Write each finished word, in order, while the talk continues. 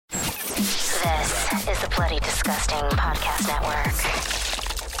This is the Bloody Disgusting Podcast Network.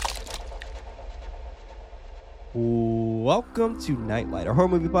 Welcome to Nightlight, a horror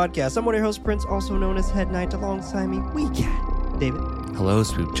movie podcast. I'm one of your hosts, Prince, also known as Head Knight. Alongside me, we got David. Hello,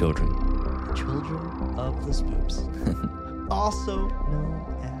 Spook Children. The children of the Spoops. Also known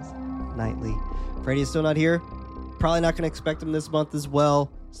as Nightly. Freddy is still not here. Probably not going to expect him this month as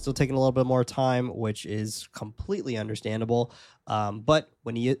well. Still taking a little bit more time, which is completely understandable. But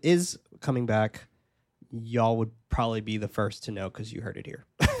when he is coming back, y'all would probably be the first to know because you heard it here.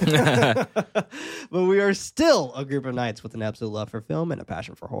 But we are still a group of knights with an absolute love for film and a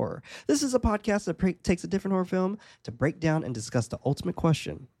passion for horror. This is a podcast that takes a different horror film to break down and discuss the ultimate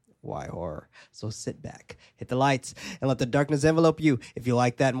question: why horror? So sit back, hit the lights, and let the darkness envelope you. If you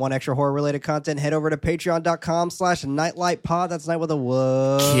like that and want extra horror-related content, head over to patreon.com/nightlightpod. That's night with a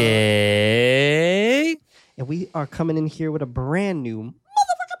what? Okay. And we are coming in here with a brand new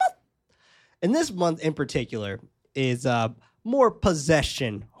motherfucker month. And this month in particular is more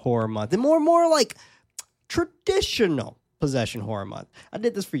possession horror month and more like traditional possession horror month. I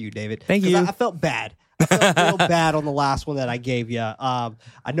did this for you, David. Thank you. I felt bad. I felt real bad on the last one that I gave you. I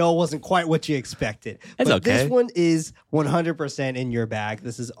know it wasn't quite what you expected. It's but okay. This one is 100% in your bag.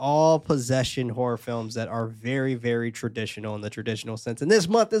 This is all possession horror films that are very, very traditional in the traditional sense. And this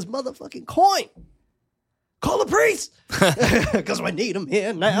month is motherfucking coin. Call the priest because we need him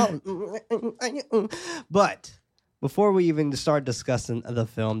here now. But before we even start discussing the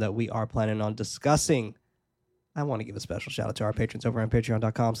film that we are planning on discussing, I want to give a special shout out to our patrons over on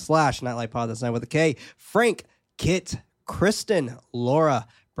patreon.com/nightlightpod. That's night with a K. Frank, Kit, Kristen, Laura,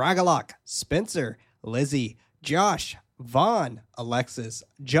 Bragalock, Spencer, Lizzie, Josh, Vaughn, Alexis,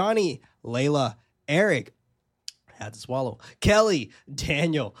 Johnny, Layla, Eric, had to swallow, Kelly,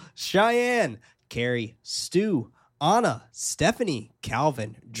 Daniel, Cheyenne, Carrie, Stu, Anna, Stephanie,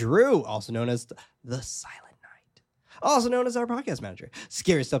 Calvin, Drew, also known as the Silent Knight, also known as our podcast manager,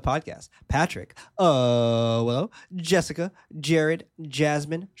 Scary Stuff Podcast, Patrick, Willow, Jessica, Jared,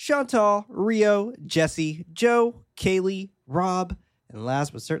 Jasmine, Chantal, Rio, Jesse, Joe, Kaylee, Rob, and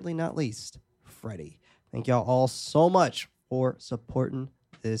last but certainly not least, Freddie. Thank y'all all so much for supporting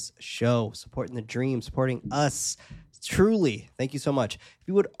this show, supporting the dream, supporting us. Truly, thank you so much. If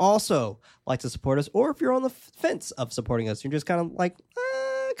you would also like to support us, or if you're on the fence of supporting us, you're just kind of like,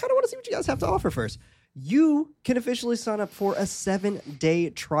 kind of want to see what you guys have to offer first, you can officially sign up for a 7-day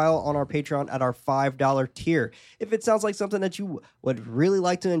trial on our Patreon at our $5 tier. If it sounds like something that you would really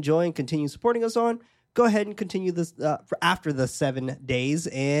like to enjoy and continue supporting us on, go ahead and continue this after the 7 days,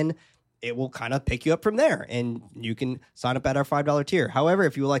 and it will kind of pick you up from there, and you can sign up at our $5 tier. However,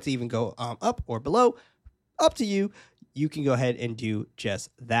 if you would like to even go up or below, up to you. You can go ahead and do just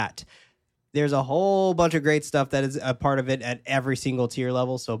that. There's a whole bunch of great stuff that is a part of it at every single tier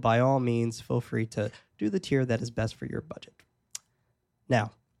level. So by all means, feel free to do the tier that is best for your budget.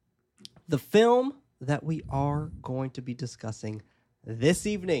 Now, the film that we are going to be discussing this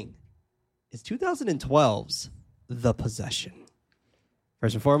evening is 2012's The Possession.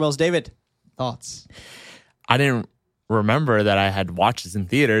 First and foremost, David, thoughts? I didn't remember that I had watched this in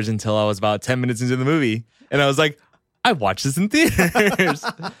theaters until I was about 10 minutes into the movie. And I was like, I watched this in theaters.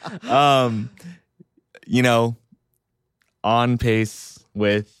 On pace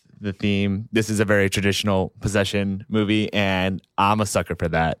with the theme. This is a very traditional possession movie, and I'm a sucker for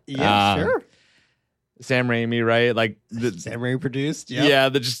that. Yeah, sure. Sam Raimi, right? Like Sam Raimi produced. Yep. Yeah,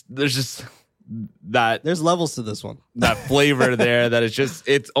 there's just that. There's levels to this one. That flavor there that is just,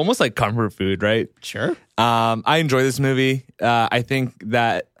 it's almost like comfort food, right? Sure. I enjoy this movie. I think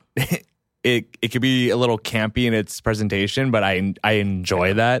that it could be a little campy in its presentation, but I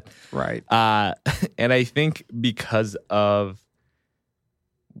enjoy that. Right. And I think because of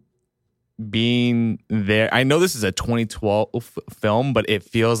being there, I know this is a 2012 film, but it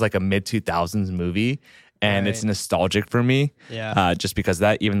feels like a mid-2000s movie, and it's nostalgic for me. Yeah. Just because of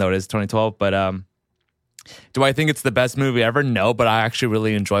that, even though it is 2012. But do I think it's the best movie ever? No, but I actually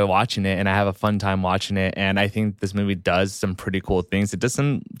really enjoy watching it, and I have a fun time watching it. And I think this movie does some pretty cool things. It does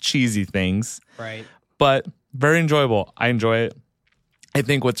some cheesy things, right? But very enjoyable. I enjoy it. I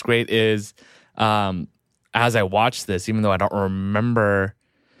think what's great is as I watched this, even though I don't remember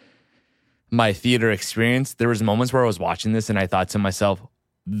my theater experience, there was moments where I was watching this and I thought to myself,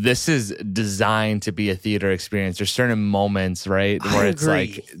 this is designed to be a theater experience. There's certain moments, right, where it's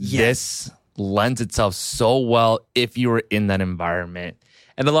like, this lends itself so well if you were in that environment.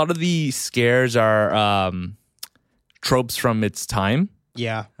 And a lot of the scares are tropes from its time.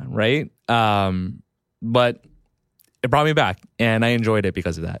 Yeah. Right? But it brought me back, and I enjoyed it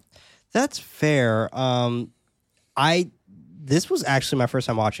because of that. That's fair. I this was actually my first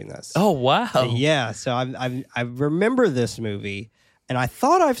time watching this. Oh wow. Yeah, so I remember this movie, and I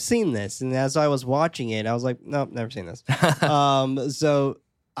thought I've seen this, and as I was watching it, I was like, nope, never seen this. So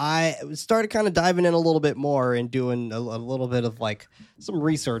I started kind of diving in a little bit more and doing a little bit of like some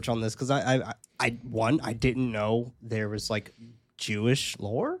research on this because I didn't know there was like Jewish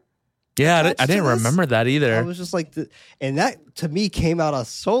lore. Yeah, I didn't remember that either. I was just like, and that to me came out of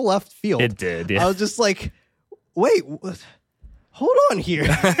so left field. It did. Yeah. I was just like, wait. Hold on here.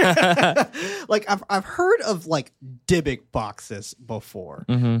 Like I've heard of like Dybbuk boxes before.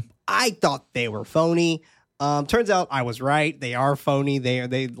 Mm-hmm. I thought they were phony. Turns out I was right. They are phony.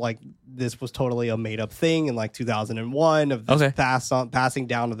 They like this was totally a made up thing in like 2001 of this passing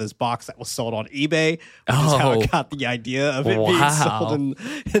down of this box that was sold on eBay. Which is how I got the idea of it being sold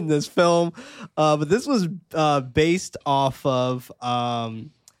in this film. But this was based off of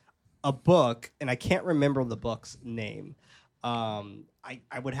a book, and I can't remember the book's name.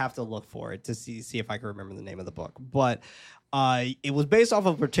 I would have to look for it to see if I can remember the name of the book, but it was based off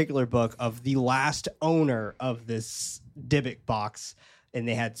of a particular book of the last owner of this Dybbuk box, and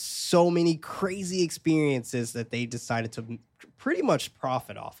they had so many crazy experiences that they decided to pretty much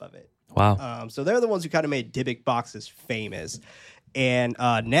profit off of it. Wow. So they're the ones who kind of made Dybbuk boxes famous, and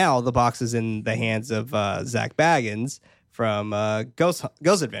now the box is in the hands of Zach Baggins from Ghost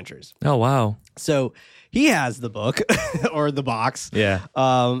Adventures. Oh wow. So he has the book or the box. Yeah.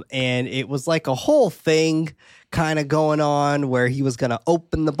 And it was like a whole thing kind of going on where he was going to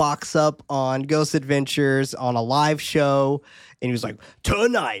open the box up on Ghost Adventures on a live show. And he was like,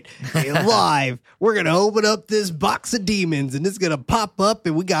 tonight, live, we're going to open up this box of demons and it's going to pop up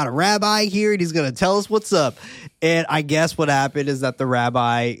and we got a rabbi here and he's going to tell us what's up. And I guess what happened is that the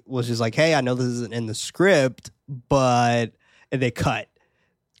rabbi was just like, hey, I know this isn't in the script, but and they cut.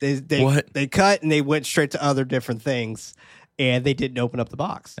 They cut and they went straight to other different things, and they didn't open up the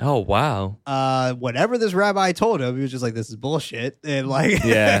box. Oh wow! Whatever this rabbi told him, he was just like, "This is bullshit," and like,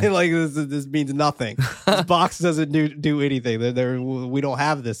 like this means nothing. This box doesn't do anything. We don't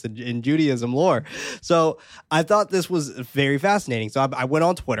have this in Judaism lore. So I thought this was very fascinating. So I went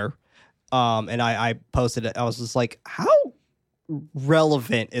on Twitter, and I posted it. I was just like, how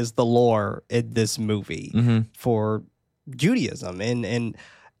relevant is the lore in this movie for Judaism? And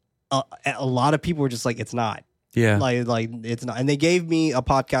a lot of people were just like, it's not. Yeah. Like it's not. And they gave me a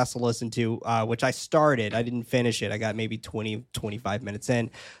podcast to listen to, which I started. I didn't finish it. I got maybe 20, 25 minutes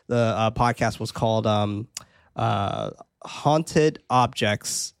in. The podcast was called Haunted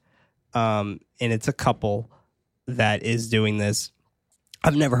Objects. And it's a couple that is doing this.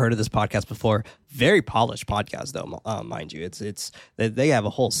 I've never heard of this podcast before. Very polished podcast, though, mind you. It's they have a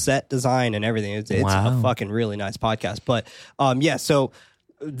whole set design and everything. It's a fucking really nice podcast. But so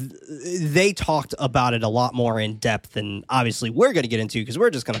they talked about it a lot more in depth than obviously we're going to get into because we're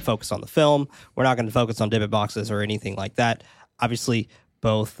just going to focus on the film. We're not going to focus on Dybbuk boxes or anything like that. Obviously,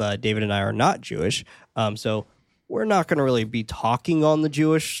 both David and I are not Jewish, so we're not going to really be talking on the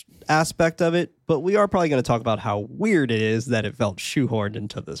Jewish aspect of it, but we are probably going to talk about how weird it is that it felt shoehorned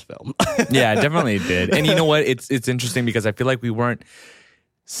into this film. Yeah, it definitely did. And you know what? It's interesting because I feel like we weren't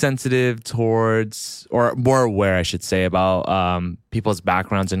sensitive towards, or more aware, I should say, about people's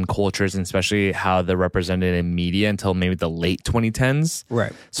backgrounds and cultures, and especially how they're represented in media until maybe the late 2010s.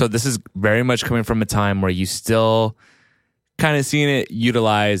 Right. So this is very much coming from a time where you still kind of seeing it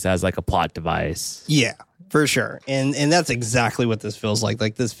utilized as like a plot device. Yeah. For sure. And that's exactly what this feels like.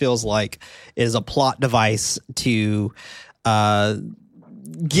 Like this feels like is a plot device to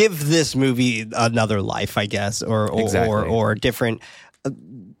give this movie another life, I guess, or different.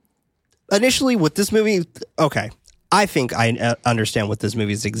 Initially with this movie, okay, I think I understand what this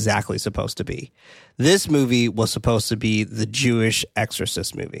movie is exactly supposed to be. This movie was supposed to be the Jewish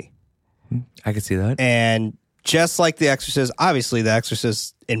Exorcist movie. I could see that. And just like The Exorcist, obviously The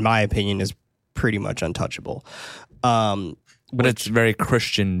Exorcist, in my opinion, is pretty much untouchable. But it's very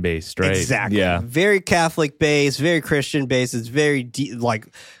Christian based, right? Exactly. Yeah. Very Catholic based, very Christian based. It's very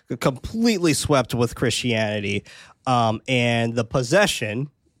completely swept with Christianity. And The Possession,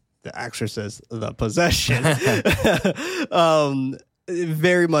 The Exorcist, The Possession,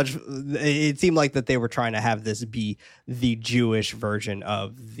 very much, it seemed like that they were trying to have this be the Jewish version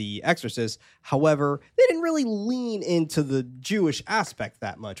of The Exorcist. However, they didn't really lean into the Jewish aspect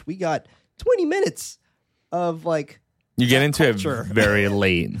that much. We got 20 minutes of like you get into culture. It very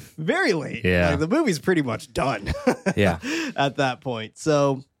late. Very late. Yeah. Like, the movie's pretty much done. Yeah. At that point.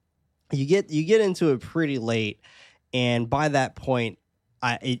 So you get into it pretty late, and by that point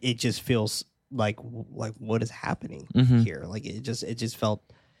it just feels like what is happening here? Like it just felt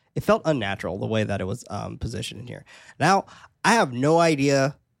it felt unnatural the way that it was positioned in here. Now, I have no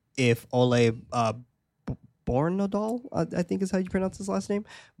idea if Ole Bornadal, I think is how you pronounce his last name,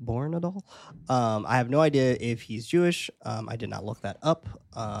 Bornadal. I have no idea if he's Jewish. I did not look that up.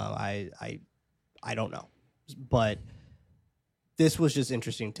 I don't know, but this was just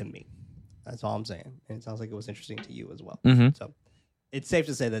interesting to me. That's all I'm saying, and it sounds like it was interesting to you as well. So it's safe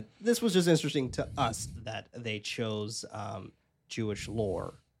to say that this was just interesting to us that they chose Jewish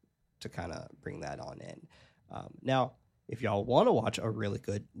lore to kind of bring that on in. Now, if y'all want to watch a really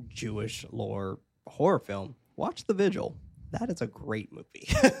good Jewish lore horror film, watch The Vigil. That is a great movie.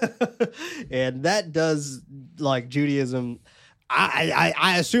 And that does, like, Judaism,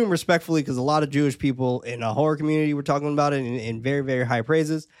 I assume respectfully, because a lot of Jewish people in a horror community were talking about it in very, very high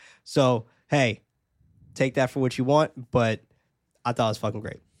praises. So, hey, take that for what you want, but I thought it was fucking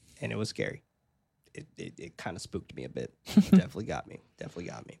great. And it was scary. It kind of spooked me a bit. Definitely got me.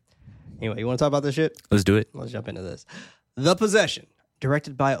 Anyway, you want to talk about this shit? Let's do it. Let's jump into this. The Possession,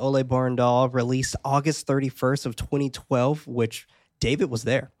 directed by Ole Borndahl, released August 31st of 2012, which David was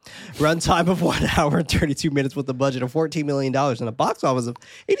there. Runtime of 1 hour and 32 minutes with a budget of $14 million and a box office of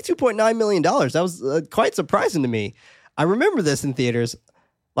 $82.9 million. That was quite surprising to me. I remember this in theaters.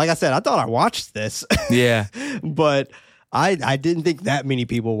 Like I said, I thought I watched this. Yeah. But I didn't think that many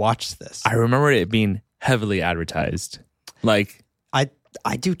people watched this. I remember it being heavily advertised. Like,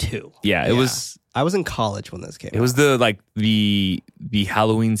 I do too. Yeah, it was. I was in college when this came out. It was the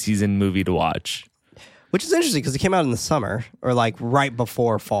Halloween season movie to watch. Which is interesting because it came out in the summer or like right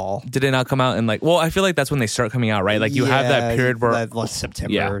before fall. Did it not come out in like? Well, I feel like that's when they start coming out, right? Like you have that period where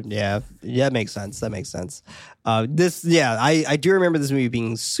September. Yeah, that makes sense. I do remember this movie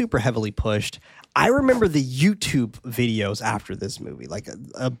being super heavily pushed. I remember the YouTube videos after this movie. Like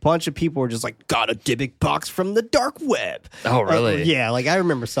a bunch of people were just like, got a Dybbuk box from the dark web. Oh, really? Like I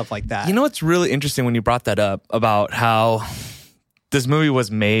remember stuff like that. You know what's really interesting when you brought that up about how this movie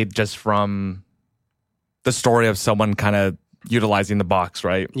was made just from the story of someone kind of utilizing the box,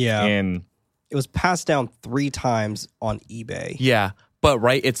 right? Yeah. And it was passed down 3 times on eBay. Yeah. But,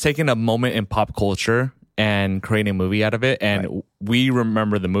 right, it's taken a moment in pop culture and creating a movie out of it. And we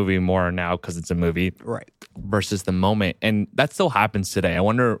remember the movie more now because it's a movie. Right. Versus the moment. And that still happens today. I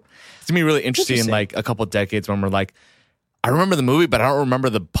wonder, it's going to be really interesting in like a couple of decades when we're like, I remember the movie, but I don't remember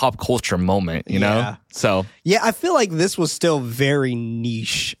the pop culture moment, you know? So. Yeah, I feel like this was still very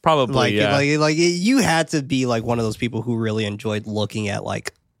niche. Probably, like you had to be like one of those people who really enjoyed looking at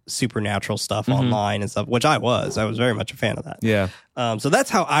like supernatural stuff online and stuff, which I was. I was very much a fan of that. Yeah. So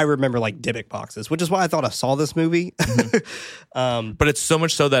that's how I remember like Dybbuk boxes, which is why I thought I saw this movie. But it's so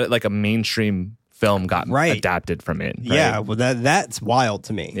much so that like a mainstream film got adapted from it. Right? Yeah, well that's wild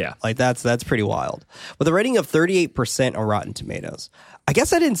to me. Yeah. Like that's pretty wild. With a rating of 38% on Rotten Tomatoes. I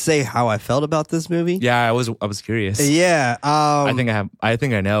guess I didn't say how I felt about this movie. Yeah, I was curious. Yeah. I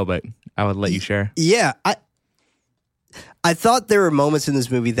think I know, but I would let you share. Yeah. I thought there were moments in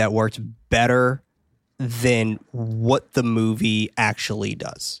this movie that worked better than what the movie actually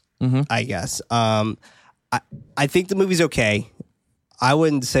does. I guess. I think the movie's okay. I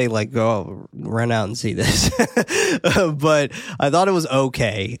wouldn't say like go run out and see this, but I thought it was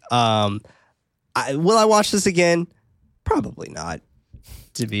okay. Will I watch this again? Probably not,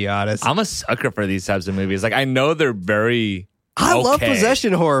 to be honest. I'm a sucker for these types of movies. Like I know they're very. I love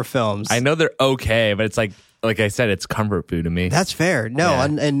possession horror films. I know they're okay, but it's like I said, it's comfort food to me. That's fair. No,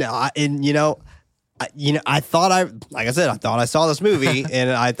 and you know, I thought I thought I saw this movie, and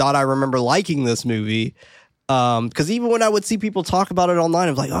I thought I remember liking this movie. Because even when I would see people talk about it online,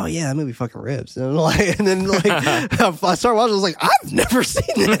 I was like, "Oh yeah, that movie fucking rips." And then I started watching. I was like, "I've never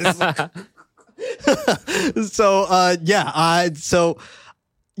seen this." So I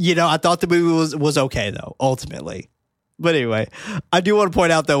thought the movie was okay though, ultimately. But anyway, I do want to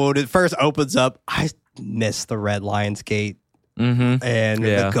point out though when it first opens up, I miss the Red Lions Gate. And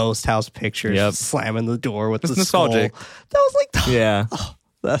the ghost house pictures slamming the door with the nostalgic skull. That was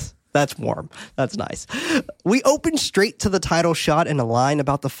like, that's warm. That's nice. We opened straight to the title shot and a line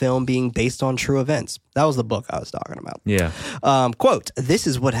about the film being based on true events. That was the book I was talking about. Yeah. Quote, "This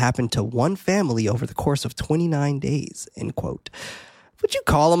is what happened to one family over the course of 29 days, end quote. Would you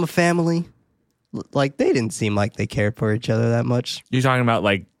call them a family? Like, they didn't seem like they cared for each other that much. You're talking about,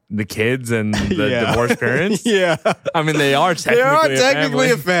 like, the kids and the divorced parents? Yeah. I mean, they are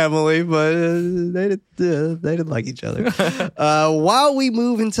technically a family, but they didn't like each other. While we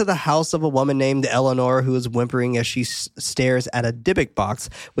move into the house of a woman named Eleanor, who is whimpering as she stares at a Dybbuk box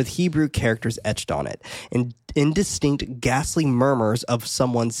with Hebrew characters etched on it, and indistinct, ghastly murmurs of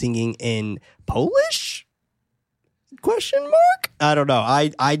someone singing in Polish? Question mark? I don't know.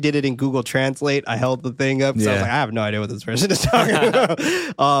 I did it in Google Translate. I held the thing up. So I was Yeah. like, I have no idea what this person is talking about.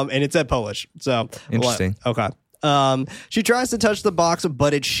 And it said Polish. So Interesting. Okay. She tries to touch the box,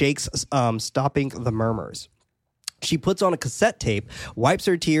 but it shakes, stopping the murmurs. She puts on a cassette tape, wipes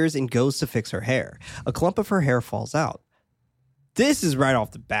her tears, and goes to fix her hair. A clump of her hair falls out. This is right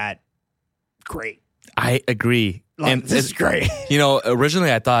off the bat great. I agree. And this is great. You know,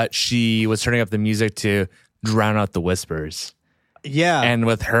 originally I thought she was turning up the music to drown out the whispers. Yeah. And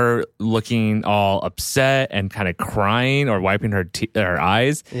with her looking all upset and kind of crying or wiping her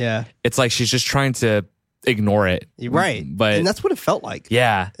eyes, yeah. it's like she's just trying to ignore it. You're right. But and that's what it felt like.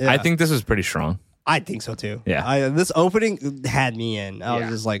 yeah, Yeah. I think this was pretty strong. I think so too. Yeah. This opening had me in. I was Yeah.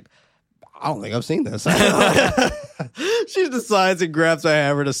 just like, I don't think I've seen this. She decides and grabs a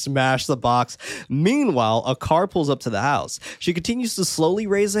hammer to smash the box. Meanwhile, a car pulls up to the house. She continues to slowly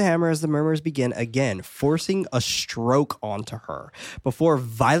raise the hammer as the murmurs begin again, forcing a stroke onto her before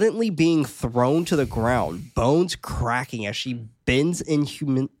violently being thrown to the ground, bones cracking as she bends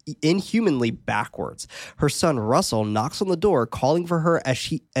inhumanly backwards. Her son Russell knocks on the door, calling for her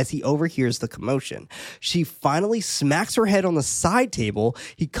as he overhears the commotion. She finally smacks her head on the side table.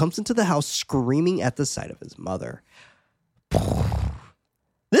 He comes into the house screaming at the sight of his mother.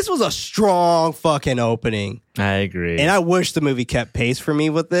 This was a strong fucking opening. I agree. And I wish the movie kept pace for me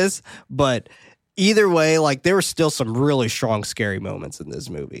with this, but either way, like there were still some really strong, scary moments in this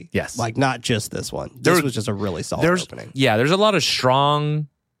movie. Yes. Like not just this one. This was just a really solid opening. Yeah, there's a lot of strong,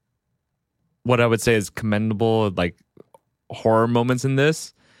 what I would say is commendable, like horror moments in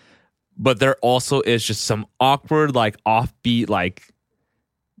this. But there also is just some awkward, like offbeat, like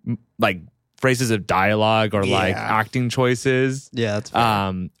phrases of dialogue or like Yeah. acting choices. Yeah, that's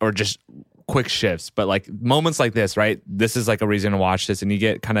fair. Or just quick shifts. But like moments like this, right? This is like a reason to watch this, and you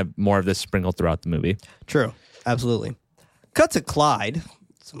get kind of more of this sprinkled throughout the movie. True. Absolutely. Cut to Clyde.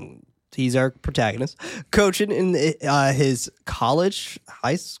 He's our protagonist. Coaching in his college,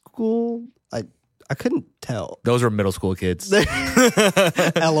 high school. I couldn't tell. Those were middle school kids.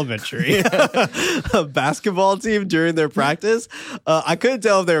 Elementary a basketball team during their practice. I couldn't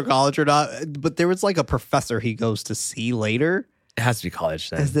tell if they were college or not, but there was like a professor he goes to see later. It has to be college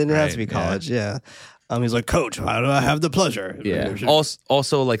then. Then it has to be right? college, yeah. He's like, Coach, how do I have the pleasure? Yeah.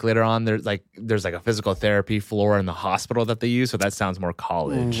 Also, like later on, there's like a physical therapy floor in the hospital that they use, so that sounds more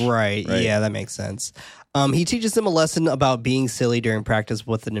college. Right. Yeah, that makes sense. He teaches them a lesson about being silly during practice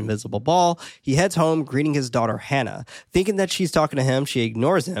with an invisible ball. He heads home, greeting his daughter Hannah. Thinking that she's talking to him, she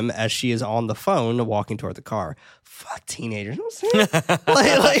ignores him as she is on the phone walking toward the car. Fuck teenagers. You know what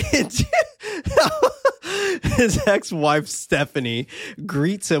I'm saying? His ex-wife Stephanie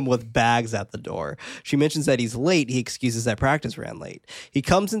greets him with bags at the door. She mentions that he's late. He excuses that practice ran late. He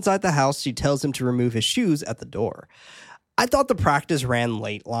comes inside the house. She tells him to remove his shoes at the door. I thought the practice ran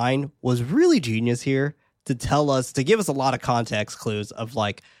late line was really genius here to give us a lot of context clues of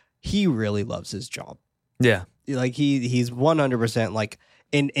like, he really loves his job. Yeah. Like he's 100% like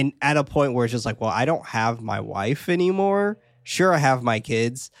in at a point where it's just like, well, I don't have my wife anymore. Sure, I have my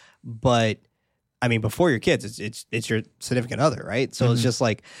kids, but I mean, before your kids, it's your significant other, right? So it's just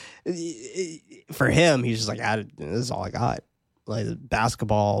like, for him, he's just like, this is all I got. Like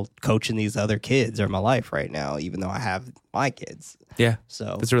basketball, coaching these other kids are my life right now, even though I have my kids. Yeah.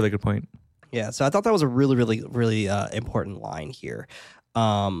 So That's a really good point. yeah, so I thought that was a really, really, really important line here.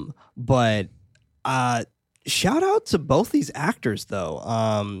 But shout out to both these actors,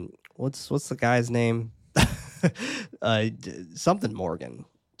 though. What's the guy's name? Something Morgan.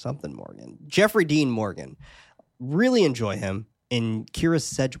 Jeffrey Dean Morgan. Really enjoy him. And Kira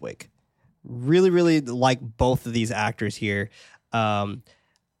Sedgwick. Really, really like both of these actors here.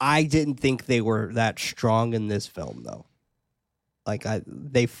 I didn't think they were that strong in this film, though. Like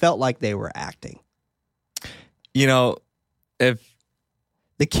they felt like they were acting. You know, if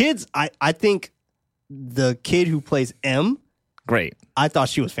The kids, I think the kid who plays M, great. I thought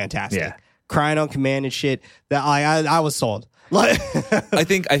she was fantastic. Yeah. Crying on command and shit. That I was sold. Like, I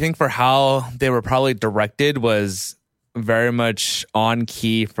think for how they were probably directed was very much on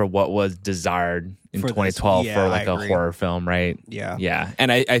key for what was desired in For this, 2012 yeah, for like I a agree. horror film, right? Yeah. Yeah.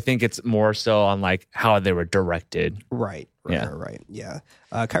 And I think it's more so on like how they were directed. right. Yeah. Yeah.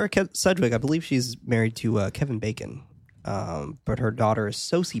 Kyra Sedgwick, I believe she's married to Kevin Bacon. But her daughter is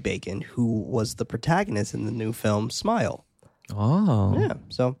Sosie Bacon, who was the protagonist in the new film Smile. Oh. Yeah.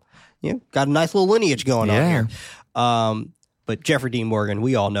 So, yeah, got a nice little lineage going on Yeah. here. But Jeffrey Dean Morgan,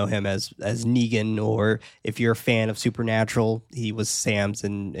 we all know him as Negan, or if you're a fan of Supernatural, he was Sam's,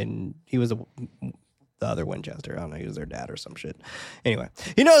 and he was the other Winchester. I don't know, he was their dad or some shit. Anyway,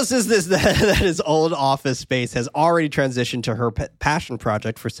 he notices that his old office space has already transitioned to her passion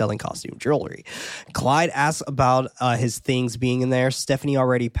project for selling costume jewelry. Clyde asks about his things being in there. Stephanie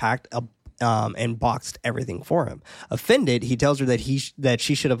already packed and boxed everything for him. Offended, he tells her that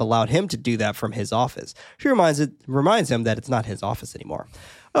she should have allowed him to do that from his office. She reminds him that it's not his office anymore.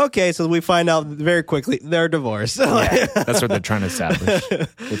 Okay, so we find out very quickly they're divorced. Yeah, that's what they're trying to establish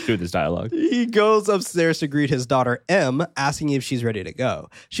through this dialogue. He goes upstairs to greet his daughter, Em, asking if she's ready to go.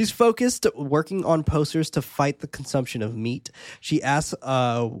 She's focused, working on posters to fight the consumption of meat. She asks,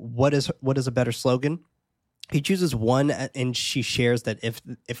 what is a better slogan? He chooses one, and she shares that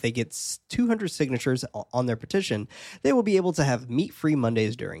if they get 200 signatures on their petition, they will be able to have meat-free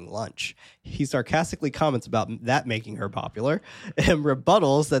Mondays during lunch. He sarcastically comments about that making her popular and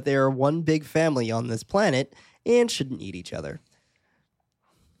rebuttals that they are one big family on this planet and shouldn't eat each other.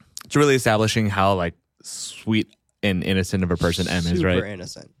 It's really establishing how like sweet and innocent of a person M is, right?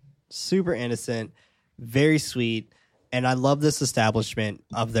 Super innocent, very sweet, and I love this establishment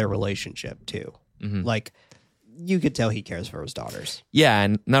of their relationship too. Mm-hmm. Like, you could tell he cares for his daughters. Yeah,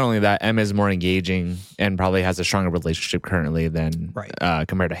 and not only that, Em is more engaging and probably has a stronger relationship currently than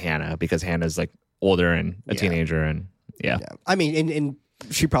compared to Hannah, because Hannah's like older and a teenager, and yeah. I mean, and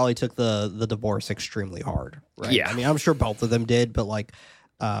she probably took the divorce extremely hard, right? Yeah, I mean, I'm sure both of them did, but like,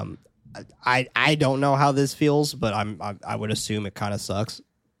 I don't know how this feels, but I would assume it kind of sucks.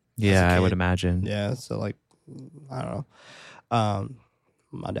 Yeah, I would imagine. Yeah, so like, I don't know.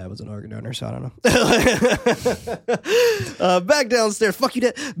 My dad was an organ donor, so I don't know. Back downstairs. Fuck you,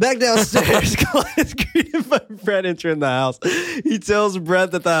 Dad. Back downstairs. Clyde is greeted by Brett entering the house. He tells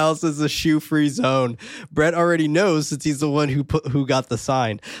Brett that the house is a shoe-free zone. Brett already knows since he's the one who got the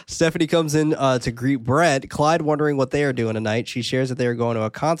sign. Stephanie comes in to greet Brett. Clyde wondering what they are doing tonight. She shares that they are going to a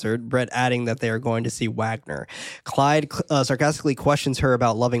concert. Brett adding that they are going to see Wagner. Clyde sarcastically questions her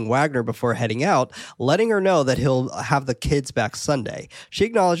about loving Wagner before heading out, letting her know that he'll have the kids back Sunday. She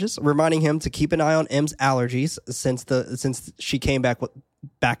acknowledges, reminding him to keep an eye on M's allergies since she came back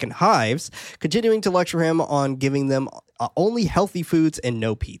in hives, continuing to lecture him on giving them only healthy foods and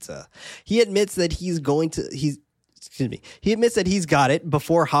no pizza. He admits that he admits that he's got it.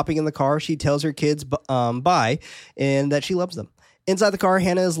 Before hopping in the car, she tells her kids bye and that she loves them. Inside the car,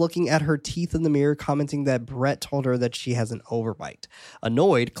 Hannah is looking at her teeth in the mirror, commenting that Brett told her that she has an overbite.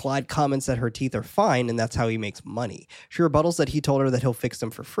 Annoyed, Clyde comments that her teeth are fine and that's how he makes money. She rebuttals that he told her that he'll fix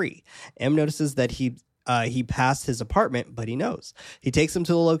them for free. Em notices that he passed his apartment, but he knows. He takes him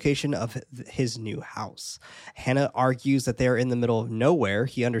to the location of his new house. Hannah argues that they are in the middle of nowhere.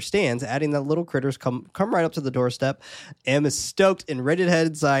 He understands, adding that little critters come right up to the doorstep. Em is stoked and ready to head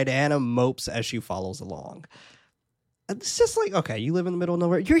inside. Hannah mopes as she follows along. It's just like, okay, you live in the middle of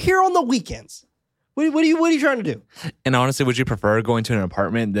nowhere. You're here on the weekends. What are you trying to do? And honestly, would you prefer going to an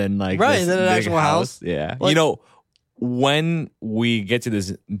apartment than like than an actual house? Yeah. Like, you know, when we get to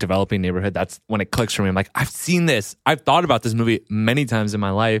this developing neighborhood, that's when it clicks for me. I'm like, I've seen this. I've thought about this movie many times in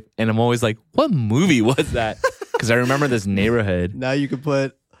my life. And I'm always like, what movie was that? Because I remember this neighborhood. Now you can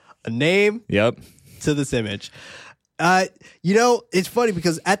put a name to this image. You know, it's funny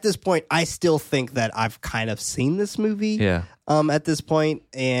because at this point, I still think that I've kind of seen this movie. Yeah. At this point,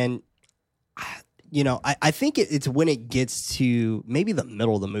 and you know, I think it's when it gets to maybe the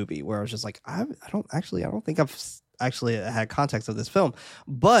middle of the movie where I was just like, I don't think I've actually had context of this film,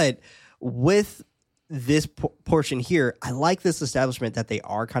 but with this portion here, I like this establishment that they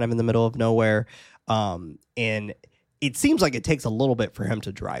are kind of in the middle of nowhere, and it seems like it takes a little bit for him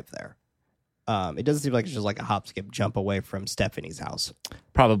to drive there. It doesn't seem like it's just like a hop, skip, jump away from Stephanie's house.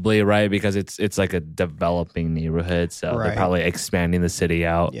 Probably, right, because it's like a developing neighborhood, so they're probably expanding the city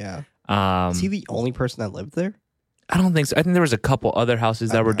out. Yeah. Is he the only person that lived there? I don't think so. I think there was a couple other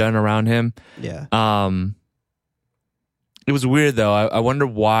houses that were done around him. Yeah. It was weird though. I wonder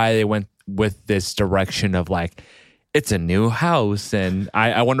why they went with this direction of like, it's a new house, and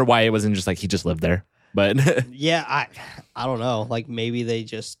I wonder why it wasn't just like he just lived there. But yeah, I don't know. Like maybe they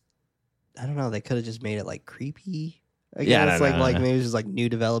just. I don't know. They could have just made it like creepy. I guess like maybe it's just like new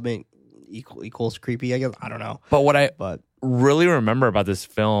development equals creepy. I guess I don't know. But what I really remember about this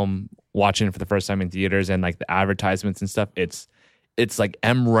film, watching it for the first time in theaters and like the advertisements and stuff, it's like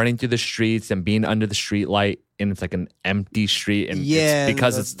M running through the streets and being under the street light, and it's like an empty street, and it's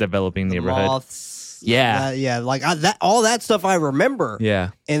because it's developing neighborhood. Moths, yeah, like that. All that stuff I remember. Yeah,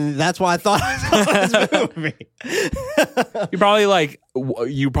 and that's why I thought I saw this movie.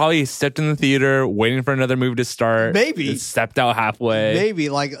 You probably stepped in the theater waiting for another movie to start. Maybe stepped out halfway. Maybe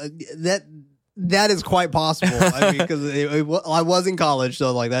like That is quite possible. I mean, because I was in college,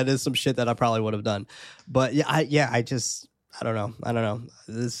 so like that is some shit that I probably would have done. But I don't know.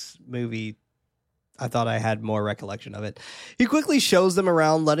 This movie, I thought I had more recollection of it. He quickly shows them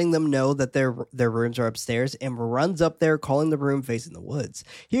around, letting them know that their rooms are upstairs, and runs up there, calling the room facing the woods.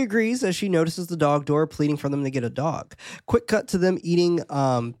 He agrees as she notices the dog door, pleading for them to get a dog. Quick cut to them eating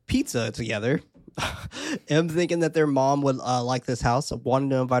pizza together. Em, thinking that their mom would like this house, wanting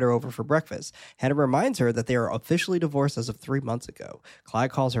to invite her over for breakfast. Hannah reminds her that they are officially divorced as of 3 months ago.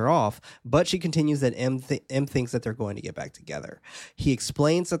 Clyde calls her off, but she continues that Em thinks that they're going to get back together. He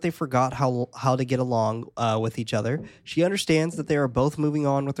explains that they forgot how to get along with each other. She understands that they are both moving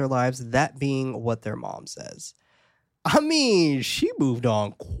on with their lives, that being what their mom says. I mean, she moved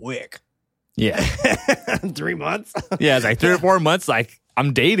on quick. Yeah. 3 months? Yeah, it's like 3 or 4 months, like,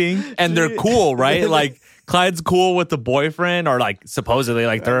 I'm dating, and they're cool, right? Like, Clyde's cool with the boyfriend, or like, supposedly,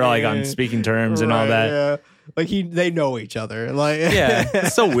 like, they're like on speaking terms and all that. Yeah. Like, they know each other. Like, yeah,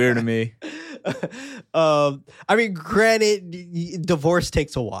 it's so weird to me. I mean, granted, divorce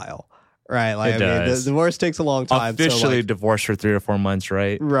takes a while. Right, like It I mean, does. the divorce takes a long time. Officially so, like, divorced for 3 or 4 months,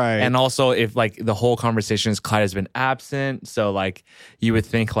 right? Right. And also, if like the whole conversation is Clyde has been absent, so like you would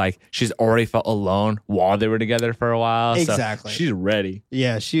think like she's already felt alone while they were together for a while. Exactly. So she's ready.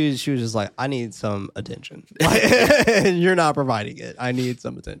 yeah, she was just like, I need some attention. And you're not providing it. I need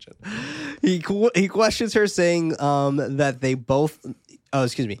some attention. He questions her, saying that they both. Oh,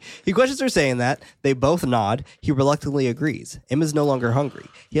 excuse me. He questions her, saying that. They both nod. He reluctantly agrees. Emma's no longer hungry.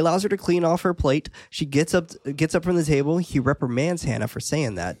 He allows her to clean off her plate. She gets up from the table. He reprimands Hannah for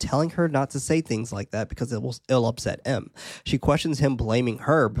saying that, telling her not to say things like that because it'll upset Em. She questions him, blaming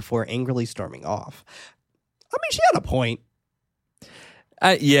her before angrily storming off. I mean, she had a point.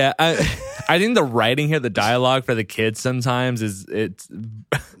 Yeah, I think the writing here, the dialogue for the kids sometimes it's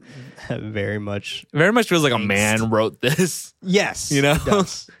Very much. feels like a man wrote this. Yes, You know? it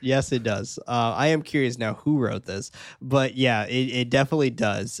does. Yes, it does. I am curious now who wrote this, but yeah, it definitely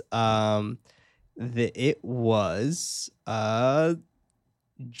does. It was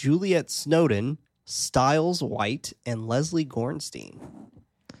Juliet Snowden, Styles White, and Leslie Gornstein.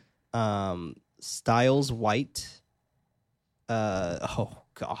 Styles White. Oh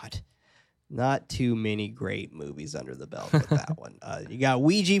God. Not too many great movies under the belt with that one. You got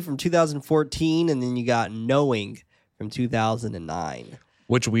Ouija from 2014, and then you got Knowing from 2009.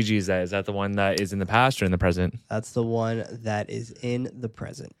 Which Ouija is that? Is that the one that is in the past or in the present? That's the one that is in the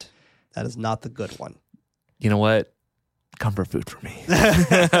present. That is not the good one. You know what? Comfort food for me.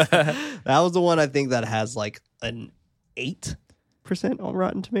 That was the one I think that has like an 8% on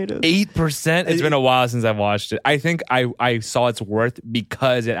Rotten Tomatoes. 8%? It's been a while since I've watched it. I think I saw its worth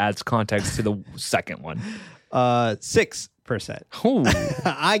because it adds context to the second one. 6%. Ooh.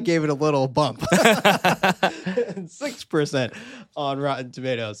 I gave it a little bump. 6% on Rotten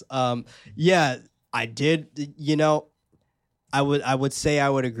Tomatoes. Yeah, I did. You know, I would say I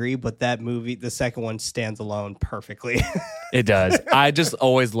would agree, but that movie, the second one, stands alone perfectly. It does. I just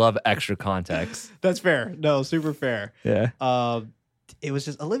always love extra context. That's fair. No, super fair. Yeah. It was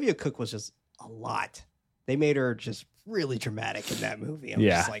just Olivia Cook was just a lot. They made her just really dramatic in that movie. I'm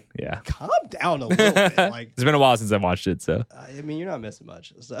just like, calm down a little bit. Like, It's been a while since I've watched it, so. I mean, you're not missing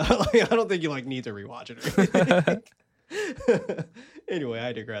much. So like, I don't think you like need to rewatch it or anything. Anyway,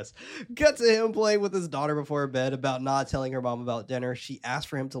 I digress. Cut to him playing with his daughter before bed about not telling her mom about dinner. She asks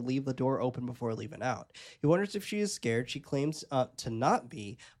for him to leave the door open before leaving out. He wonders if she is scared. She claims to not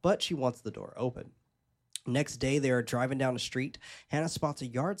be, but she wants the door open. Next day, they are driving down the street. Hannah spots a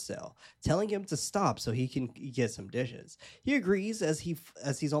yard sale, telling him to stop so he can get some dishes. He agrees as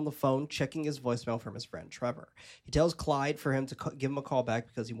he's on the phone checking his voicemail from his friend Trevor. He tells Clyde for him to give him a call back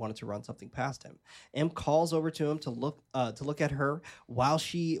because he wanted to run something past him. Em calls over to him to look at her while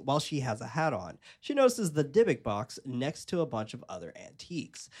she has a hat on. She notices the Dybbuk box next to a bunch of other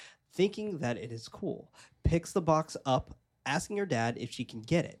antiques, thinking that it is cool. Picks the box up, asking her dad if she can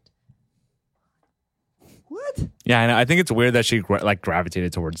get it. What? Yeah, I know. I think it's weird that she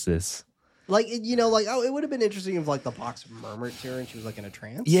gravitated towards this. Like, you know, like, oh, it would have been interesting if like the box murmured to her and she was like in a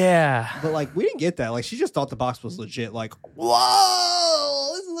trance. Yeah. But like, we didn't get that. Like, she just thought the box was legit. Like,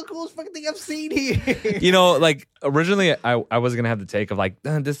 whoa, this is the coolest fucking thing I've seen here. You know, like originally I was going to have the take of like,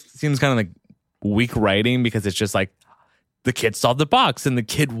 this seems kind of like weak writing because it's just like the kid saw the box and the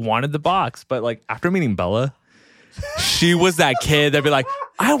kid wanted the box. But like after meeting Bella, she was that kid that'd be like,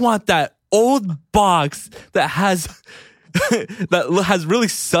 I want that old box that has really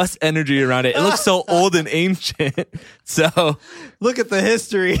sus energy around it. It looks so old and ancient. So look at the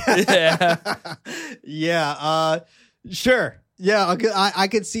history. yeah. Yeah. Sure. Yeah, I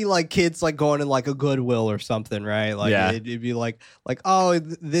could see like kids like going in like a Goodwill or something, right? Like it'd be like oh,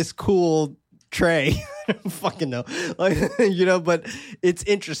 this cool tray. I don't fucking know, like but it's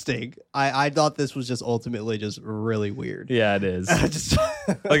interesting. I thought this was just ultimately just really weird. Yeah, it is. Just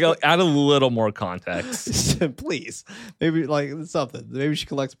like add a little more context, please. Maybe like something. Maybe she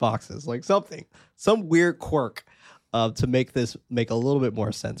collects boxes, like something, some weird quirk, to make this make a little bit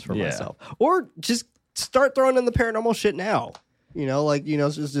more sense for myself, or just start throwing in the paranormal shit now.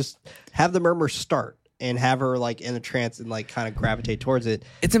 Just have the murmur start. And have her like in a trance and like kind of gravitate towards it.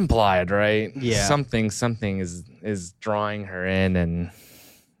 It's implied, right? Yeah. Something is drawing her in,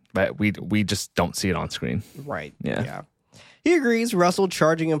 but we just don't see it on screen. Right. Yeah. He agrees. Russell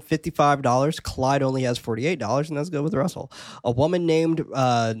charging him $55. Clyde only has $48, and that's good with Russell. A woman named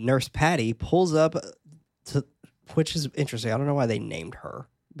Nurse Patty pulls up which is interesting. I don't know why they named her,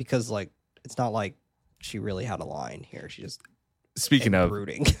 because like it's not like she really had a line here. She just speaking of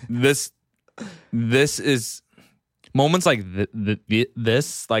brooding. This is moments like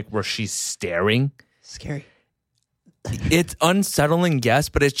this, like where she's staring. Scary. It's unsettling, yes,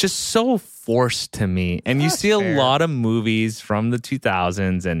 but it's just so forced to me. And That's you see fair. a lot of movies from the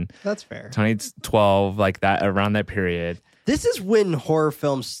 2000s and That's fair. 2012, like that, around that period. This is when horror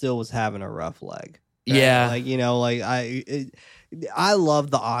film still was having a rough leg. Right? Yeah. I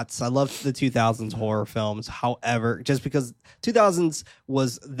love the aughts. I love the 2000s horror films. However, just because 2000s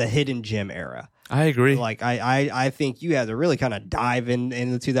was the hidden gem era. I agree. Like I think you had to really kind of dive in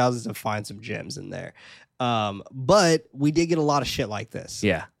the 2000s and find some gems in there. But we did get a lot of shit like this.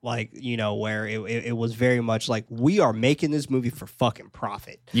 Yeah. Like, where it was very much like, we are making this movie for fucking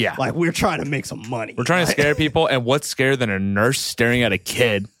profit. Yeah. Like, we're trying to make some money. We're trying to scare people, and what's scarier than a nurse staring at a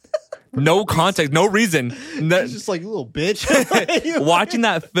kid? No context, no reason. It's just like, little bitch. Watching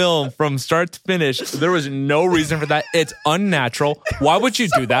that film from start to finish, there was no reason for that. It's unnatural. Why would you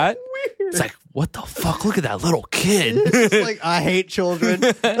do that? Weird. It's like, what the fuck? Look at that little kid. It's like, I hate children,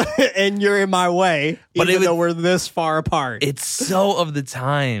 and you're in my way, But even though we're this far apart. It's so of the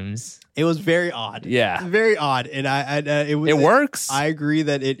times. It was very odd. Yeah. Very odd. And it works. I agree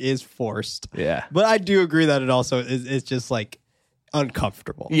that it is forced. Yeah. But I do agree that it also is, it's just like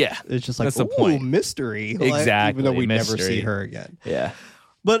uncomfortable. Yeah. It's just like, That's the ooh, point. mystery. Like, Exactly, even though we never mystery. see her again. Yeah.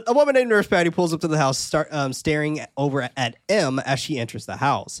 But a woman named Nurse Patty pulls up to the house, staring over at M as she enters the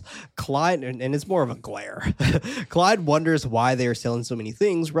house. Clyde, and it's more of a glare. Clyde wonders why they are selling so many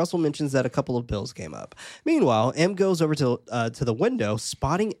things. Russell mentions that a couple of bills came up. Meanwhile, M goes over to the window,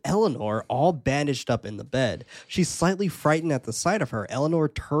 spotting Eleanor all bandaged up in the bed. She's slightly frightened at the sight of her. Eleanor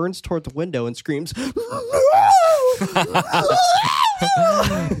turns toward the window and screams,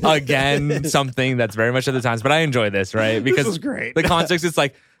 Again, something that's very much of the times, but I enjoy this, right? Because was great. The context is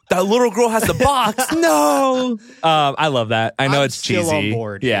like, that little girl has the box. No. I love that. I know I'm it's still cheesy. on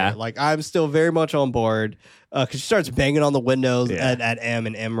board. Yeah. Here. Like, I'm still very much on board. Because she starts banging on the windows Yeah. at M,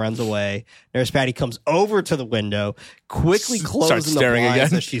 and M runs away. Nurse Patty comes over to the window, quickly Starts closing the staring blinds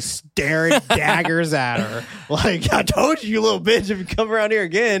again. as she's staring daggers at her. Like, I told you little bitch, if you come around here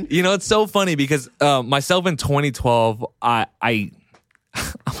again. You know, it's so funny because myself in 2012, I'm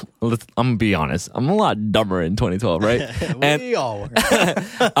gonna be honest, I'm a lot dumber in 2012, right? And We all were.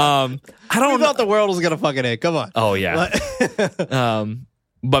 I We don't know. thought the world was going to fucking end. Come on. Oh yeah.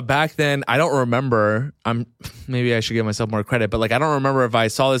 But back then, I don't remember. Maybe I should give myself more credit, but like I don't remember if I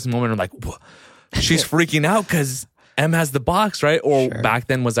saw this moment. I'm like, she's freaking out because M has the box, right? Or Sure. back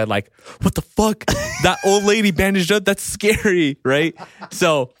then was I like, what the fuck? That old lady bandaged up. That's scary, right?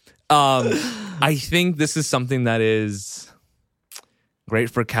 So, I think this is something that is great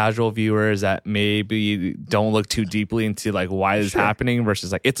for casual viewers that maybe don't look too deeply into like why this is happening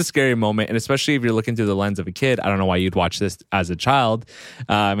versus like it's a scary moment, and especially if you're looking through the lens of a kid. I don't know why you'd watch this as a child.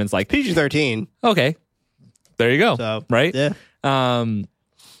 And it's like PG-13. okay, there you go. So, right? Yeah.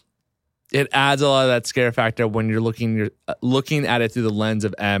 It adds a lot of that scare factor when you're looking at it through the lens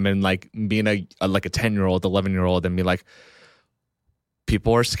of M and like being a 10-year-old, 11-year-old, and be like,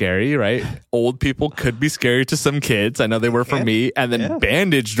 people are scary, right? Old people could be scary to some kids. I know they were for me. And then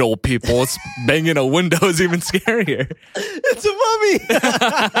bandaged old people banging a window is even scarier. It's a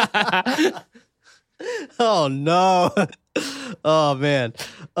mummy. Oh, no. Oh, man.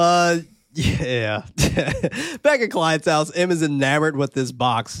 Yeah. Back at Clyde's house, Em is enamored with this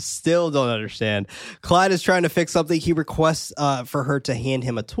box. Still don't understand. Clyde is trying to fix something. He requests for her to hand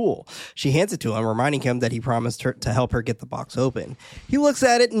him a tool. She hands it to him, reminding him that he promised her to help her get the box open. He looks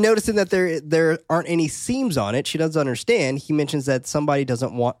at it, noticing that there aren't any seams on it. She doesn't understand. He mentions that somebody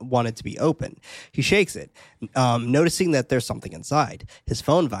doesn't want it to be open. He shakes it, noticing that there's something inside. His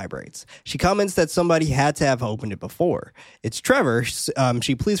phone vibrates. She comments that somebody had to have opened it before. It's Trevor.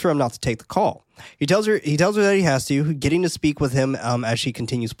 She pleads for him not to take the call. He tells her that he has to, getting to speak with him as she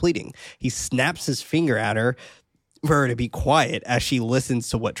continues pleading. He snaps his finger at her for her to be quiet as he listens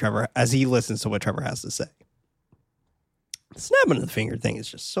to what Trevor has to say. The snapping of the finger thing is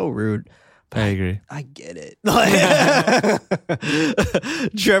just so rude. I agree. I get it.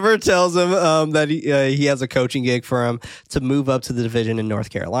 Trevor tells him that he has a coaching gig for him to move up to the division in North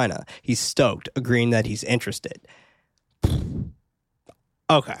Carolina. He's stoked, agreeing that he's interested.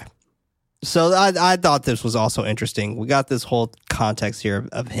 Okay. So I thought this was also interesting. We got this whole context here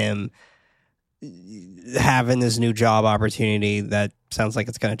of him having this new job opportunity that sounds like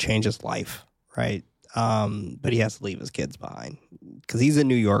it's going to change his life, right? But he has to leave his kids behind because he's in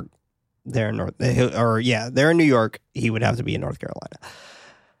New York. They're in they're in New York. He would have to be in North Carolina.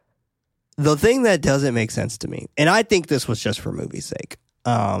 The thing that doesn't make sense to me, and I think this was just for movie's sake,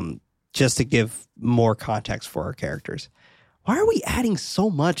 just to give more context for our characters. Why are we adding so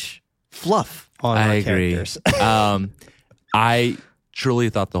much fluff on our characters? I truly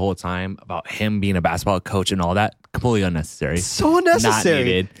thought the whole time about him being a basketball coach and all that, completely unnecessary. So unnecessary. Not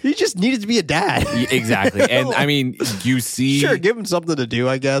needed. He just needed to be a dad. Exactly. And I mean, you see... Sure, give him something to do,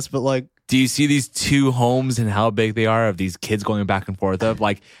 I guess, but like... Do you see these two homes and how big they are of these kids going back and forth of?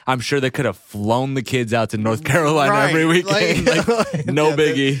 Like, I'm sure they could have flown the kids out to North Carolina every weekend. Like, no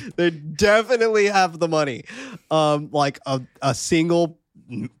biggie. They definitely have the money. Like a single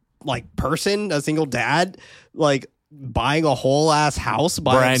person, a single dad, like buying a whole ass house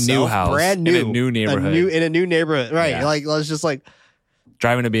by brand himself, new house, brand new in a new neighborhood, in a new neighborhood, right? Yeah. Like let's just like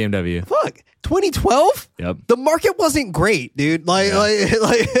driving a BMW. Fuck. 2012? Yep. The market wasn't great, dude. Like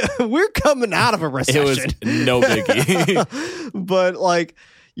we're coming out of a recession. It was no biggie. But like,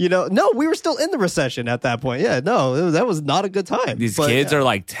 no, we were still in the recession at that point. Yeah, no, that was not a good time. These kids are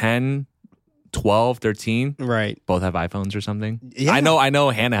like 10, 12, 13. Right. Both have iPhones or something. Yeah. I know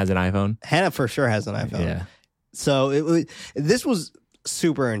Hannah has an iPhone. Hannah for sure has an iPhone. Yeah. So this was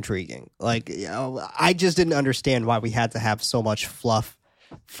super intriguing. Like, I just didn't understand why we had to have so much fluff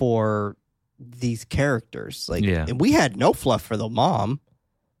for these characters. Like, and we had no fluff for the mom.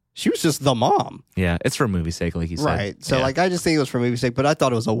 She was just the mom. Yeah, it's for movie sake, like you said. Right. So, I just think it was for movie sake, but I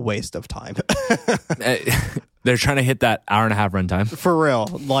thought it was a waste of time. They're trying to hit that hour and a half runtime. For real.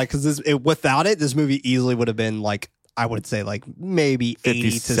 Like, because without it, this movie easily would have been like, I would say like maybe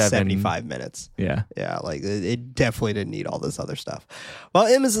 80 to 75 minutes. Yeah. Yeah, like it definitely didn't need all this other stuff. While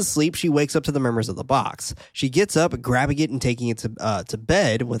Em is asleep, she wakes up to the members of the box. She gets up, grabbing it and taking it to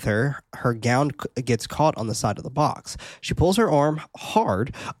bed with her. Her gown gets caught on the side of the box. She pulls her arm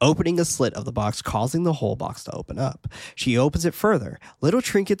hard, opening a slit of the box, causing the whole box to open up. She opens it further. Little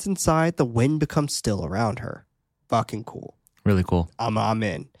trinkets inside, the wind becomes still around her. Fucking cool. Really cool. I'm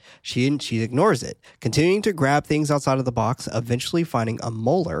in. She ignores it, continuing to grab things outside of the box, eventually finding a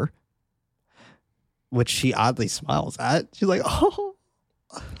molar, which she oddly smiles at. She's like, oh.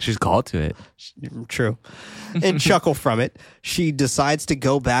 She's called to it. True. And chuckle from it. She decides to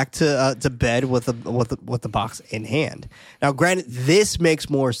go back to bed with the box in hand. Now, granted, this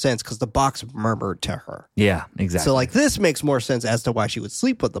makes more sense because the box murmured to her. Yeah, exactly. So, like, this makes more sense as to why she would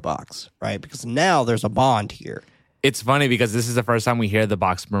sleep with the box, right? Because now there's a bond here. It's funny because this is the first time we hear the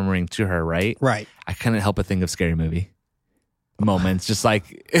box murmuring to her, right? Right. I couldn't help but think of Scary Movie moments, just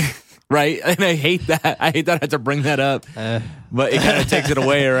like, right? And I hate that. I had to bring that up, but it kind of takes it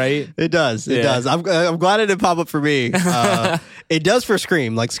away, right? It does. It does. I'm glad it didn't pop up for me. It does for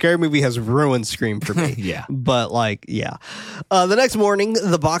Scream. Like, Scary Movie has ruined Scream for me. Yeah. But, like, yeah. The next morning,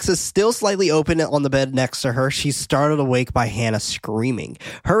 the box is still slightly open on the bed next to her. She's startled awake by Hannah screaming.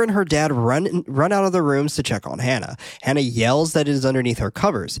 Her and her dad run out of the rooms to check on Hannah. Hannah yells that it is underneath her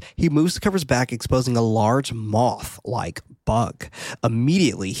covers. He moves the covers back, exposing a large moth-like bug.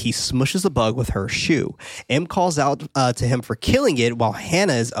 Immediately, he smushes the bug with her shoe. Em calls out to him for killing it, while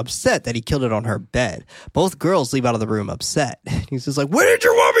Hannah is upset that he killed it on her bed. Both girls leave out of the room upset. He's just like, what did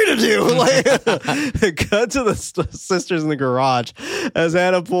you want me to do? Like, cut to the sisters in the garage as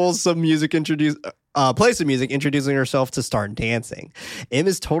Hannah pulls some music plays some music, introducing herself to start dancing. Em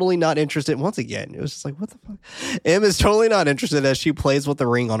is totally not interested. Once again, it was just like, what the fuck? Em is totally not interested as she plays with the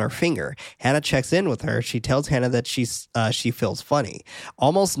ring on her finger. Hannah checks in with her. She tells Hannah that she feels funny,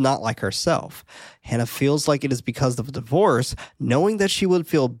 almost not like herself. Hannah feels like it is because of the divorce, knowing that she would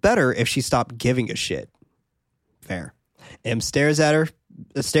feel better if she stopped giving a shit. Fair. Em stares at her.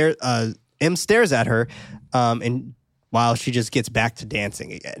 Em stares at her, and while she just gets back to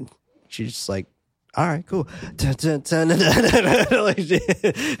dancing again, she's just like, all right, cool.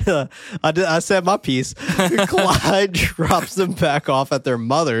 I said my piece. Clyde drops them back off at their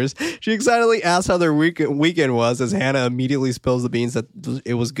mother's. She excitedly asks how their weekend was as Hannah immediately spills the beans that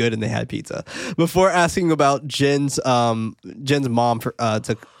it was good and they had pizza. Before asking about Jen's mom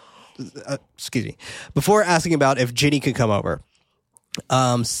before asking about if Jenny could come over.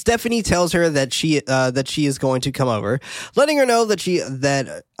 Stephanie tells her that she is going to come over, letting her know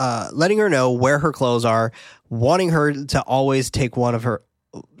letting her know where her clothes are, wanting her to always take one of her.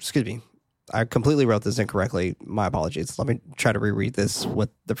 Excuse me, I completely wrote this incorrectly. My apologies. Let me try to reread this with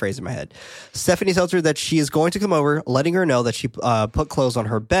the phrase in my head. Stephanie tells her that she is going to come over, letting her know that she put clothes on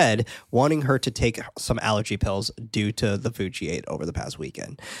her bed, wanting her to take some allergy pills due to the food she ate over the past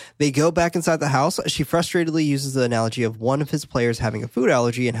weekend. They go back inside the house. She frustratedly uses the analogy of one of his players having a food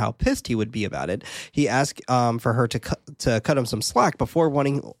allergy and how pissed he would be about it. He asks for her to cut him some slack before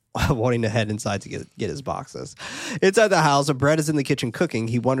wanting to head inside to get his boxes. Inside the house, Brett is in the kitchen cooking.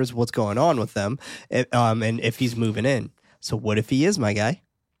 He wonders what's going on with them and if he's moving in. So what if he is, my guy?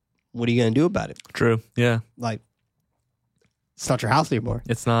 What are you going to do about it? True. Yeah. Like, it's not your house anymore.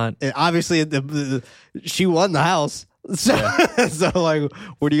 It's not. Obviously, she won the house. So, so like,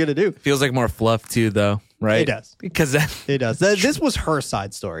 what are you going to do? Feels like more fluff too, though, right? It does. Because it does. This was her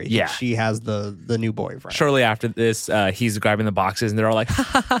side story. Yeah. She has the new boyfriend. Shortly after this, he's grabbing the boxes and they're all like, ha,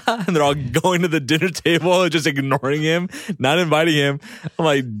 ha, ha, ha, and they're all going to the dinner table and just ignoring him, not inviting him. I'm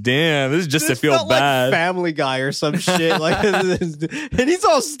like, damn, this is just to feel felt bad. Like Family Guy or some shit. Like, and he's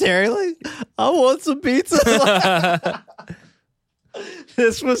all staring like, I want some pizza.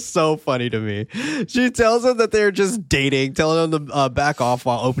 This was so funny to me. She tells him that they're just dating, telling him to back off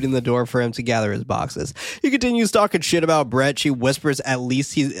while opening the door for him to gather his boxes. He continues talking shit about Brett. She whispers, at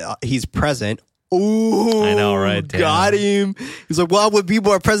least he's present. Ooh, I know, right? Damn. Got him. He's like, well, I would be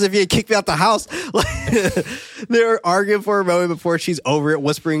more present if you had kicked me out the house. Like, they're arguing for a moment before she's over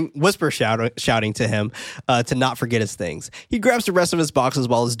it, shouting to him to not forget his things. He grabs the rest of his boxes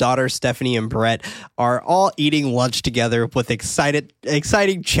while his daughter, Stephanie, and Brett are all eating lunch together with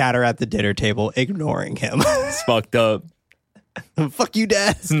exciting chatter at the dinner table, ignoring him. It's fucked up. Fuck you,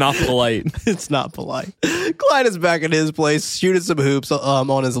 Dad. It's not polite. It's not polite. Clyde is back at his place, shooting some hoops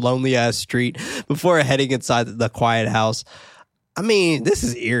on his lonely ass street before heading inside the quiet house. I mean, this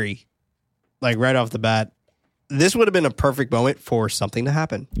is eerie. Like right off the bat, this would have been a perfect moment for something to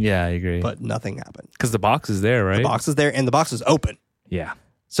happen. Yeah, I agree. But nothing happened. Because the box is there, right? The box is there, and the box is open. Yeah.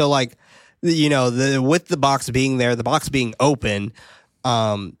 So, like, you know, with the box being there, the box being open,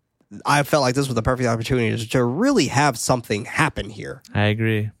 I felt like this was the perfect opportunity to really have something happen here. I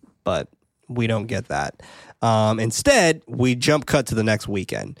agree. But we don't get that. Instead, we jump cut to the next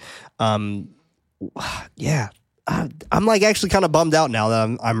weekend. Yeah. I'm like actually kind of bummed out now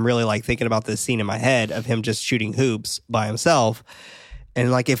that I'm really like thinking about this scene in my head of him just shooting hoops by himself. And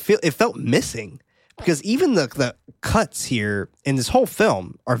like it felt missing. Because even the cuts here in this whole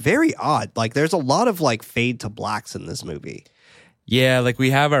film are very odd. Like there's a lot of like fade to blacks in this movie. Yeah, like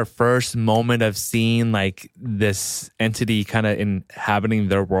we have our first moment of seeing like this entity kind of inhabiting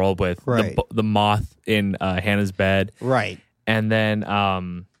their world with right. the moth in Hannah's bed. Right. And then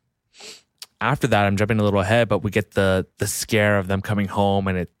after that, I'm jumping a little ahead, but we get the scare of them coming home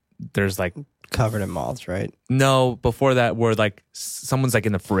and there's like covered in moths, right? No, before that, where like someone's like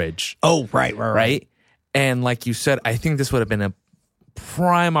in the fridge. Oh, right. And like you said, I think this would have been a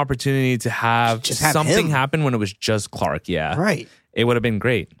prime opportunity to have something happen when it was just Clark. Yeah. Right. It would have been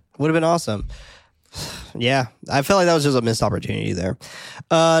great. Would have been awesome. Yeah, I felt like that was just a missed opportunity there.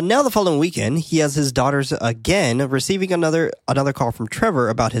 Now the following weekend, he has his daughters again receiving another call from Trevor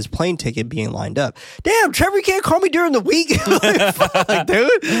about his plane ticket being lined up. Damn, Trevor, you can't call me during the week. Like, fuck,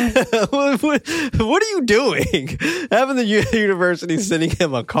 dude. What are you doing? Having the university sending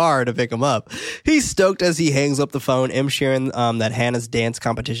him a car to pick him up. He's stoked as he hangs up the phone, sharing that Hannah's dance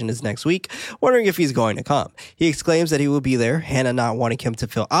competition is next week, wondering if he's going to come. He exclaims that he will be there, Hannah not wanting him to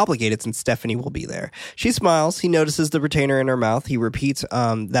feel obligated since Stephanie will be there. She smiles. He notices the retainer in her mouth. He repeats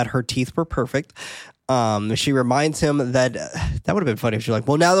that her teeth were perfect. She reminds him that would have been funny if she's like,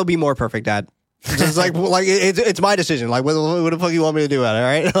 well, now they'll be more perfect, Dad. Just like it's my decision. Like, what the fuck you want me to do about it, all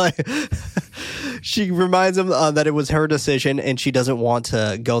right? Like, She reminds him that it was her decision and she doesn't want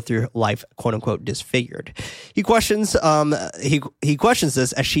to go through life, quote unquote, disfigured. He questions he questions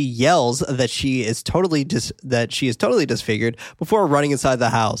this as she yells that she is totally disfigured before running inside the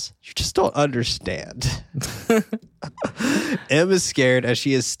house. You just don't understand. Em is scared as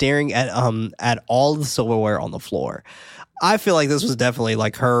she is staring at all the silverware on the floor. I feel like this was definitely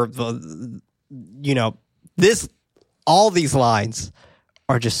like her, all these lines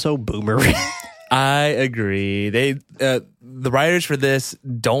are just so boomer. I agree. The writers for this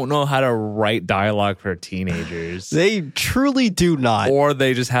don't know how to write dialogue for teenagers. They truly do not. Or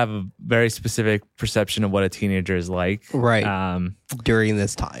they just have a very specific perception of what a teenager is like. Right. During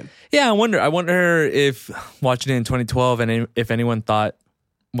this time. Yeah, I wonder if watching it in 2012 and if anyone thought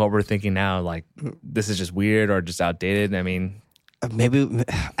what we're thinking now, like this is just weird or just outdated. I mean,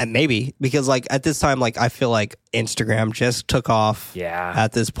 maybe because like at this time, like I feel like Instagram just took off. Yeah.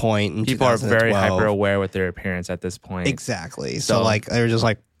 At this point, in people are very 2012. hyper aware with their appearance at this point. Exactly. So like they were just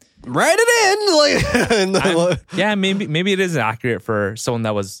like, write it in. Like, yeah, maybe it is accurate for someone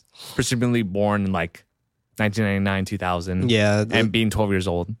that was presumably born in like 1999, 2000. Yeah, and being 12 years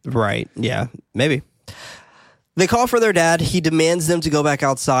old. Right. Yeah. Maybe. They call for their dad. He demands them to go back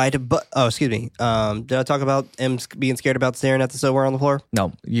outside. But excuse me. Did I talk about him being scared about staring at the silverware on the floor?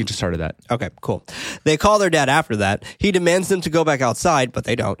 No, you just started that. Okay, cool. They call their dad after that. He demands them to go back outside, but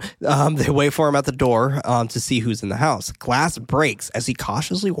they don't. They wait for him at the door to see who's in the house. Glass breaks as he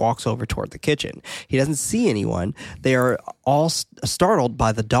cautiously walks over toward the kitchen. He doesn't see anyone. They are all startled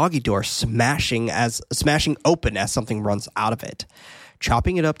by the doggy door smashing open as something runs out of it.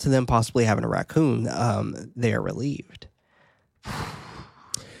 Chopping it up to them possibly having a raccoon, they are relieved.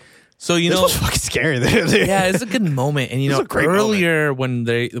 So this was fucking scary. Yeah, it's a good moment. And a great earlier when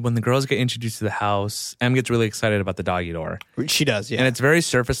the girls get introduced to the house, Em gets really excited about the doggy door. She does, yeah. And it's very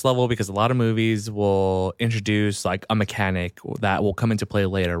surface level because a lot of movies will introduce like a mechanic that will come into play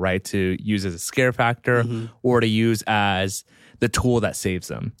later, right? To use as a scare factor or to use as the tool that saves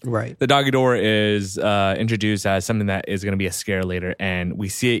them. Right. The doggy door is introduced as something that is going to be a scare later, and we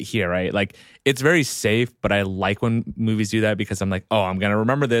see it here, right? Like, it's very safe, but I like when movies do that because I'm like, oh, I'm going to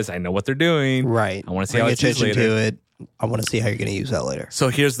remember this. I know what they're doing. Right. I want to see how it's used later. To it. I want to see how you're going to use that later. So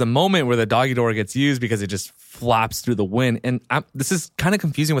here's the moment where the doggy door gets used because it just flaps through the wind. And this is kind of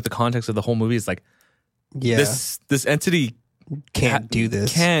confusing with the context of the whole movie. It's like, this entity can't do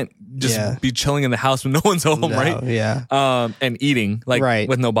this. Can't just be chilling in the house when no one's home, right? Yeah. And eating, like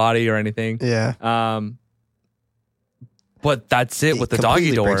with no body or anything. Yeah. But that's it with the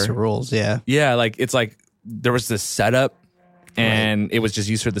doggy door. Breaks the rules, yeah. Yeah, like it's like there was this setup and it was just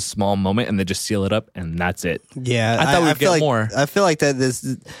used for the small moment and they just seal it up and that's it. Yeah. I thought we'd get more. I feel like that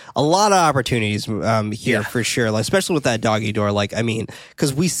there's a lot of opportunities here for sure, like, especially with that doggy door. Like, I mean,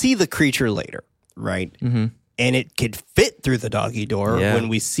 because we see the creature later, right? Mm-hmm. And it could fit through the doggy door when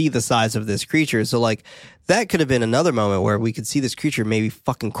we see the size of this creature. So, like, that could have been another moment where we could see this creature maybe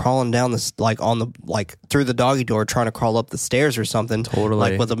fucking crawling down this, like, through the doggy door, trying to crawl up the stairs or something.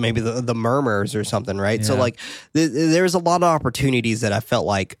 Totally. Like, with maybe the murmurs or something, right? Yeah. So, like, there's a lot of opportunities that I felt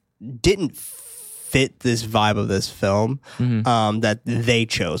like didn't fit this vibe of this film that they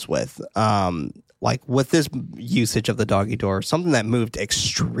chose with. Like with this usage of the doggy door, something that moved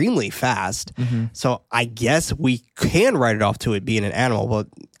extremely fast. So I guess we can write it off to it being an animal, but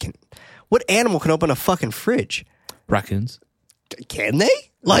what animal can open a fucking fridge? Raccoons. Can they?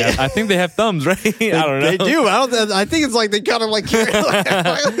 Like, yeah, I think they have thumbs, right? I don't know. They do. I think it's like they kind of like carry.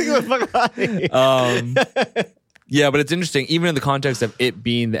 Yeah, but it's interesting, even in the context of it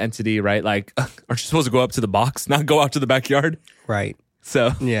being the entity, right? Like, aren't you supposed to go up to the box, not go out to the backyard? Right.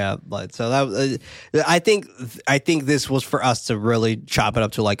 So yeah, but so that I think this was for us to really chop it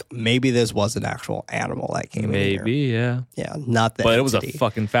up to like maybe this was an actual animal that came in here. Maybe, yeah, not that. But entity. It was a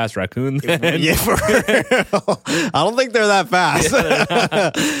fucking fast raccoon. Then. Yeah, for real. I don't think they're that fast.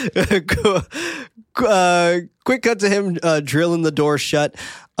 Quick cut to him drilling the door shut,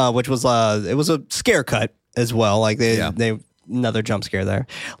 which was it was a scare cut as well. Like they. Another jump scare there.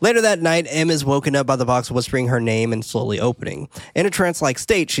 Later that night, Em is woken up by the box whispering her name and slowly opening. In a trance-like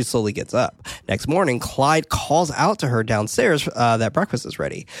state, she slowly gets up. Next morning, Clyde calls out to her downstairs that breakfast is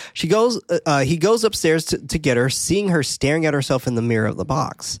ready. He goes upstairs to get her, seeing her staring at herself in the mirror of the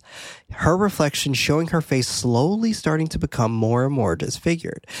box. Her reflection showing her face slowly starting to become more and more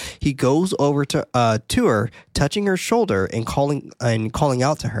disfigured. He goes over to her, touching her shoulder and calling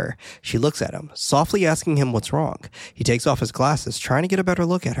out to her. She looks at him, softly asking him what's wrong. He takes off his glasses, trying to get a better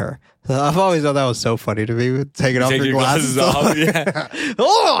look at her. I've always thought that was so funny to me, taking off your glasses off. Yeah.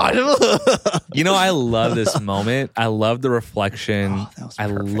 Oh! You know, I love this moment. I love the reflection. Oh, that was I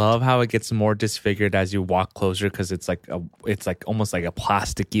perfect. love how it gets more disfigured as you walk closer because it's like almost like a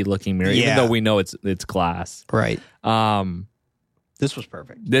plasticky looking mirror, even Yeah. though we know it's glass. Right. This was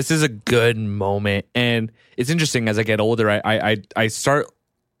perfect. This is a good moment, and it's interesting as I get older. I start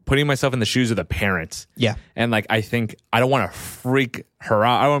putting myself in the shoes of the parents. Yeah. And like, I think I don't want to freak her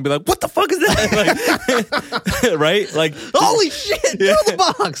out. I want to be like, what the fuck is that? Like, right? Like, Holy shit! Through the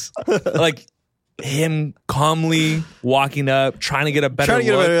box. like him calmly walking up, trying to get a better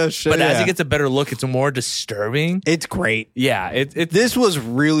look. But as he gets a better look, it's more disturbing. It's great. Yeah. It's This was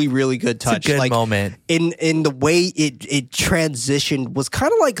really, really good touch. a good moment. In the way it transitioned was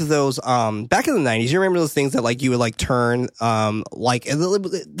kind of like those back in the 90s. You remember those things that like you would like turn like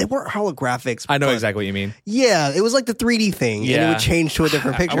they weren't holographics. I know but exactly what you mean. Yeah, it was like the 3D thing, and it Yeah. would change to a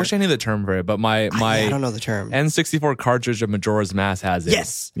different picture. I wish I knew the term for it, but my I don't know the term. N64 cartridge of Majora's Mask has it.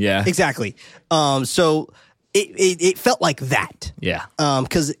 Yes. Yeah. Exactly. So it felt like that. Yeah.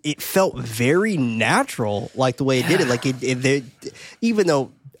 Because it felt very natural, like the way it did it. Like even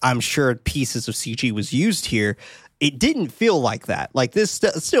though I'm sure pieces of CG was used here, it didn't feel like that. Like this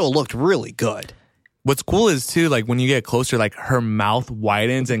still looked really good. What's cool is too, like when you get closer, like her mouth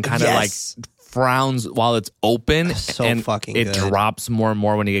widens and kind of Yes. like frowns while it's open. So and fucking it good. drops more and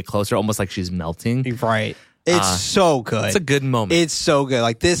more when you get closer, almost like she's melting. Right. It's so good. It's a good moment. It's so good.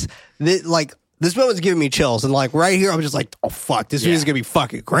 Like this moment's giving me chills, and like right here, I'm just like, oh fuck, this movie's gonna be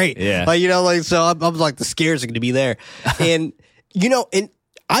fucking great. Yeah. Like like so, I'm like the scares are gonna be there, and and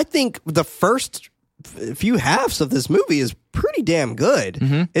I think the first few halves of this movie is pretty damn good.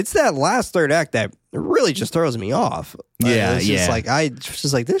 Mm-hmm. It's that last third act that really just throws me off. Yeah, it's just yeah. like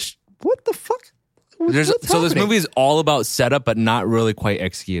just like this. What the fuck? What's This happening? movie is all about setup, but not really quite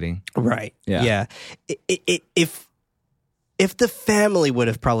executing. Right. Yeah. If the family would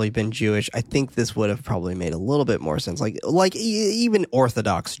have probably been Jewish, I think this would have probably made a little bit more sense. Like even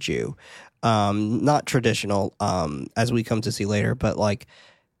Orthodox Jew, not traditional, as we come to see later. But like,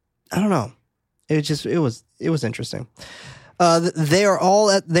 I don't know. It was interesting. They are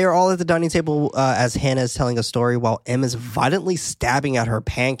all at the dining table as Hannah is telling a story while Em is violently stabbing at her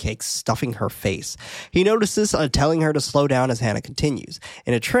pancakes, stuffing her face. He notices, telling her to slow down as Hannah continues.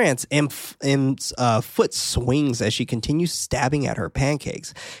 In a trance, Em's foot swings as she continues stabbing at her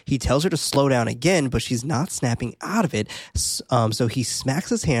pancakes. He tells her to slow down again, but she's not snapping out of it. So he smacks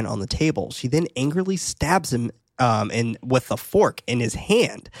his hand on the table. She then angrily stabs him and with the fork in his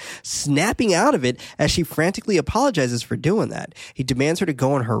hand, snapping out of it as she frantically apologizes for doing that. He demands her to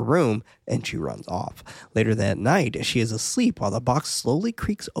go in her room, and she runs off. Later that night, she is asleep while the box slowly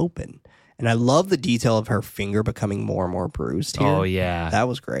creaks open. And I love the detail of her finger becoming more and more bruised here. Oh yeah, That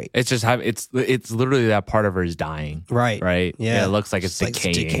was great. it's just it's literally that part of her is dying. Right. Right. Yeah. It looks like it's Like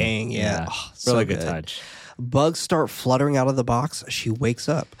decaying. decaying, yeah. Oh, so really good good. touch. Bugs start fluttering out of the box. She wakes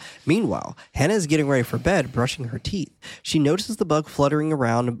up. Meanwhile, Hannah is getting ready for bed, brushing her teeth. She notices the bug fluttering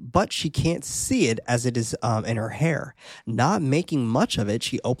around, but she can't see it as it is in her hair. Not making much of it,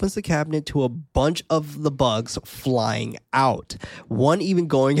 she opens the cabinet to a bunch of the bugs flying out. One even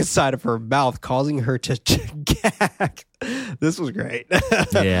going inside of her mouth, causing her to gag. This was great.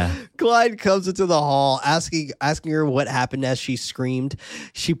 Yeah. Clyde comes into the hall asking her what happened as she screamed.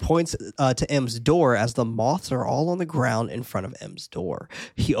 She points to M's door as the moths are all on the ground in front of M's door.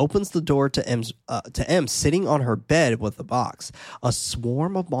 He opens the door to M sitting on her bed with the box. A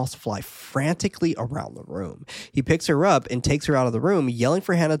swarm of moths fly frantically around the room. He picks her up and takes her out of the room, yelling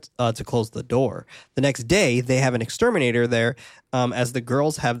for Hannah to close the door. The next day, they have an exterminator there as the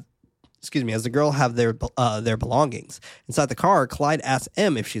girls have their belongings. Inside the car, Clyde asks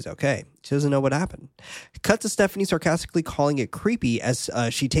Em if she's okay. She doesn't know what happened. Cut to Stephanie sarcastically calling it creepy as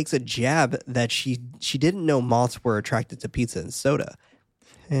she takes a jab that she didn't know moths were attracted to pizza and soda.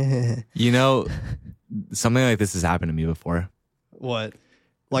 You know, something like this has happened to me before. What?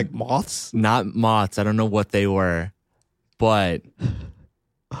 Like moths? Not moths. I don't know what they were, but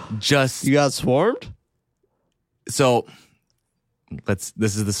just You got swarmed? so. This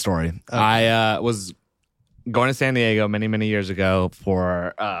is the story. Okay. I was going to San Diego many years ago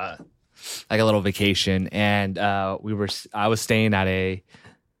for like a little vacation, and I was staying at a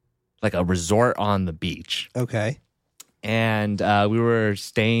resort on the beach, Okay. and we were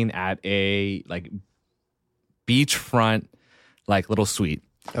staying at a like beachfront like little suite,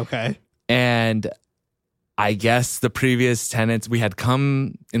 Okay. and I guess the previous tenants, we had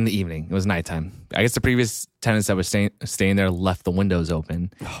come in the evening. It was nighttime. I guess the previous tenants that were staying there left the windows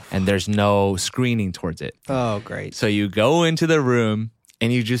open, and there's no screening towards it. Oh, great. So you go into the room,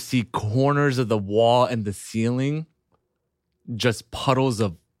 and you just see corners of the wall and the ceiling, just puddles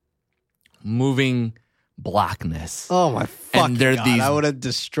of moving blackness. Oh, my fucking there are God. these- I would have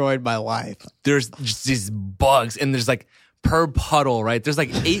destroyed my life. There's just these bugs, and there's like per puddle, right? There's like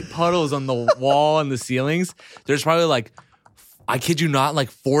 8 puddles on the wall and the ceilings. There's probably like, I kid you not,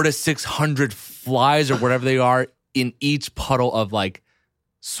 like 400 to 600 flies or whatever they are in each puddle of like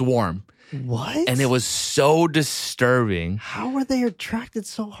swarm. What? And it was so disturbing. How were they attracted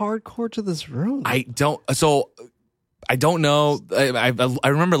so hardcore to this room? I don't know. I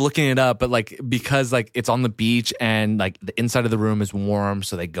remember looking it up, but like, because like it's on the beach and like the inside of the room is warm,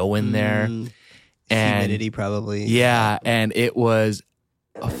 so they go in there. And humidity probably. yeah, and it was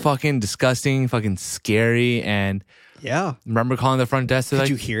fucking disgusting, fucking scary. And Yeah. remember calling the front desk? Did Like,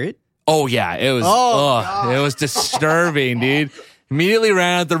 you hear it? oh yeah, it was. God. It was disturbing, dude. Immediately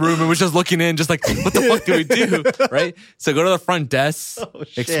ran out the room and was just looking in, just like, what the fuck do we do? Right? So go to the front desk,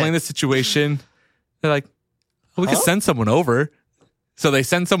 shit. explain the situation. They're like, we could send someone over. So they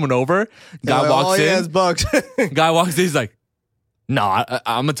send someone over. Guy walks in. Yeah, it's bugs. Guy walks in. He's like, no, I'm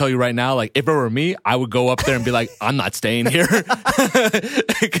gonna tell you right now. Like, if it were me, I would go up there and be like, I'm not staying here.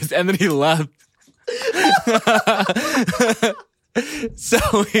 And then he left. So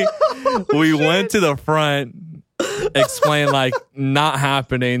we went to the front, explained like, not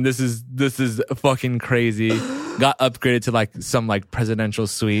happening. This is fucking crazy. Got upgraded to like some like presidential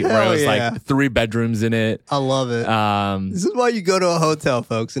suite where it Hell was yeah. like 3 bedrooms in it. I love it. This is why you go to a hotel,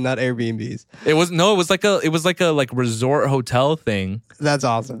 folks, and not Airbnbs. It was like a resort hotel thing. That's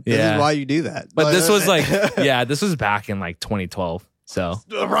awesome. This Yeah. is why you do that. But this was like, yeah, this was back in like 2012. So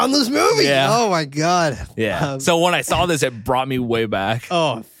around this movie. Yeah. Oh my God. yeah. So when I saw this, it brought me way back.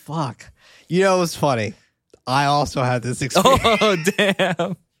 Oh fuck. You know what's funny? I also had this experience. Oh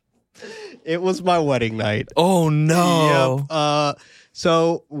damn. It was my wedding night. Oh no. Yep.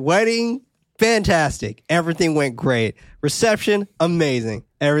 So wedding, fantastic. Everything went great. Reception, amazing.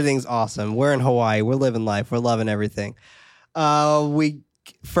 Everything's awesome. We're in Hawaii. We're living life. We're loving everything. We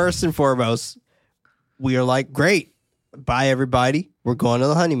first and foremost, we are like, great. Bye everybody. We're going to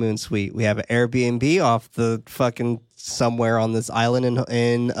the honeymoon suite. We have an Airbnb off the fucking somewhere on this island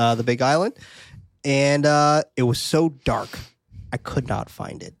in the Big Island, and it was so dark, I could not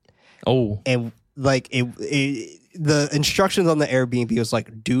find it. Oh. And like the instructions on the Airbnb was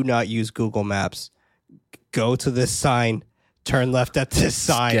like, do not use Google Maps. Go to this sign, turn left at this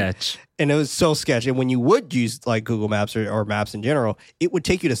sign. Sketch. And it was so sketchy. And when you would use like Google Maps or maps in general, it would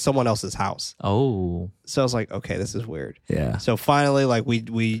take you to someone else's house. Oh. So I was like, okay, this is weird. Yeah. So finally, like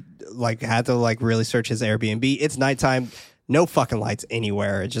we like had to like really search his Airbnb. It's nighttime, no fucking lights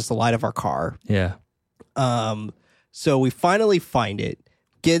anywhere. It's just the light of our car. Yeah. So we finally find it.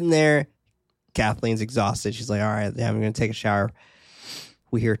 Get in there. Kathleen's exhausted. She's like, all right, yeah, I'm going to take a shower.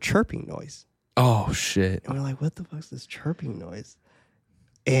 We hear a chirping noise. Oh shit. And we're like, what the fuck's this chirping noise?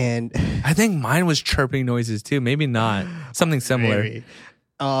 And I think mine was chirping noises too. Maybe not. Something similar. maybe.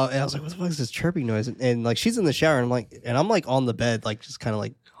 And I was like, what the fuck is this chirping noise? And like, she's in the shower, and I'm like on the bed, like just kind of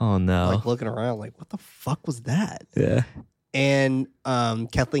like, Oh no. like looking around, like, what the fuck was that? Yeah. And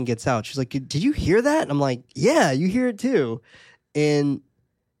Kathleen gets out. She's like, did you hear that? And I'm like, yeah, you hear it too. And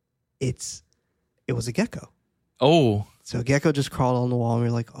it was a gecko. Oh. So a gecko just crawled on the wall, and we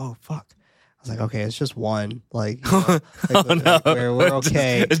were like, oh fuck. I was like, okay, it's just one. Like, you know, like, Oh no. we're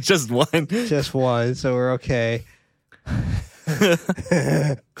okay. It's just one. Just one, so we're okay.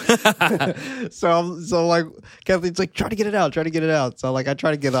 so like Kathleen's like, try to get it out. So like I try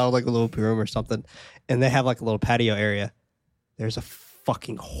to get out of like a little room or something, and they have like a little patio area. There's a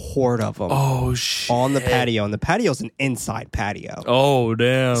fucking horde of them Oh shit. on the patio, and the patio's an inside patio. Oh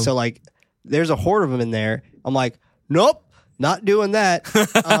damn. So like there's a horde of them in there. I'm like, nope, not doing that. So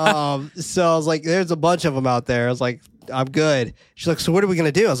I was like, there's a bunch of them out there. I was like, I'm good. She's like, so what are we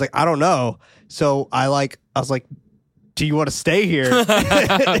gonna do? I was like, I don't know. So I was like, do you want to stay here?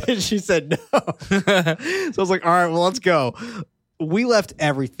 And she said no. So I was like, all right, well, let's go. We left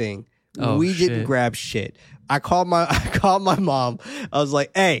everything. Oh, we didn't shit. grab shit. I called my mom. I was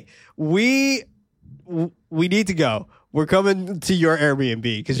like, hey, we need to go. We're coming to your Airbnb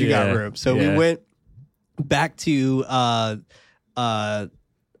because you got Yeah, room. So yeah. we went back to I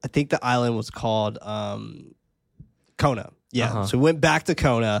think the island was called Kona. Yeah. Uh-huh. So we went back to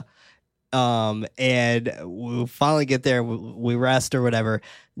Kona. And we finally get there. We rest or whatever.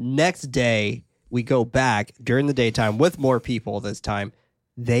 Next day, we go back during the daytime with more people this time.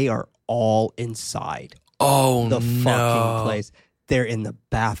 They are all inside. Oh, the no. fucking place. They're in the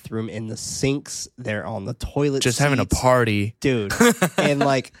bathroom, in the sinks. They're on the toilet Just seats. having a party. Dude. And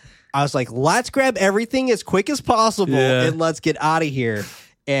like, I was like, let's grab everything as quick as possible and let's get out of here.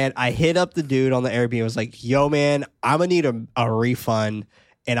 And I hit up the dude on the Airbnb. I was like, yo, man, I'm going to need a refund.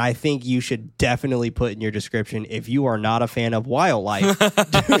 And I think you should definitely put in your description, if you are not a fan of wildlife,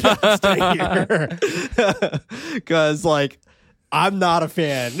 do not stay here. Because, like, I'm not a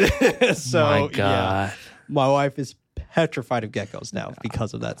fan. So, My God. yeah, my wife is petrified of geckos now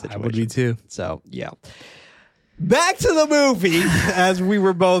because of that I situation. would be too. So, yeah. Back to the movie, as we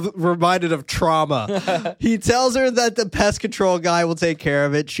were both reminded of trauma. He tells her that the pest control guy will take care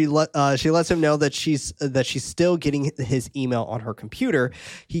of it. She lets him know that she's still getting his email on her computer.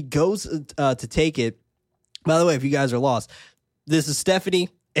 He goes to take it. By the way, if you guys are lost, this is Stephanie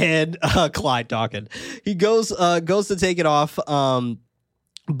and Clyde talking. He goes to take it off.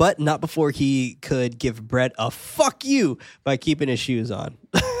 But not before he could give Brett a fuck you by keeping his shoes on.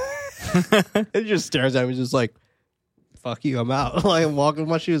 He just stares at me, just like, fuck you, I'm out. Like, I'm walking with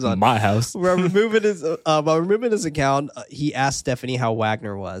my shoes on. My house. By removing his account, he asked Stephanie how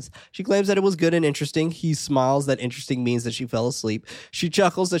Wagner was. She claims that it was good and interesting. He smiles that interesting means that she fell asleep. She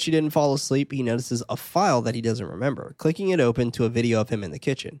chuckles that she didn't fall asleep. He notices a file that he doesn't remember, clicking it open to a video of him in the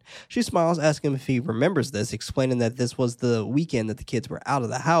kitchen. She smiles, asking him if he remembers this, explaining that this was the weekend that the kids were out of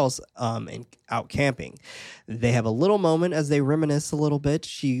the house and out camping. They have a little moment as they reminisce a little bit.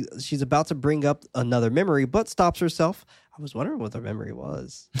 She's about to bring up another memory, but stops herself. I was wondering what the memory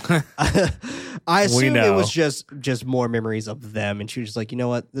was. I assumed it was just more memories of them, and she was just like, you know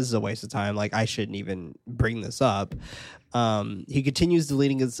what, this is a waste of time. Like, I shouldn't even bring this up. He continues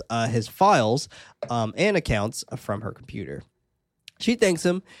deleting his files and accounts from her computer. She thanks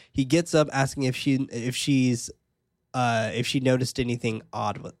him. He gets up, asking if she noticed anything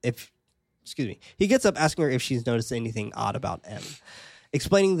odd. He gets up asking her if she's noticed anything odd about M,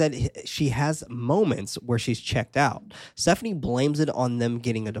 explaining that she has moments where she's checked out. Stephanie blames it on them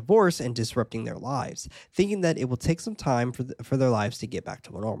getting a divorce and disrupting their lives, thinking that it will take some time for their lives to get back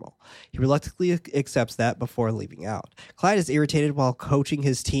to normal. He reluctantly accepts that before leaving out. Clyde is irritated while coaching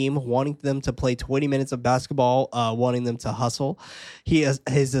his team, wanting them to play 20 minutes of basketball, wanting them to hustle. His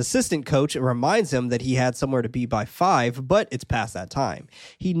assistant coach reminds him that he had somewhere to be by 5, but it's past that time.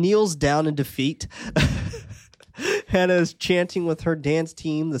 He kneels down in defeat. Hannah is chanting with her dance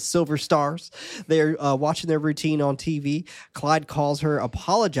team, the Silver Stars. They're watching their routine on TV. Clyde calls her,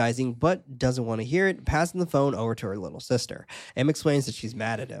 apologizing, but doesn't want to hear it, passing the phone over to her little sister. Em explains that she's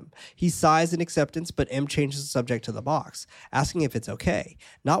mad at him. He sighs in acceptance, but Em changes the subject to the box, asking if it's okay,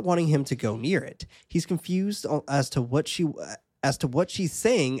 not wanting him to go near it. He's confused as to what she's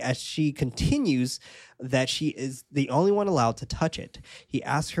saying as she continues that she is the only one allowed to touch it. He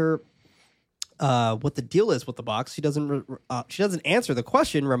asks her what the deal is with the box. She doesn't answer the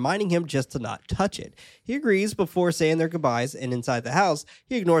question, reminding him just to not touch it. He agrees before saying their goodbyes, and inside the house,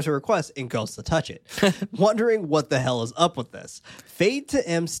 he ignores her request and goes to touch it, wondering what the hell is up with this. Fade to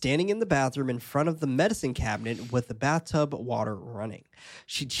M standing in the bathroom in front of the medicine cabinet with the bathtub water running.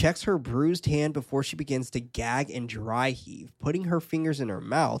 She checks her bruised hand before she begins to gag and dry heave, putting her fingers in her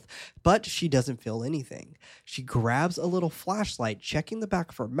mouth, but she doesn't feel anything. She grabs a little flashlight, checking the back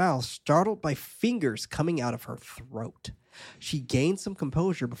of her mouth, startled by fingers coming out of her throat. She gains some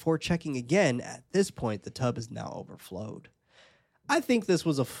composure before checking again. At this point, the tub is now overflowed. I think this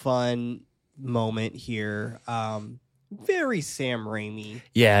was a fun moment here. Very Sam Raimi.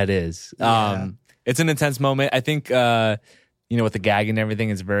 Yeah, it is. Yeah. It's an intense moment. I think, with the gag and everything,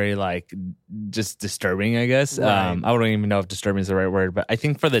 it's very, like, just disturbing, I guess. Right. I don't even know if disturbing is the right word, but I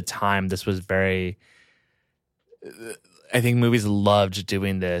think for the time, this was very... I think movies loved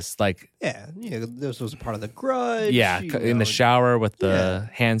doing this. Like, this was part of The Grudge. in the shower with the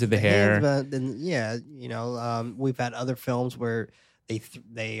hands through the hair. We've had other films where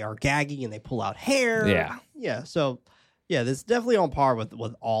they are gagging and they pull out hair. Yeah. So, this is definitely on par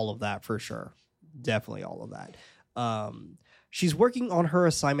with all of that for sure. Definitely all of that. She's working on her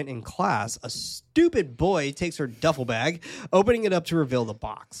assignment in class. A stupid boy takes her duffel bag, opening it up to reveal the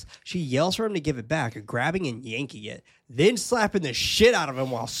box. She yells for him to give it back, grabbing and yanking it, then slapping the shit out of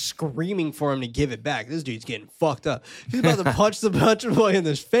him while screaming for him to give it back. This dude's getting fucked up. She's about to punch the boy in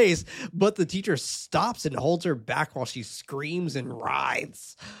the face, but the teacher stops and holds her back while she screams and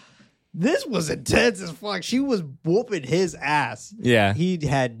writhes. This was intense as fuck. She was whooping his ass. Yeah. He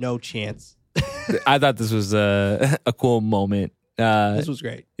had no chance. I thought this was a cool moment. This was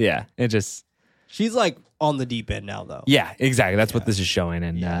great. Yeah, it just... She's like on the deep end now, though. Yeah, exactly. That's what this is showing.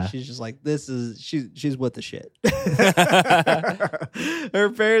 And She's just like, she's with the shit. Her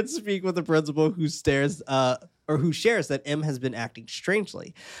parents speak with the principal who shares that M has been acting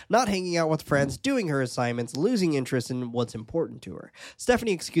strangely, not hanging out with friends, doing her assignments, losing interest in what's important to her.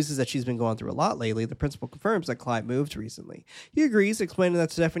 Stephanie excuses that she's been going through a lot lately. The principal confirms that Clyde moved recently. He agrees, explaining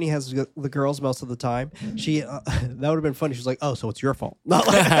that Stephanie has the girls most of the time. She that would have been funny. She's like, oh, so it's your fault. Not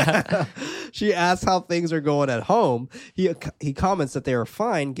like She asks how things are going at home. He comments that they are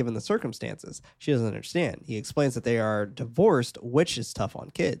fine given the circumstances. She doesn't understand. He explains that they are divorced, which is tough on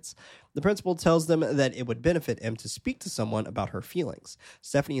kids. The principal tells them that it would benefit M to speak to someone about her feelings.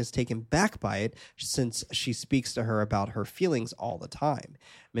 Stephanie is taken back by it since she speaks to her about her feelings all the time.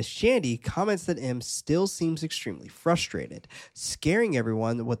 Miss Shandy comments that M still seems extremely frustrated, scaring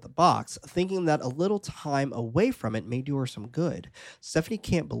everyone with the box, thinking that a little time away from it may do her some good. Stephanie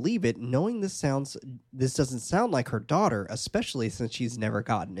can't believe it, knowing this doesn't sound like her daughter, especially since she's never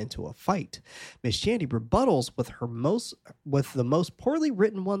gotten into a fight. Miss Shandy rebuttals with the most poorly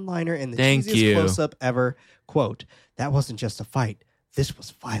written one-liner and the cheesiest close-up ever. Quote, "That wasn't just a fight. This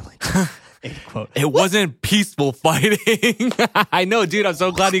was violent." End quote. It wasn't peaceful fighting. I know, dude.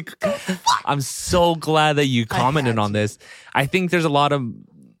 I'm so glad that you commented on this. I think there's a lot of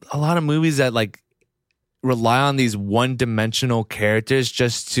movies that like rely on these one-dimensional characters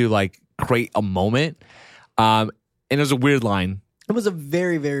just to like create a moment. And it was a weird line. It was a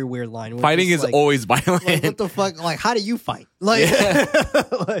very, very weird line. Fighting is like, always violent. Like, what the fuck? Like, how do you fight? Like,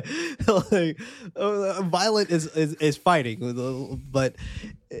 violent is fighting, but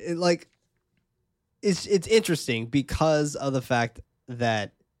it's interesting because of the fact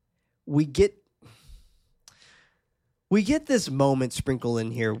that we get this moment sprinkled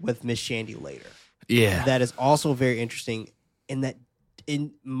in here with Miss Shandy later. Yeah, that is also very interesting, and that,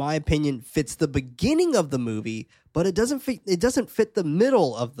 in my opinion, fits the beginning of the movie, but it doesn't fit the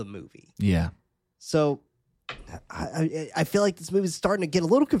middle of the movie. Yeah. So I feel like this movie is starting to get a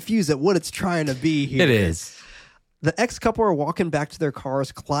little confused at what it's trying to be here. It is. The ex-couple are walking back to their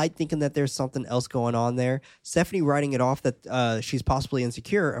cars, Clyde thinking that there's something else going on there, Stephanie writing it off that she's possibly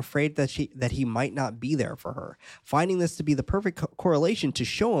insecure, afraid that he might not be there for her, finding this to be the perfect correlation to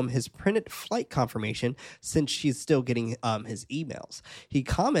show him his printed flight confirmation since she's still getting his emails. He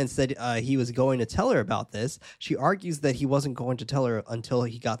comments that he was going to tell her about this. She argues that he wasn't going to tell her until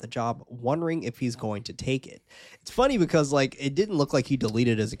he got the job, wondering if he's going to take it. It's funny because like it didn't look like he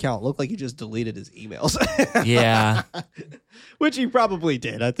deleted his account. It looked like he just deleted his emails. Yeah. Which he probably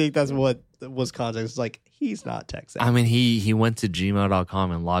did. I think that's what was context. It's like, he's not tech savvy. I mean, he went to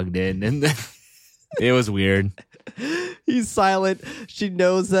gmail.com and logged in, and it was weird. He's silent. She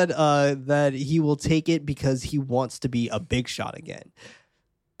knows that he will take it because he wants to be a big shot again.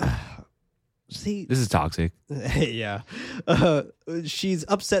 See, this is toxic. Yeah. She's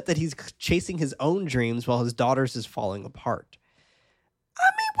upset that he's chasing his own dreams while his daughter's is falling apart. I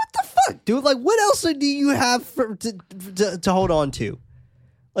mean, what the fuck, dude? Like, what else do you have to hold on to?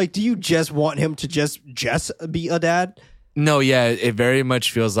 Like, do you just want him to just be a dad? No, yeah, it very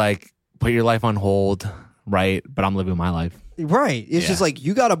much feels like put your life on hold, right? But I'm living my life. Right. It's just like,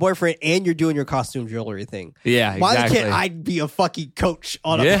 you got a boyfriend and you're doing your costume jewelry thing. Yeah, Why exactly. can't I be a fucking coach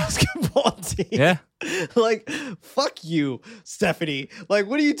on a basketball team? Yeah. Like, fuck you, Stephanie. Like,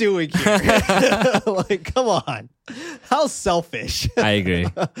 what are you doing here? Like, come on. How selfish. I agree.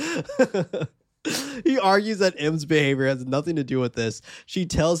 He argues that M's behavior has nothing to do with this. She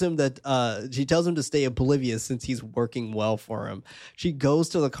tells him to stay oblivious since he's working well for him. She goes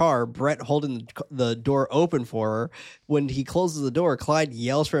to the car, Brett holding the door open for her. When he closes the door, Clyde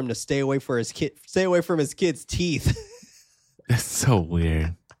yells for him to stay away from his kid's teeth. That's so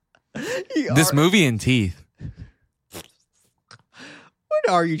weird. This movie and teeth.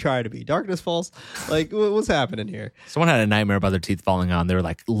 What are you trying to be? Darkness Falls? Like, what's happening here? Someone had a nightmare about their teeth falling out, and they were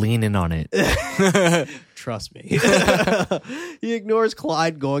like leaning on it. Trust me. He ignores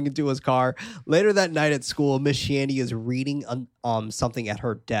Clyde going into his car. Later that night at school, Miss Shandy is reading something at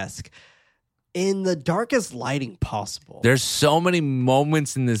her desk in the darkest lighting possible. There's so many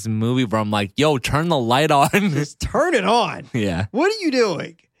moments in this movie where I'm like, yo, turn the light on. Just turn it on. Yeah. What are you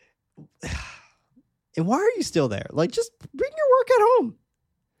doing? And why are you still there? Like, just bring your work at home.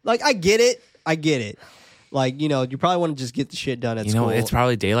 Like, I get it. Like, you know, you probably want to just get the shit done at school. You know, it's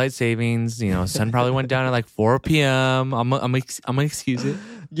probably daylight savings. You know, sun probably went down at like 4 p.m. I'm gonna excuse it.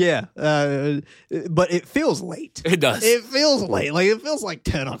 Yeah, but it feels late. It does. It feels late. Like, it feels like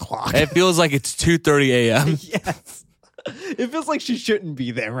 10 o'clock. It feels like it's 2:30 a.m. Yes. It feels like she shouldn't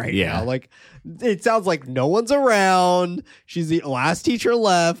be there right Yeah. now. Like, it sounds like no one's around. She's the last teacher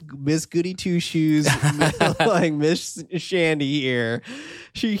left. Miss Goody Two Shoes, like Miss Shandy here.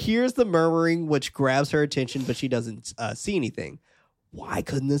 She hears the murmuring, which grabs her attention, but she doesn't see anything. Why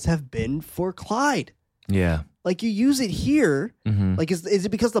couldn't this have been for Clyde? Yeah. Like, you use it here. Mhm. Like, is it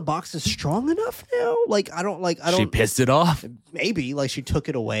because the box is strong enough now? Like, I don't. She pissed it off. Maybe like she took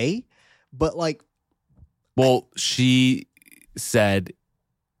it away, but like Well, she said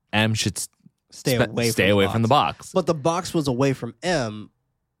M should stay stay away from the box. But the box was away from M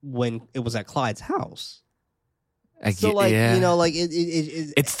when it was at Clyde's house. So like yeah. you know, like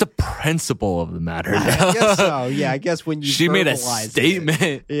It's the principle of the matter. I guess so. Yeah, I guess when you She made a verbalize statement.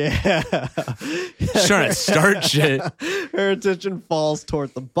 it. Yeah, She's trying to start shit. Her attention falls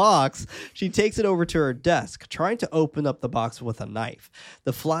toward the box. She takes it over to her desk, trying to open up the box with a knife.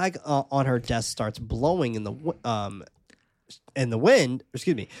 The flag on her desk starts blowing in the wind.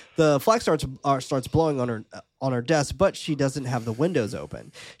 Excuse me. The flag starts blowing on her desk, but she doesn't have the windows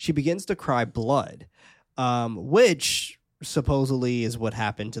open. She begins to cry blood, which supposedly is what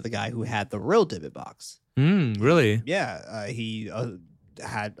happened to the guy who had the real Dybbuk box. Really? Yeah, he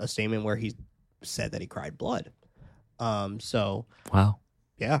had a statement where he said that he cried blood. So Wow.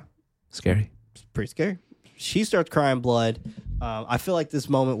 yeah, Scary. it's pretty scary. She starts crying blood. I feel like this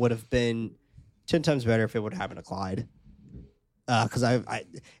moment would have been 10 times better if it would happen to Clyde. Because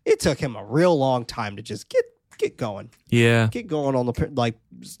it took him a real long time to just get going. Yeah. Get going on the like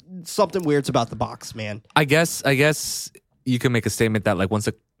something weird's about the box, man. I guess you can make a statement that like once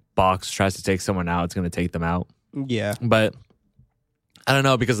a box tries to take someone out, it's going to take them out. Yeah, But I don't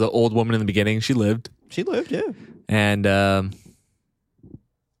know, because the old woman in the beginning, she lived. she lived. Yeah, And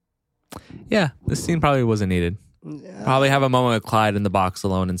yeah, this scene probably wasn't needed. Probably have a moment with Clyde in the box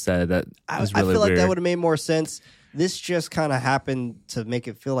alone instead. That was really I feel like weird. that would have made more sense. This just kind of happened to make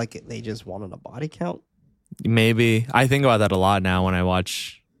it feel like they just wanted a body count. Maybe. I think about that a lot now when I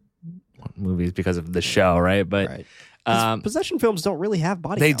watch movies because of the show, right? But Right. 'Cause possession films don't really have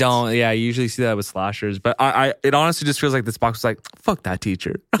body they counts. don't. Yeah, you usually see that with slashers. But it honestly just feels like this box was like, fuck that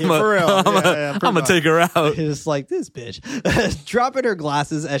teacher. Yeah, for real. I'm Yeah, pretty gonna much. take her out. It's like this bitch dropping her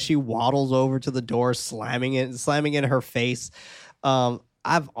glasses as she waddles over to the door, slamming in her face.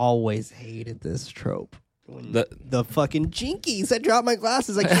 I've always hated this trope. When the fucking jinkies, I dropped my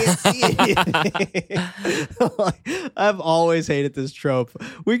glasses, I can't see anything. Like, I've always hated this trope.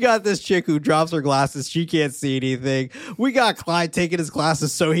 We got this chick who drops her glasses, she can't see anything. We got Clyde taking his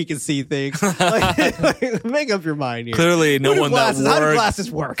glasses so he can see things. Like, make up your mind here. Clearly, no one How do that wore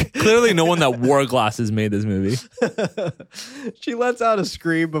glasses work? clearly no one that wore glasses made this movie. She lets out a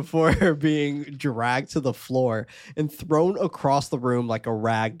scream before being dragged to the floor and thrown across the room like a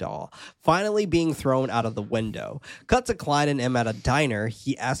rag doll, finally being thrown out of the window. Cut to Clyde and Em at a diner.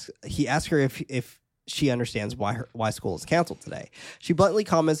 He asks her if she understands why school is canceled today. She bluntly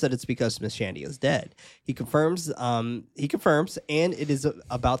comments that it's because Miss Shandy is dead. He confirms and is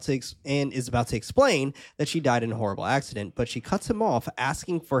about to explain that she died in a horrible accident, but she cuts him off,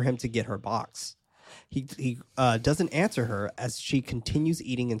 asking for him to get her box. He doesn't answer her as she continues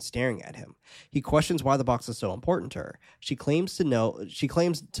eating and staring at him. He questions why the box is so important to her. She claims to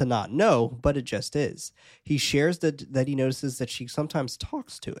not know, but it just is. He shares that he notices that she sometimes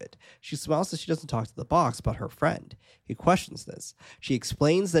talks to it. She smiles that she doesn't talk to the box, but her friend. He questions this. She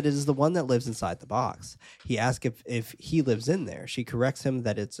explains that it is the one that lives inside the box. He asks if he lives in there. She corrects him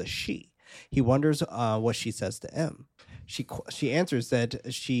that it's a she. He wonders what she says to M. She answers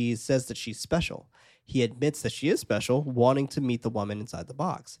that she says that she's special. He admits that she is special, wanting to meet the woman inside the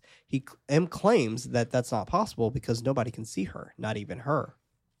box. M claims that that's not possible because nobody can see her, not even her.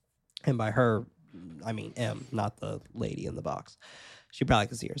 And by her, I mean M, not the lady in the box. She probably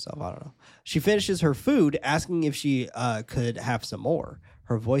can see herself. I don't know. She finishes her food, asking if she could have some more.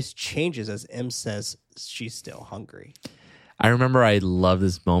 Her voice changes as M says she's still hungry. I remember I loved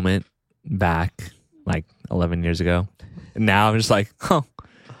this moment back like 11 years ago. And now I'm just like, oh,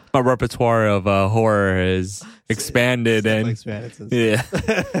 my repertoire of horror is expanded. Definitely And expanded since yeah.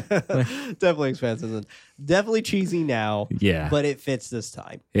 definitely expanded since then. Definitely cheesy now. Yeah. But it fits this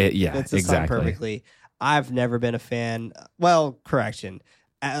time. Yeah, Fits this time exactly. perfectly. I've never been a fan. Well, correction.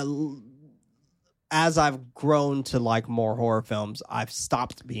 As I've grown to like more horror films, I've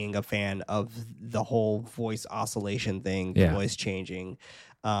stopped being a fan of the whole voice oscillation thing, the Yeah. voice changing.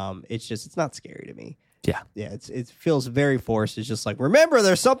 It's not scary to me. Yeah. Yeah, it feels very forced. It's just like, remember,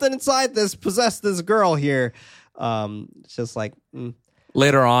 there's something inside this girl here. It's just like,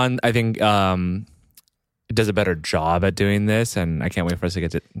 Later on, I think does a better job at doing this, and I can't wait for us to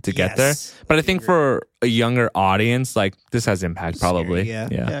get get there. Yes. But I think for a younger audience, like this has impact probably.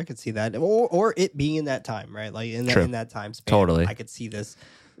 Scary, yeah, I could see that, or it being in that time, right? Like in that time span, Totally. I could see this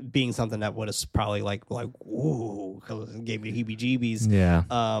being something that would have probably like ooh, gave me heebie-jeebies. Yeah.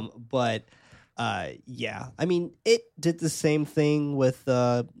 But yeah, I mean, it did the same thing with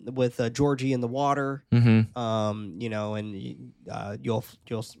Georgie in the water. Mm-hmm. You know, and you'll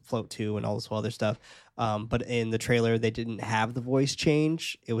float too, and all this other stuff. But in the trailer, they didn't have the voice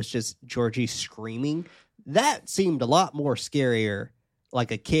change. It was just Georgie screaming. That seemed a lot more scarier.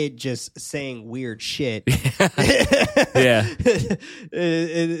 Like a kid just saying weird shit. Yeah.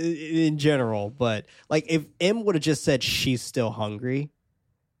 in general. But like if M would have just said she's still hungry,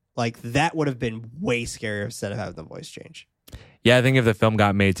 like that would have been way scarier instead of having the voice change. Yeah, I think if the film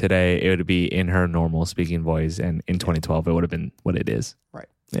got made today, it would be in her normal speaking voice, and in 2012, it would have been what it is. Right.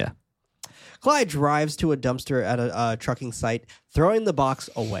 Yeah. Clyde drives to a dumpster at a trucking site, throwing the box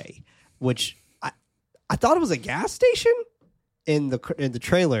away, which I thought it was a gas station in the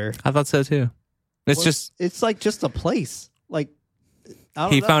trailer. I thought so too. It's like just a place. Like I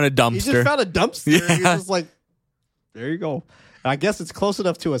don't he know. found a dumpster. He just found a dumpster. Yeah. He's just like, there you go. I guess it's close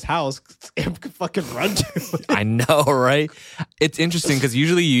enough to his house. M could fucking run to it. I know, right? It's interesting because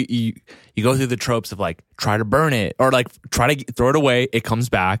usually you go through the tropes of like try to burn it or like try to throw it away. It comes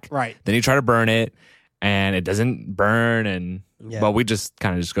back. Right. Then you try to burn it and it doesn't burn. And well, we just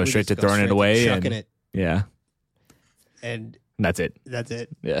kind of just go straight to throwing it away. Chucking it. Yeah. And that's it. That's it.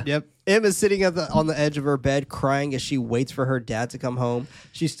 Yeah. Yep. Em is sitting on the edge of her bed, crying as she waits for her dad to come home.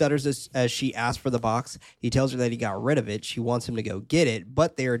 She stutters as she asks for the box. He tells her that he got rid of it. She wants him to go get it,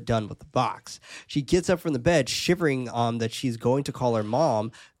 but they are done with the box. She gets up from the bed, shivering that she's going to call her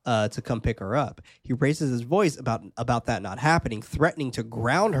mom to come pick her up. He raises his voice about that not happening, threatening to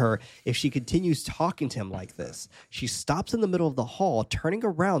ground her if she continues talking to him like this. She stops in the middle of the hall, turning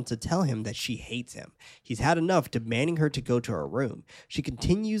around to tell him that she hates him. He's had enough, demanding her to go to her room. She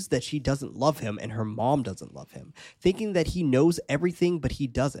continues that she doesn't love him and her mom doesn't love him, thinking that he knows everything, but he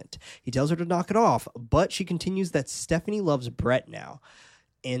doesn't. He tells her to knock it off, but she continues that Stephanie loves Brett now,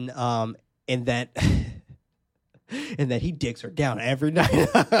 and that and that he dicks her down every night.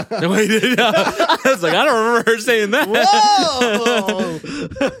 I was like, I don't remember her saying that. Whoa!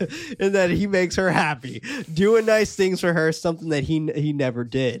 And that he makes her happy, doing nice things for her, something that he never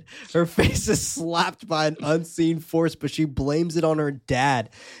did. Her face is slapped by an unseen force, but she blames it on her dad.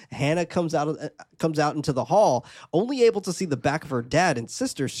 Hannah comes out into the hall, only able to see the back of her dad and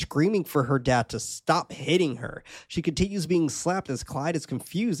sister screaming for her dad to stop hitting her. She continues being slapped as Clyde is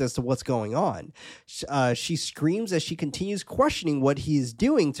confused as to what's going on. She screams as she continues questioning what he is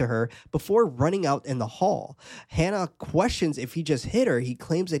doing to her before running out in the hall. Hannah questions if he just hit her. He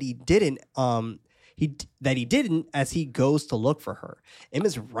claims that he didn't. He didn't as he goes to look for her. Em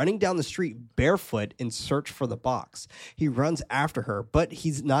is running down the street barefoot in search for the box. He runs after her, but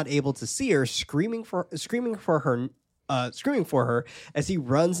he's not able to see her, screaming for her as he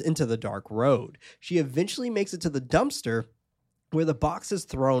runs into the dark road. She eventually makes it to the dumpster, where the box is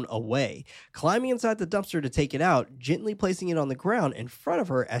thrown away, climbing inside the dumpster to take it out, gently placing it on the ground in front of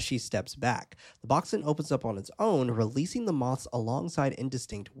her as she steps back. The box then opens up on its own, releasing the moths alongside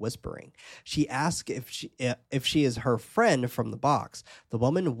indistinct whispering. She asks if she is her friend from the box. The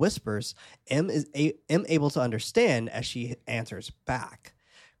woman whispers, M able to understand as she answers back,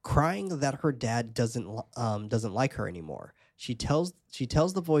 crying that her dad doesn't like her anymore. She tells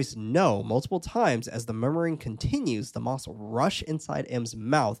the voice no multiple times. As the murmuring continues, the moths rush inside M's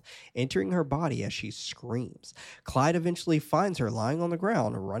mouth, entering her body as she screams. Clyde eventually finds her lying on the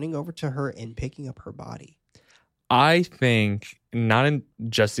ground, running over to her and picking up her body. I think not in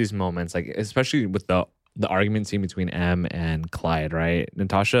just these moments, like especially with the argument scene between M and Clyde, right?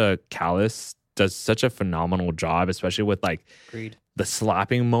 Natasha Callis does such a phenomenal job, especially with like Agreed. The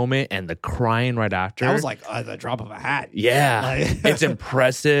slapping moment and the crying right after. That was like the drop of a hat. Yeah. It's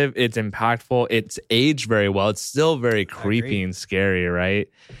impressive. It's impactful. It's aged very well. It's still very creepy and scary, right?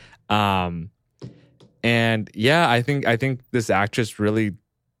 And yeah, I think this actress really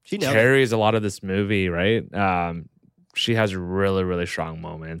carries a lot of this movie, right? She has really, really strong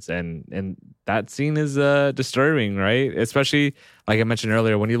moments, and that scene is disturbing, right? Especially like I mentioned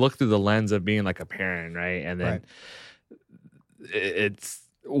earlier, when you look through the lens of being like a parent, right? And then it's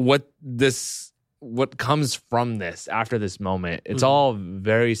what comes from this after this moment. It's all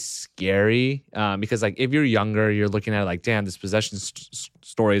very scary because like if you're younger, you're looking at it like, damn, this possession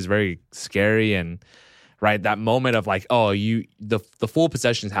story is very scary and right? That moment of like, oh, the full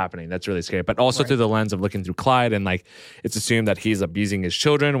possession is happening. That's really scary. But also through the lens of looking through Clyde, and like it's assumed that he's abusing his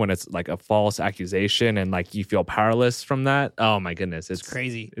children when it's like a false accusation, and like you feel powerless from that. Oh my goodness, it's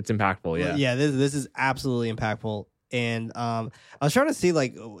crazy. It's impactful. Yeah, Yeah. This is absolutely impactful. And I was trying to see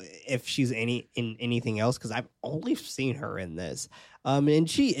like if she's in anything else, because I've only seen her in this. And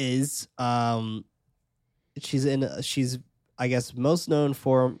she's I guess most known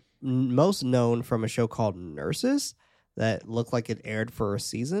from a show called Nurses that looked like it aired for a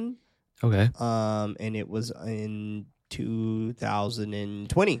season. Okay. And it was in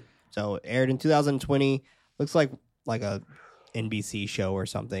 2020. So it aired in 2020. Looks like a NBC show or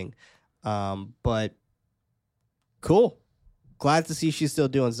something. But cool. Glad to see she's still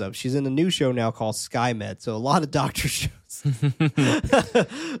doing stuff. She's in a new show now called SkyMed. So a lot of doctor shows.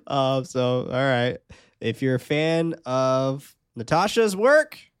 So, all right. If you're a fan of Natasha's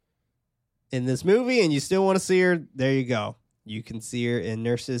work in this movie and you still want to see her, there you go. You can see her in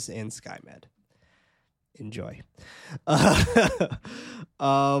Nurses and SkyMed. Enjoy. Cut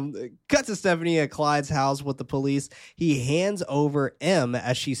to Stephanie at Clyde's house with the police. He hands over M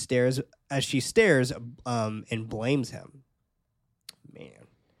as she stares and blames him. Man.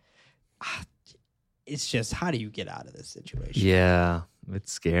 It's just, how do you get out of this situation? Yeah,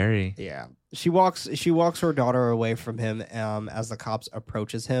 it's scary. Yeah. She walks her daughter away from him as the cops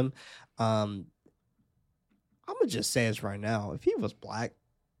approaches him. I'm gonna just say this right now. If he was black,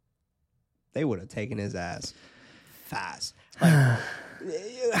 they would have taken his ass fast. Like,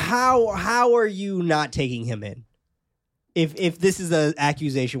 how are you not taking him in? If this is the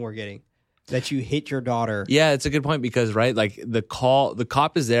accusation we're getting, that you hit your daughter. Yeah, it's a good point because, right, like the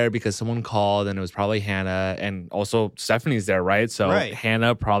cop is there because someone called and it was probably Hannah, and also Stephanie's there, right? So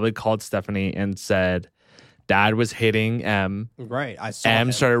Hannah probably called Stephanie and said Dad was hitting M. Right, I saw M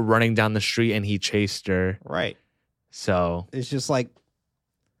him. started running down the street and he chased her. Right. So it's just like,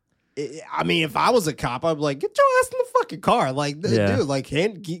 I mean, if I was a cop, I'd be like, get your ass in the fucking car. Like, dude, like,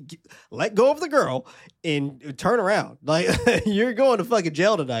 let go of the girl and turn around. Like, you're going to fucking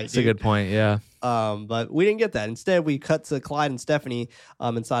jail tonight. That's a good point, yeah. But we didn't get that. Instead, we cut to Clyde and Stephanie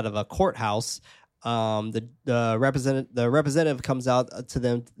inside of a courthouse. The representative comes out to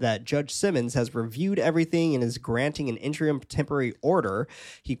them that Judge Simmons has reviewed everything and is granting an interim temporary order.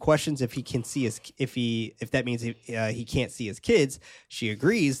 He questions if he can see if that means he can't see his kids. She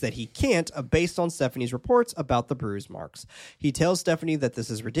agrees that he can't, based on Stephanie's reports about the bruise marks. He tells Stephanie that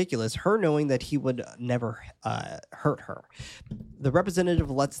this is ridiculous, her knowing that he would never hurt her. The representative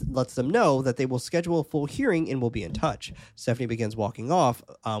lets them know that they will schedule a full hearing and will be in touch. Stephanie begins walking off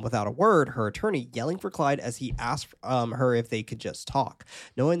without a word, her attorney yelling for Clyde as he asks her if they could just talk,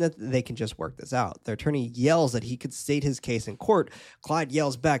 knowing that they can just work this out. The attorney yells that he could state his case in court. Clyde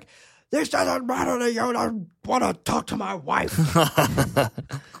yells back, "This doesn't matter to you. I want to talk to my wife."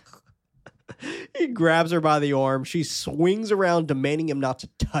 He grabs her by the arm. She swings around, demanding him not to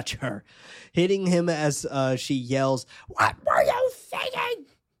touch her, hitting him as she yells, "What were you thinking?"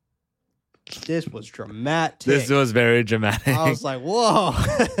 This was dramatic. This was very dramatic. I was like, whoa.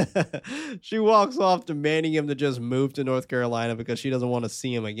 She walks off, demanding him to just move to North Carolina because she doesn't want to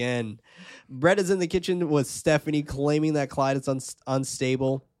see him again. Brett is in the kitchen with Stephanie, claiming that Clyde is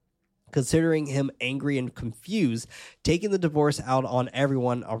unstable, considering him angry and confused, taking the divorce out on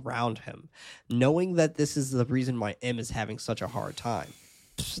everyone around him, knowing that this is the reason why M is having such a hard time.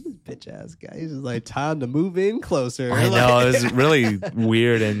 This bitch ass guy. He's just like, time to move in closer. I know, it was really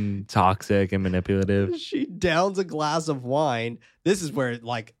weird and toxic and manipulative. She downs a glass of wine. This is where,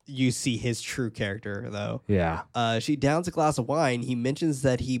 like, you see his true character, though. Yeah. She downs a glass of wine. He mentions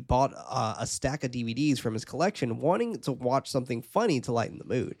that he bought a stack of DVDs from his collection, wanting to watch something funny to lighten the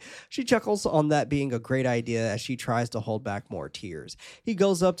mood. She chuckles on that being a great idea as she tries to hold back more tears. He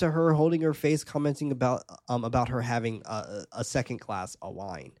goes up to her, holding her face, commenting about her having a second glass of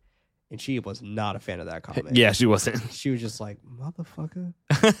wine. And she was not a fan of that comment. Yeah, she wasn't. She was just like, motherfucker,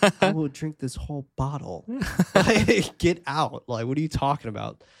 I will drink this whole bottle. Like, get out. Like, what are you talking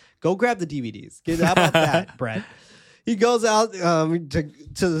about? Go grab the DVDs. How about that, Brett? He goes out to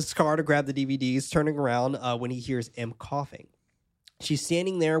this car to grab the DVDs, turning around when he hears M coughing. She's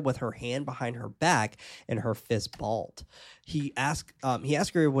standing there with her hand behind her back and her fist balled. He asks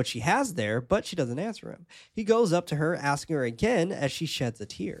her what she has there, but she doesn't answer him. He goes up to her, asking her again as she sheds a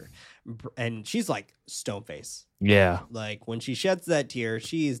tear. And she's like stone face. Yeah. Like, when she sheds that tear,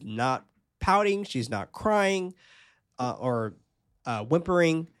 she's not pouting. She's not crying or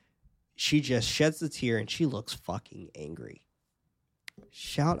whimpering. She just sheds the tear and she looks fucking angry.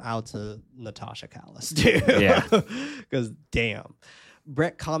 Shout out to Natasha Callis, dude. Yeah. Because damn.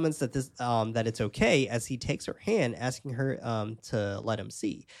 Brett comments that that it's okay as he takes her hand, asking her to let him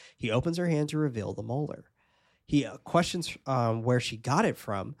see. He opens her hand to reveal the molar. He questions where she got it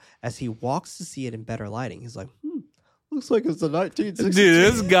from as he walks to see it in better lighting. He's like, looks like it's the 1960s. Dude,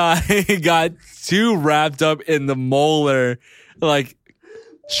 this guy got too wrapped up in the molar, like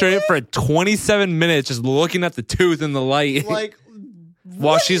straight for 27 minutes, just looking at the tooth in the light, Like,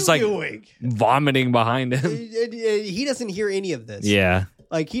 while she's like doing? vomiting behind him. He doesn't hear any of this. Yeah.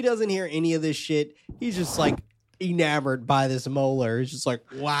 Like, he doesn't hear any of this shit. He's just like enamored by this molar. He's just like,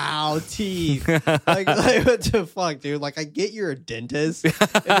 wow, teeth. like what the fuck, dude? Like, I get you're a dentist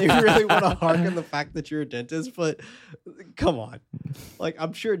and you really want to harken the fact that you're a dentist, but come on. Like,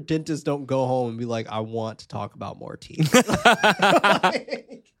 I'm sure dentists don't go home and be like, I want to talk about more teeth.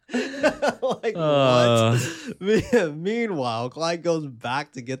 Like what? Meanwhile, Clyde goes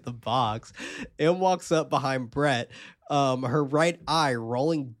back to get the box and walks up behind Brett, her right eye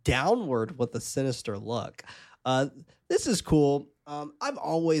rolling downward with a sinister look. This is cool. I've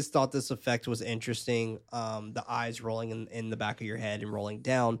always thought this effect was interesting. The eyes rolling in the back of your head and rolling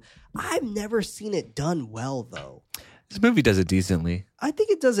down. I've never seen it done well, though. This movie does it decently. I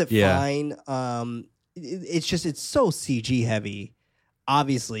think it does it fine. It's just, it's so CG heavy,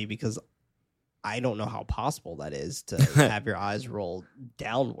 obviously, because I don't know how possible that is to have your eyes roll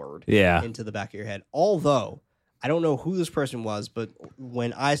downward into the back of your head. Although, I don't know who this person was, but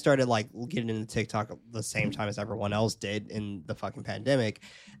when I started like getting into TikTok the same time as everyone else did in the fucking pandemic,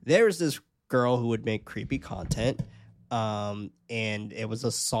 there's this girl who would make creepy content. And it was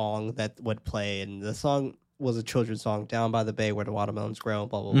a song that would play, and the song was a children's song, Down by the Bay Where the Watermelons Grow,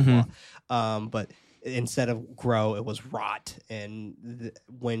 blah, blah, blah, blah. But instead of grow, it was rot. And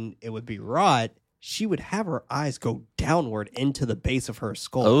when it would be rot, she would have her eyes go downward into the base of her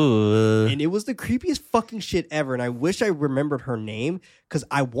skull. Oh. And it was the creepiest fucking shit ever. And I wish I remembered her name because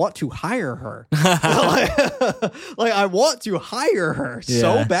I want to hire her. like, I want to hire her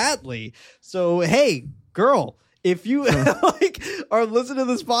so badly. So, hey, girl, if you like are listening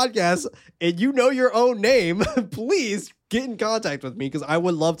to this podcast and you know your own name, please get in contact with me because I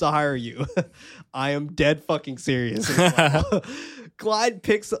would love to hire you. I am dead fucking serious. Clyde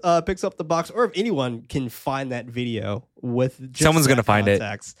picks up the box, or if anyone can find that video with just someone's gonna find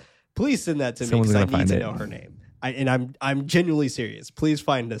context, please send that to me because I need to know her name. I'm genuinely serious. Please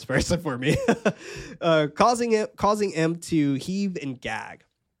find this person for me, causing M to heave and gag.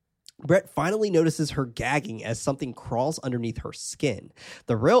 Brett finally notices her gagging as something crawls underneath her skin.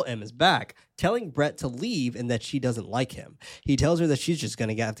 The real M is back, telling Brett to leave and that she doesn't like him. He tells her that she's just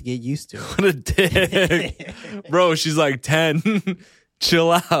going to have to get used to it. What a dick. Bro, she's like 10.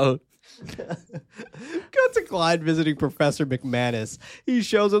 Chill out. Cut to Clyde visiting Professor McManus. He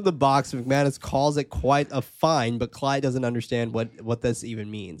shows him the box. McManus calls it quite a find, but Clyde doesn't understand what this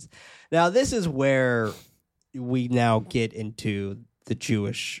even means. Now, this is where we now get into the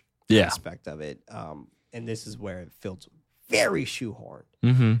Jewish aspect of it. And this is where it feels very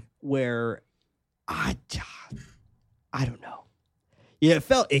shoehorned. Where I don't know. Yeah, it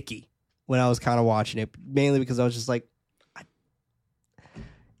felt icky when I was kind of watching it, mainly because I was just like,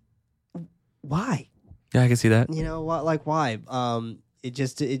 why? Yeah, I can see that. You know what? Like, why? I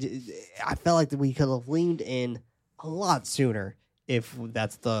felt like that we could have leaned in a lot sooner if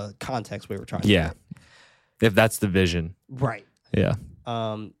that's the context we were trying to get. If that's the vision. Right. Yeah.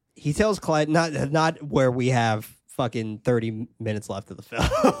 He tells Clyde not where we have fucking 30 minutes left of the film.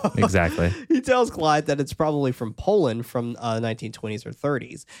 Exactly. He tells Clyde that it's probably from Poland from 1920s or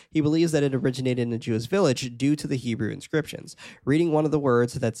 30s. He believes that it originated in a Jewish village due to the Hebrew inscriptions. Reading one of the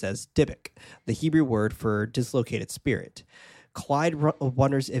words that says Dybbuk, the Hebrew word for dislocated spirit. Clyde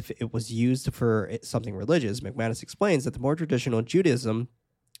wonders if it was used for something religious. McManus explains that the more traditional Judaism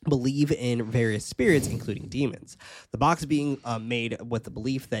believe in various spirits, including demons. The box being made with the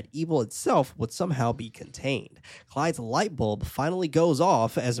belief that evil itself would somehow be contained. Clyde's light bulb finally goes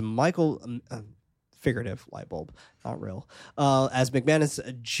off as Michael... figurative light bulb, not real. As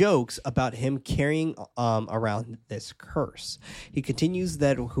McManus jokes about him carrying around this curse. He continues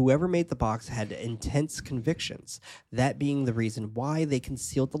that whoever made the box had intense convictions, that being the reason why they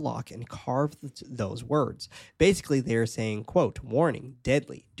concealed the lock and carved those words. Basically, they're saying, quote, warning,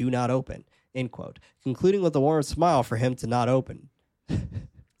 deadly, do not open, end quote, concluding with a warm smile for him to not open.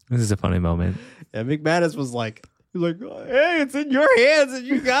 This is a funny moment. And McManus was like, he's like, hey, it's in your hands and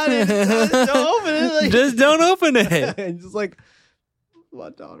you got it. Don't open it. Like, just don't open it. And just like, my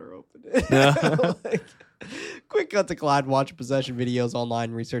daughter opened it. Like, quick cut to Clyde watching possession videos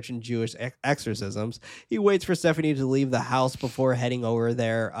online, researching Jewish exorcisms. He waits for Stephanie to leave the house before heading over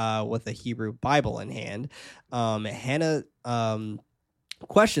there with a Hebrew Bible in hand. Hannah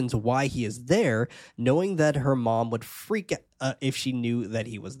questions why he is there, knowing that her mom would freak if she knew that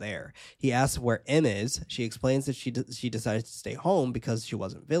he was there. He asks where Em is. She explains that she decided to stay home because she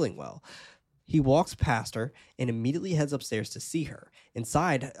wasn't feeling well. He walks past her and immediately heads upstairs to see her.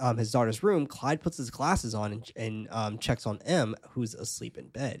 Inside his daughter's room, Clyde puts his glasses on and checks on Em, who's asleep in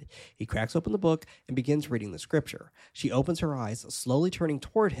bed. He cracks open the book and begins reading the scripture. She opens her eyes, slowly turning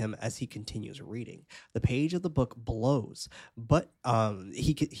toward him as he continues reading. The page of the book blows, but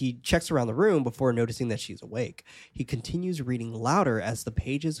he checks around the room before noticing that she's awake. He continues reading louder as the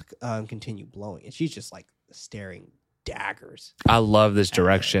pages continue blowing, and she's just like staring daggers. I love this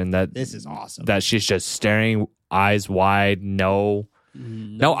direction. This is awesome. That she's just staring, eyes wide, no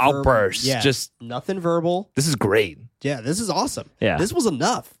outbursts. Yeah, just nothing verbal. This is great. Yeah, this is awesome. Yeah. This was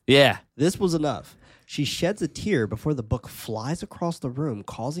enough. Yeah. This was enough. She sheds a tear before the book flies across the room,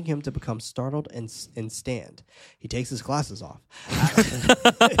 causing him to become startled and stand. He takes his glasses off.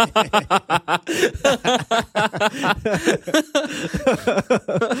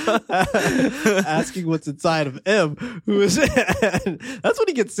 Asking what's inside of Em, who is... That's when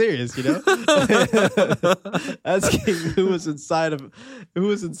he gets serious, you know? Asking who was inside,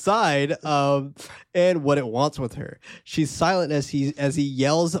 and what it wants with her. She's silent as he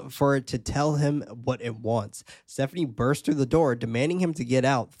yells for it to tell him what it wants. Stephanie bursts through the door, demanding him to get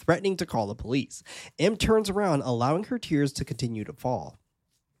out, threatening to call the police. Em turns around, allowing her tears to continue to fall.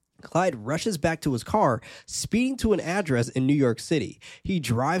 Clyde rushes back to his car, speeding to an address in New York City. He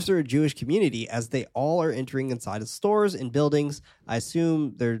drives through a Jewish community as they all are entering inside of stores and buildings. I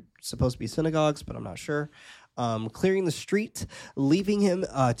assume they're supposed to be synagogues, but I'm not sure. Clearing the street, leaving him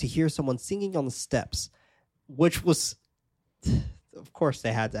to hear someone singing on the steps, which was, of course,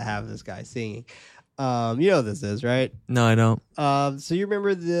 they had to have this guy singing. You know what this is, right? No, I don't. So you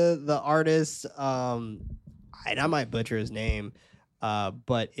remember the artist? I might butcher his name,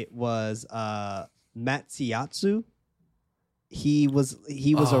 but it was Matsuyatsu. He was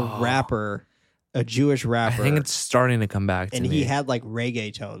a rapper, a Jewish rapper. I think it's starting to come back to me. And he had like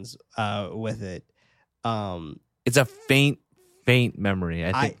reggae tones with it. It's a faint memory.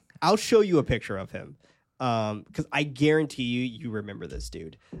 I think I'll show you a picture of him. Because I guarantee you remember this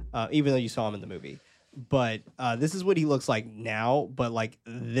dude, even though you saw him in the movie. But this is what he looks like now. But like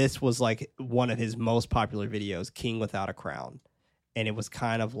this was like one of his most popular videos, King Without a Crown, and it was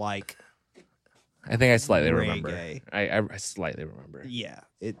kind of like. I think I slightly reggae. remember. I slightly remember. Yeah,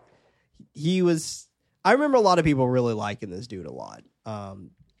 he was. I remember a lot of people really liking this dude a lot.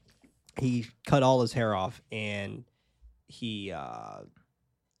 He cut all his hair off, and he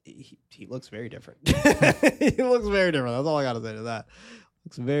looks very different. He looks very different. That's all I got to say to that.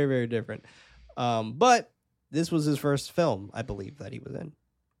 Looks very, very different. But this was his first film, I believe, that he was in,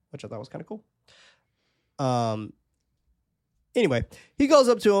 which I thought was kind of cool. Anyway, he goes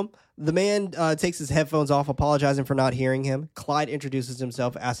up to him. The man takes his headphones off, apologizing for not hearing him. Clyde introduces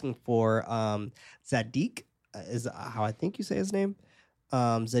himself, asking for Zadik, is how I think you say his name.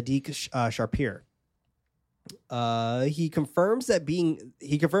 Zadik Sharpir. He confirms that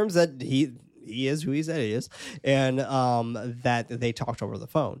he is who he said he is, and that they talked over the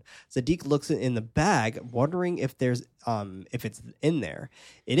phone. Zadik looks in the bag, wondering if it's in there.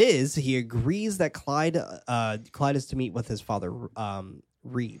 It is. He agrees that Clyde is to meet with his father,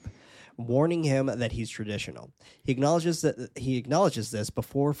 Reeb, warning him that he's traditional. He acknowledges this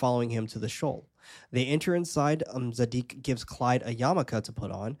before following him to the shoal. They enter inside. Zadik gives Clyde a yarmulke to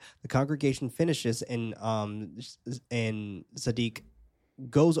put on. The congregation finishes, and Zadik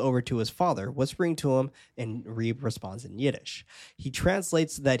goes over to his father, whispering to him, and Reeb responds in Yiddish. He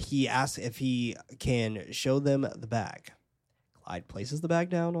translates that he asks if he can show them the bag. Clyde places the bag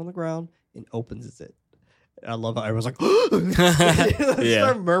down on the ground and opens it. I love how everyone's like,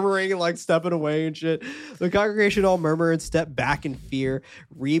 start murmuring and like stepping away and shit. The congregation all murmur and step back in fear.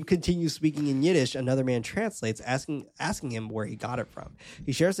 Reeb continues speaking in Yiddish. Another man translates, asking him where he got it from.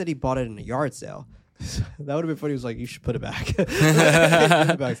 He shares that he bought it in a yard sale. That would have been funny. He was like, "You should put it back." Put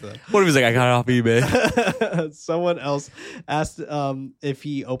it back to them. What if he's like, "I got it off eBay"? Someone else asked if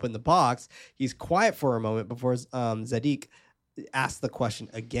he opened the box. He's quiet for a moment before Zadik asks the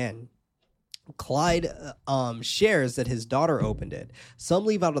question again. Clyde shares that his daughter opened it. Some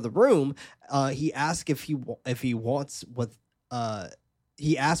leave out of the room. He asks if he wants what.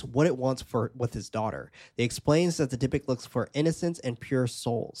 He asks what it wants with his daughter. It explains that the Dybbuk looks for innocence and pure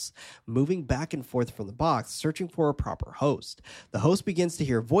souls, moving back and forth from the box, searching for a proper host. The host begins to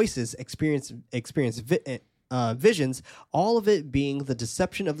hear voices, experience visions, all of it being the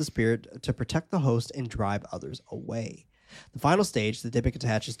deception of the spirit to protect the host and drive others away. The final stage, the Dybbuk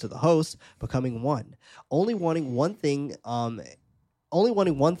attaches to the host, becoming one, only wanting one thing only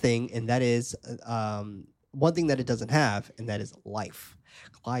wanting one thing, and that is one thing that it doesn't have, and that is life.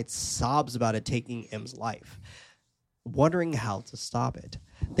 Clyde sobs about it taking M's life, wondering how to stop it.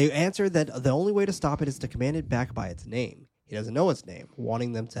 They answer that the only way to stop it is to command it back by its name. He doesn't know its name,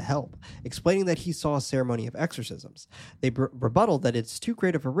 wanting them to help, explaining that he saw a ceremony of exorcisms. They rebuttal that it's too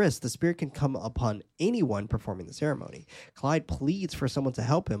great of a risk. The spirit can come upon anyone performing the ceremony. Clyde pleads for someone to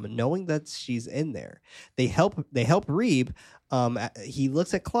help him, knowing that she's in there. They help Reeb. He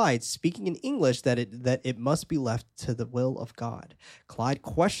looks at Clyde, speaking in English that it must be left to the will of God. Clyde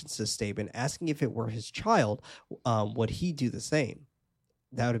questions this statement, asking if it were his child, would he do the same?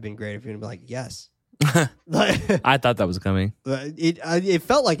 That would have been great if you'd be like, yes. I thought that was coming. It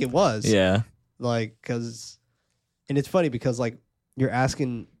felt like it was. Yeah. Like, and it's funny because like you're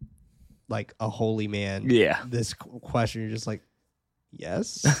asking like a holy man this question. You're just like,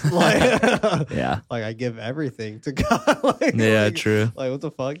 yes. Like, yeah. Like I give everything to God. Like, yeah, like, true. Like what the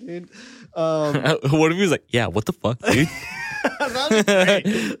fuck, dude? What if he was like, yeah, what the fuck, dude? That'd be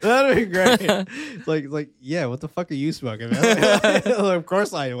great. That'd be great. Like, yeah, what the fuck are you smoking, man? Like, of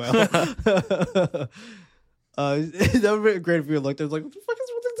course I will. That would be great if you looked at it like, what the fuck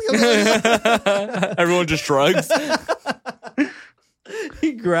is with this? Everyone just shrugs.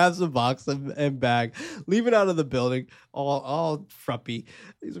 He grabs the box and bag, leaving out of the building, all frumpy.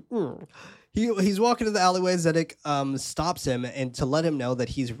 He's like, He's walking to the alleyway. Zedek stops him and to let him know that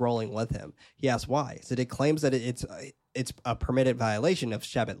he's rolling with him. He asks why. Zedek claims that it's a permitted violation of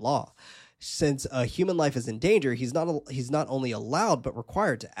Shabbat law. Since a human life is in danger, he's not only allowed but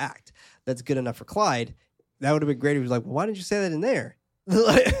required to act. That's good enough for Clyde. That would have been great if he was like, well, why didn't you say that in there?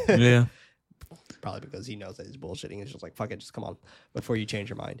 Yeah. Probably because he knows that he's bullshitting. It's just like, fuck it, just come on before you change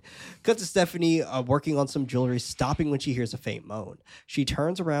your mind. Cut to Stephanie working on some jewelry, stopping when she hears a faint moan. She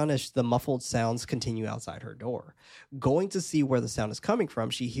turns around as the muffled sounds continue outside her door. Going to see where the sound is coming from,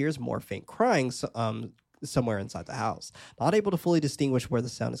 she hears more faint crying somewhere inside the house. Not able to fully distinguish where the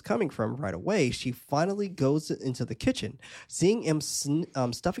sound is coming from right away, she finally goes into the kitchen, seeing Em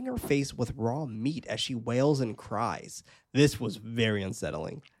stuffing her face with raw meat as she wails and cries. This was very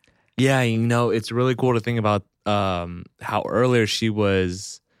unsettling. Yeah, it's really cool to think about how earlier she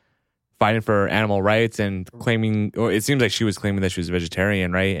was fighting for animal rights and claiming, or it seems like she was claiming that she was a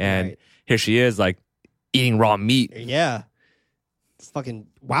vegetarian, right? And here she is, like, eating raw meat. Yeah. It's fucking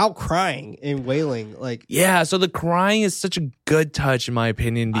while crying and wailing. Like, yeah, so the crying is such a good touch, in my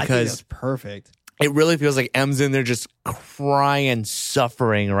opinion, because I think that's perfect. It really feels like Em's in there just crying and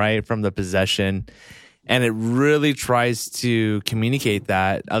suffering, right, from the possession. And it really tries to communicate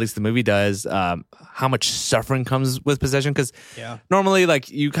that, at least the movie does, how much suffering comes with possession. Because normally, like,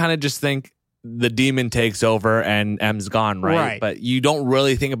 you kind of just think the demon takes over and M's gone, right? But you don't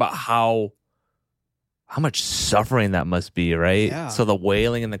really think about how much suffering that must be, right? Yeah. So the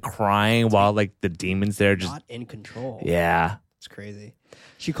wailing and the crying while, like, the demon's there just... Not in control. Yeah. It's crazy.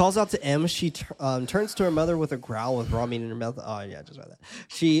 She calls out to M. She turns to her mother with a growl with raw meat in her mouth. Oh, yeah, just about that.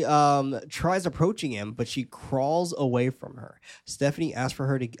 She tries approaching him, but she crawls away from her. Stephanie asks for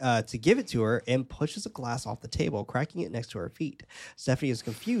her to give it to her and pushes a glass off the table, cracking it next to her feet. Stephanie is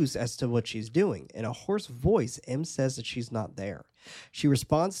confused as to what she's doing. In a hoarse voice, M says that she's not there. She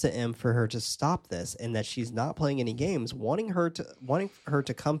responds to M for her to stop this and that she's not playing any games, wanting her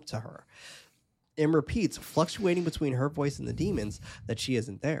to come to her. M repeats, fluctuating between her voice and the demons, that she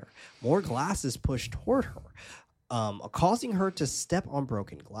isn't there. More glass is pushed toward her, causing her to step on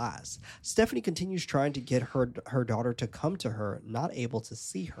broken glass. Stephanie continues trying to get her daughter to come to her, not able to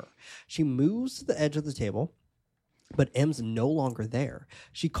see her. She moves to the edge of the table, but M's no longer there.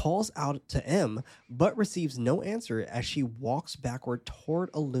 She calls out to M, but receives no answer as she walks backward toward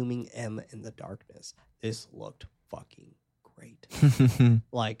a looming M in the darkness. This looked fucking great.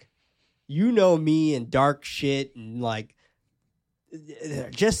 Like, you know me and dark shit, and like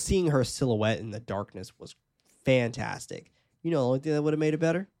just seeing her silhouette in the darkness was fantastic. You know the only thing that would have made it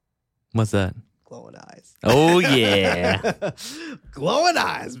better? What's that? Glowing eyes. Oh yeah. Glowing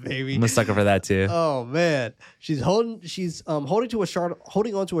eyes, baby. I'm a sucker for that too. Oh man. She's holding onto a shard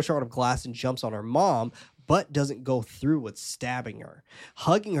of glass and jumps on her mom, but doesn't go through with stabbing her.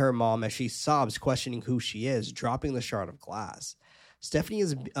 Hugging her mom as she sobs, questioning who she is, dropping the shard of glass. Stephanie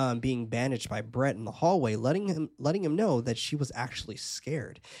is being bandaged by Brett in the hallway, letting him know that she was actually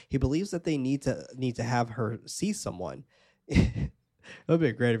scared. He believes that they need to have her see someone. That'd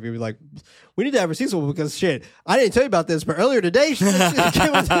be great if you were like, we need to have her see someone because shit, I didn't tell you about this, but earlier today she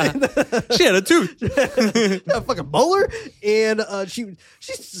had a tooth. a fucking molar, and she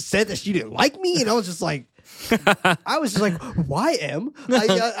said that she didn't like me, and I was just like, why, Em?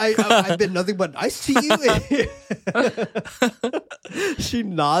 I've been nothing but nice to you. She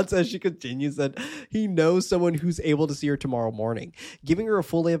nods as she continues that he knows someone who's able to see her tomorrow morning, giving her a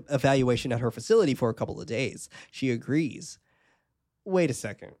full evaluation at her facility for a couple of days. She agrees. Wait a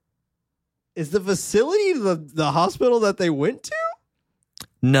second. Is the facility the hospital that they went to?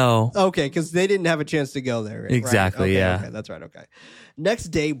 No. Okay, because they didn't have a chance to go there. Right? Exactly, Okay, yeah. Okay, that's right, okay. Next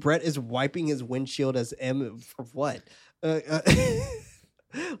day, Brett is wiping his windshield as M for what?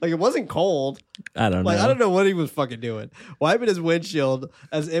 Like, it wasn't cold. I don't know. I don't know what he was fucking doing. Wiping his windshield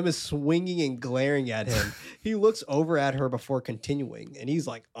as M is swinging and glaring at him. He looks over at her before continuing, and he's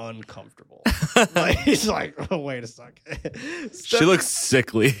like uncomfortable. He's like, oh, wait a second. She looks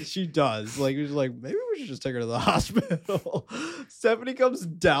sickly. She does. Like, he's like, maybe we should just take her to the hospital. Stephanie comes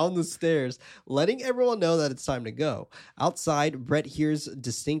down the stairs, letting everyone know that it's time to go. Outside, Brett hears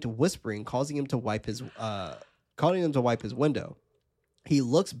distinct whispering, causing him to wipe his window. He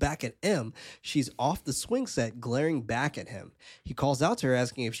looks back at M. She's off the swing set, glaring back at him. He calls out to her,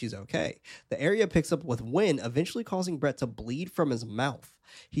 asking if she's okay. The area picks up with wind, eventually causing Brett to bleed from his mouth.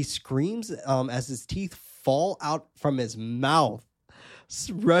 He screams as his teeth fall out from his mouth.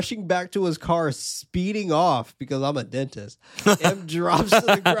 Rushing back to his car, speeding off because I'm a dentist. M drops to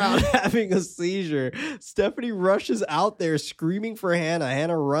the ground having a seizure. Stephanie rushes out there screaming for Hannah.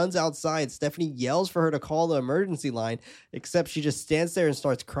 Hannah runs outside. Stephanie yells for her to call the emergency line, except she just stands there and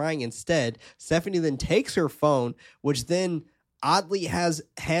starts crying instead. Stephanie then takes her phone, which then oddly has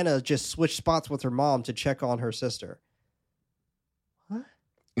Hannah just switch spots with her mom to check on her sister. What?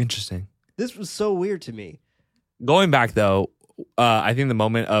 Interesting. This was so weird to me. Going back, though, I think the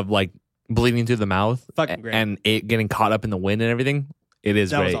moment of like bleeding through the mouth Fucking great. And it getting caught up in the wind and everything, it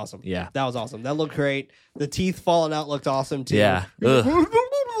is That great. was awesome. Yeah. That was awesome. That looked great. The teeth falling out looked awesome too. Yeah. Ugh.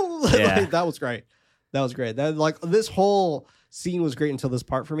 Yeah. That was great. That was great. That like this whole scene was great until this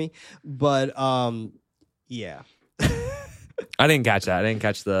part for me. But yeah. I didn't catch that. I didn't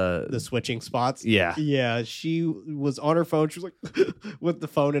catch the switching spots. Yeah. Yeah. She was on her phone. She was like with the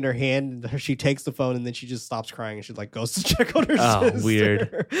phone in her hand. And she takes the phone and then she just stops crying and she like goes to check on her sister.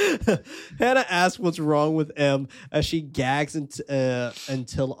 Weird. Hannah asks what's wrong with M as she gags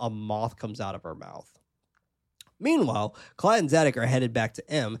until a moth comes out of her mouth. Meanwhile, Clyde and Zadok are headed back to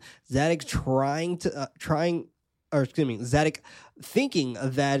M. Zadok Zadok thinking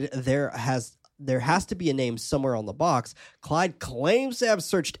that there has to be a name somewhere on the box. Clyde claims to have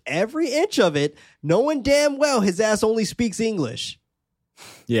searched every inch of it, knowing damn well his ass only speaks English.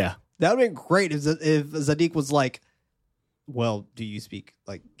 Yeah. That would have been great if Zadik was like, well, do you speak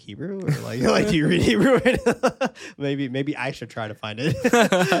like Hebrew or like do you read Hebrew? maybe I should try to find it.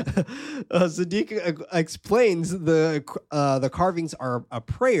 Zadik explains the carvings are a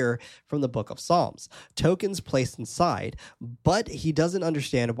prayer from the Book of Psalms, tokens placed inside, but he doesn't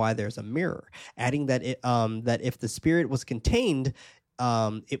understand why there's a mirror, adding that that if the spirit was contained,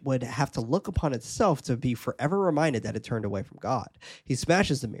 it would have to look upon itself to be forever reminded that it turned away from God. He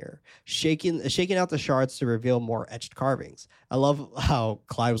smashes the mirror, shaking out the shards to reveal more etched carvings. I love how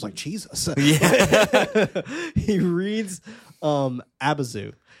Clyde was like, Jesus. Yeah. He reads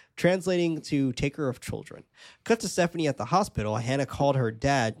Abazu, translating to taker of children. Cut to Stephanie at the hospital. Hannah called her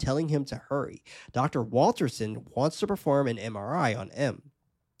dad, telling him to hurry. Dr. Walterson wants to perform an MRI on M.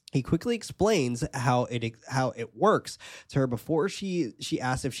 He quickly explains how it works to her before she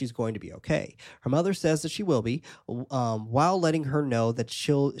asks if she's going to be okay. Her mother says that she will be, while letting her know that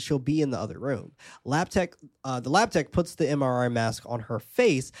she'll be in the other room. The lab tech puts the MRI mask on her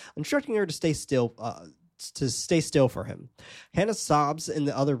face, instructing her to stay still. For him. Hannah sobs in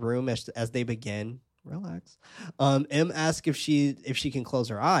the other room as they begin. Relax. M asks if she can close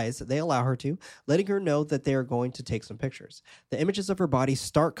her eyes. They allow her to, letting her know that they are going to take some pictures. The images of her body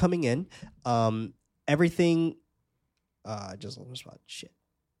start coming in. Everything. Just on the spot. Shit.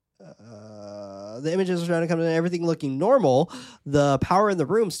 The images are trying to come in. Everything looking normal. The power in the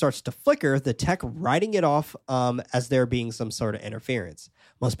room starts to flicker. The tech writing it off as there being some sort of interference.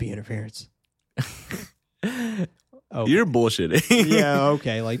 Must be interference. Okay. You're bullshitting. Yeah,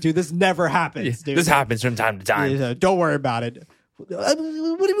 okay. Like, dude, this never happens, dude. This happens from time to time. Yeah, don't worry about it. What do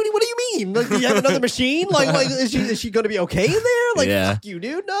you mean? Like, do you have another machine? Like is she going to be okay in there? Like, yeah. Fuck you,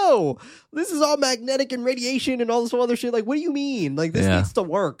 dude. No. This is all magnetic and radiation and all this other shit. Like, what do you mean? Like, this needs to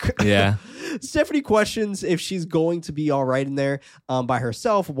work. Yeah. Stephanie questions if she's going to be all right in there by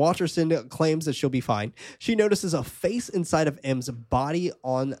herself. Walterson claims that she'll be fine. She notices a face inside of M's body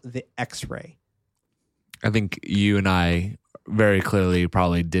on the X-ray. I think you and I very clearly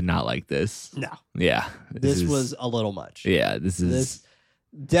probably did not like this. No. Yeah. This was a little much. Yeah, this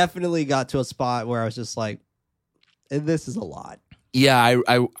definitely got to a spot where I was just like, this is a lot. Yeah,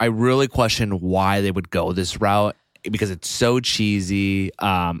 I really question why they would go this route because it's so cheesy.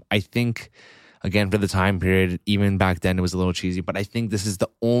 I think, again, for the time period, even back then it was a little cheesy, but I think this is the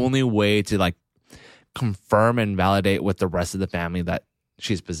only way to like confirm and validate with the rest of the family that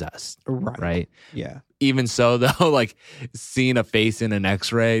she's possessed. Right? Yeah. Even so, though, like seeing a face in an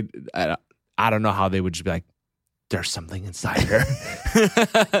X-ray, I don't know how they would just be like, there's something inside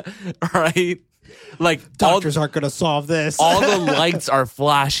her. Right? Like doctors aren't going to solve this. All the lights are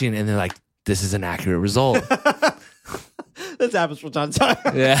flashing and they're like, this is an accurate result. This happens from time to time.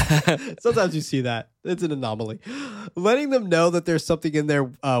 Yeah. Sometimes you see that. It's an anomaly. Letting them know that there's something in there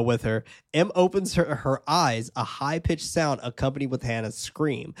with her, M opens her eyes, a high-pitched sound accompanied with Hannah's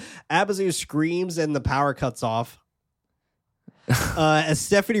scream. Abazu screams and the power cuts off. As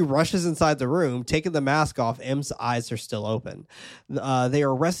Stephanie rushes inside the room, taking the mask off, M's eyes are still open. They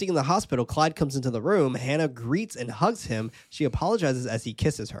are resting in the hospital. Clyde comes into the room. Hannah greets and hugs him. She apologizes as he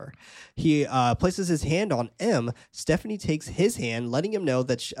kisses her. He places his hand on M. Stephanie takes his hand, letting him know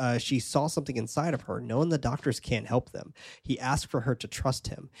that she saw something inside of her, knowing the doctors can't help them. He asks for her to trust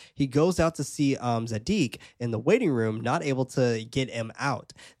him. He goes out to see Zadik in the waiting room, not able to get M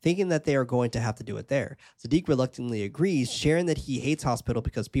out, thinking that they are going to have to do it there. Zadik reluctantly agrees, sharing that he hates hospital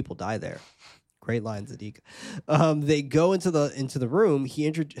because people die there. Great line, Zadik. They go into the room.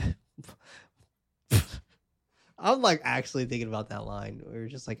 I'm like actually thinking about that line. We were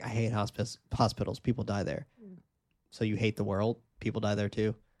just like, I hate hospitals. People die there. So you hate the world? People die there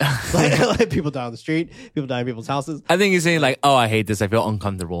too. like people die on the street. People die in people's houses. I think he's saying like, oh, I hate this. I feel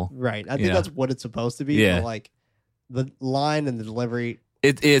uncomfortable. Right. I think that's what it's supposed to be. Yeah. But like the line and the delivery.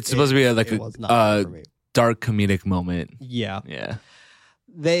 It's supposed to be like a dark comedic moment. Yeah. Yeah.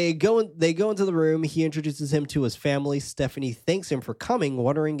 They go into the room. He introduces him to his family. Stephanie thanks him for coming,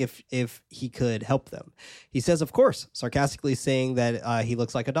 wondering if he could help them. He says, of course, sarcastically saying that he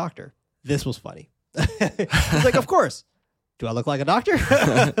looks like a doctor. This was funny. He's like, of course. Do I look like a doctor?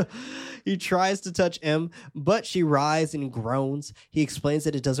 He tries to touch M, but she writhes and groans. He explains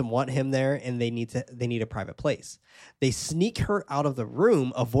that it doesn't want him there and they need a private place. They sneak her out of the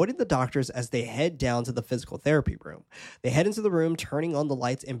room, avoiding the doctors as they head down to the physical therapy room. They head into the room, turning on the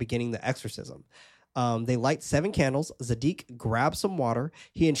lights and beginning the exorcism. They light 7 candles. Zadik grabs some water.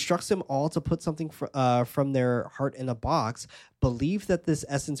 He instructs them all to put something from their heart in a box, believe that this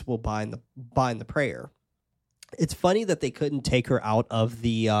essence will bind the prayer. It's funny that they couldn't take her out of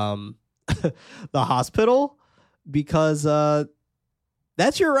the the hospital because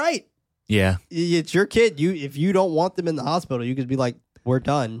that's your right. Yeah. It's your kid. If you don't want them in the hospital, you could be like, we're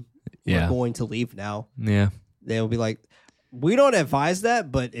done. Yeah. We're going to leave now. Yeah. They'll be like, we don't advise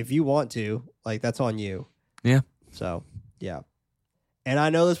that, but if you want to, like, that's on you. Yeah. So, yeah. And I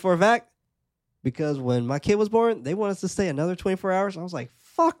know this for a fact because when my kid was born, they wanted us to stay another 24 hours. I was like,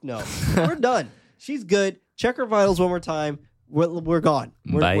 fuck no. We're done. She's good. Check her vitals one more time. We're gone.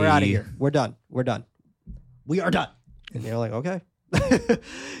 We're out of here. We're done. We are done. And they're like, okay.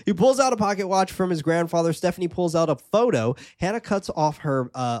 He pulls out a pocket watch from his grandfather. Stephanie pulls out a photo. Hannah cuts off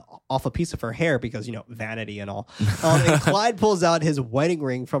a piece of her hair because, vanity and all. And Clyde pulls out his wedding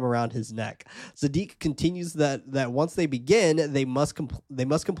ring from around his neck. Zadik continues that once they begin, they must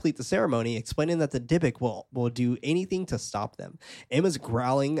complete the ceremony, explaining that the Dybbuk will do anything to stop them. Emma's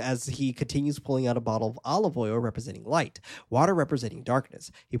growling as he continues pulling out a bottle of olive oil representing light, water representing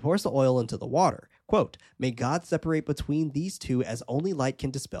darkness. He pours the oil into the water. Quote, may God separate between these two as only light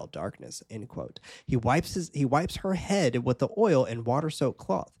can dispel darkness, end quote. He wipes her head with the oil and water-soaked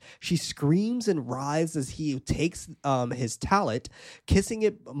cloth. She screams and writhes as he takes his tallit, kissing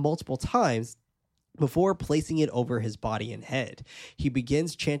it multiple times before placing it over his body and head. He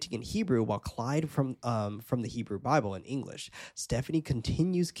begins chanting in Hebrew while Clyde from the Hebrew Bible in English. Stephanie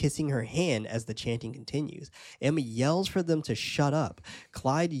continues kissing her hand as the chanting continues. Emma yells for them to shut up.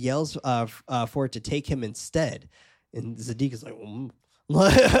 Clyde yells for it to take him instead. And Zadik is like,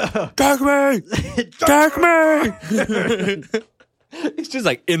 Take me! Take me! It's just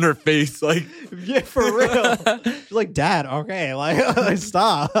like in her face, like, yeah, for real. She's like, Dad, okay, like,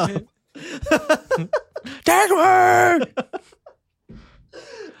 stop. Take me!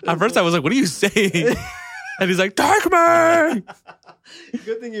 At first I was like, what are you saying? And he's like, take me!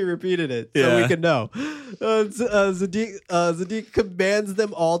 Good thing you repeated it so we could know. Zadig commands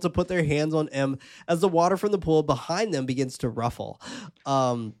them all to put their hands on M as the water from the pool behind them begins to ruffle.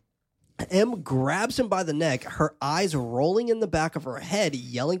 M grabs him by the neck, her eyes rolling in the back of her head,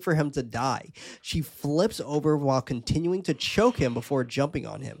 yelling for him to die. She flips over while continuing to choke him before jumping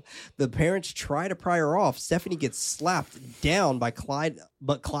on him. The parents try to pry her off. Stephanie gets slapped down by Clyde,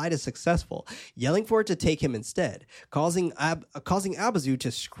 but Clyde is successful, yelling for her to take him instead, causing Abazu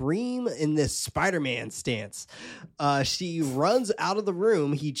to scream in this Spider-Man stance. She runs out of the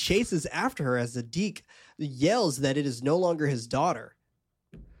room. He chases after her as Zadig yells that it is no longer his daughter.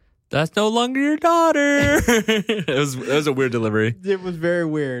 That's no longer your daughter. It was a weird delivery. It was very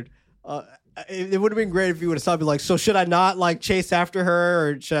weird. It would have been great if you would have stopped me like, so should I not like chase after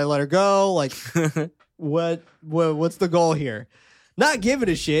her or should I let her go? Like, what's the goal here? Not giving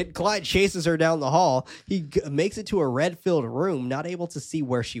a shit, Clyde chases her down the hall. He makes it to a red-filled room, not able to see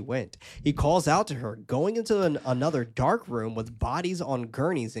where she went. He calls out to her, going into another dark room with bodies on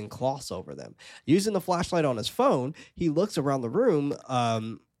gurneys and cloths over them. Using the flashlight on his phone, he looks around the room,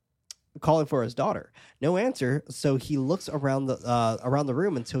 calling for his daughter. No answer, so he looks around the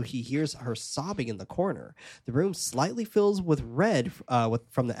room until he hears her sobbing in the corner. The room slightly fills with red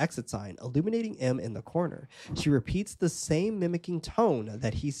from the exit sign, illuminating M in the corner. She repeats the same mimicking tone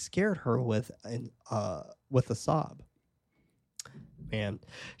that he scared her with a sob. Man,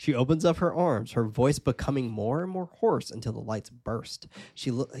 she opens up her arms, her voice becoming more and more hoarse until the lights burst.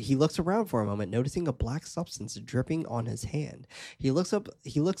 He looks around for a moment, noticing a black substance dripping on his hand. He looks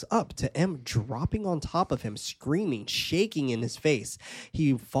up to M dropping on top of him, screaming, shaking in his face.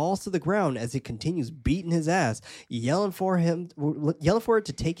 He falls to the ground as it continues beating his ass, yelling for her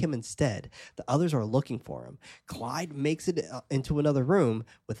to take him instead. The others are looking for him. Clyde makes it into another room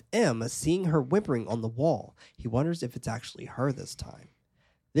with M seeing her whimpering on the wall. He wonders if it's actually her this time.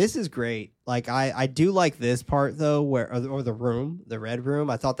 This is great. Like I do like this part though, where or the red room.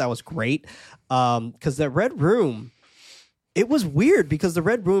 I thought that was great, because the red room, it was weird because the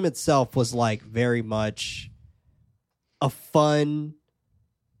red room itself was like very much a fun,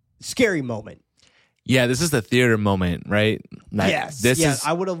 scary moment. Yeah, this is the theater moment, right? Like, yes.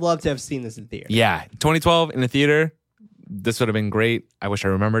 I would have loved to have seen this in theater. Yeah, 2012 in the theater. This would have been great. I wish I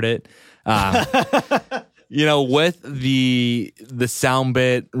remembered it. You know, with the sound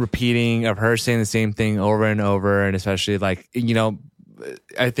bit repeating of her saying the same thing over and over, and especially like, you know,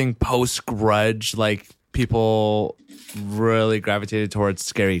 I think post Grudge, like people really gravitated towards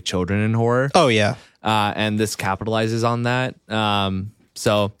scary children in horror. Oh yeah, and this capitalizes on that.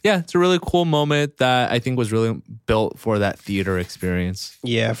 So yeah, it's a really cool moment that I think was really built for that theater experience.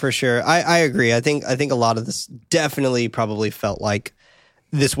 Yeah, for sure. I agree. I think a lot of this definitely probably felt like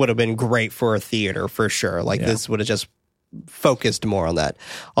this would have been great for a theater for sure. Like this would have just focused more on that.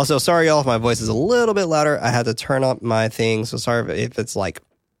 Also, sorry y'all if my voice is a little bit louder. I had to turn up my thing, so sorry if it's like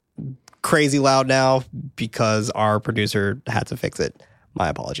crazy loud now because our producer had to fix it. My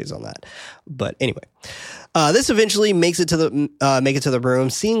apologies on that. But anyway, this eventually makes it to the room.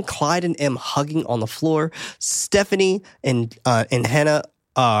 Seeing Clyde and M hugging on the floor, Stephanie and Hannah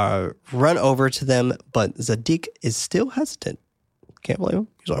run over to them, but Zadig is still hesitant. Can't blame him.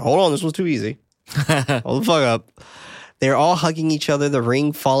 He's like, hold on, this was too easy. Hold the fuck up. They're all hugging each other, the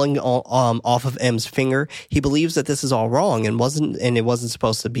ring falling off of M's finger. He believes that this is all wrong and it wasn't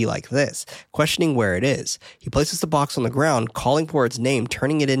supposed to be like this, questioning where it is. He places the box on the ground, calling for its name,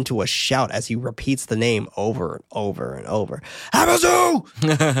 turning it into a shout as he repeats the name over and over and over. Abazu!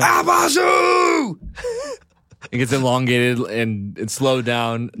 Abazu! It gets elongated and it's slowed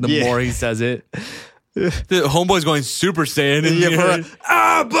down the more he says it. The homeboy's going Super Saiyan.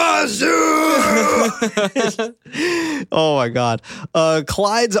 Abazu! Oh my god.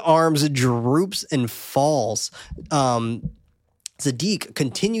 Clyde's arms droops and falls. Zadig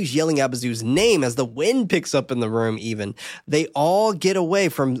continues yelling Abazu's name as the wind picks up in the room even. They all get away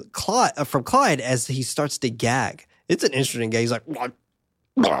from Clyde as he starts to gag. It's an interesting gag. He's like, what?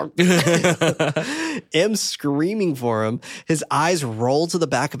 M screaming for him. His eyes roll to the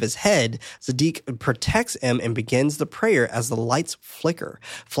back of his head. Zadig protects M and begins the prayer as the lights flicker.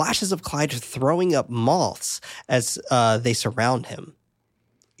 Flashes of Clyde throwing up moths as they surround him.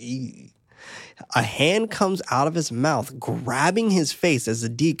 A hand comes out of his mouth, grabbing his face as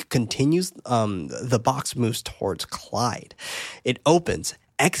Zadig continues. The box moves towards Clyde. It opens,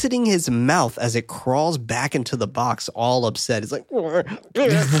 exiting his mouth as it crawls back into the box, all upset. It's like,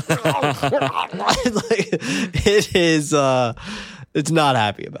 it is, it's not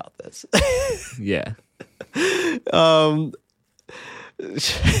happy about this. Yeah.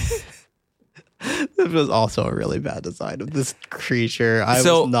 This was also a really bad design of this creature. I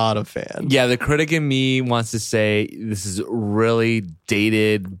So- was not a fan. Yeah, the critic in me wants to say this is really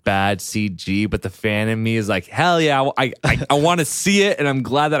dated, bad CG, but the fan in me is like, hell yeah, I want to see it, and I'm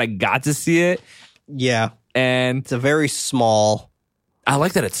glad that I got to see it. Yeah. And It's a very small. I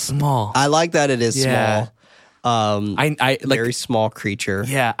like that it's small. I like that it is Yeah. small. I like, Very small creature.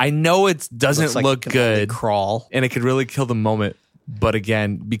 yeah, I know it doesn't Looks like look it can only good, crawl. and it could really kill the moment. But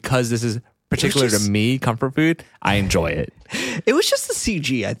again, because this is particular just- to me, comfort food, I enjoy it. It was just the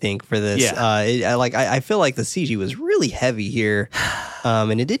CG, I think, for this. Yeah. I feel like the CG was really heavy here,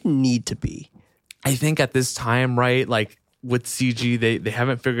 and it didn't need to be. I think at this time, right, like with CG, they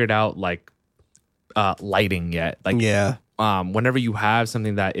haven't figured out like lighting yet. Like, Yeah. whenever you have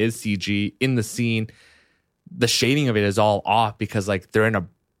something that is CG in the scene, the shading of it is all off because like they're in a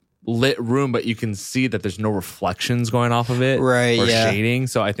lit room, but you can see that there's no reflections going off of it, Right, Or yeah. shading.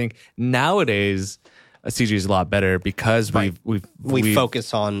 So I think nowadays CG is a lot better because We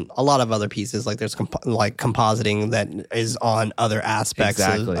focus on a lot of other pieces, like there's compositing that is on other aspects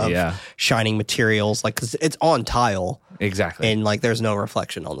Exactly, of yeah. shining materials, like because it's on tile exactly. and like there's no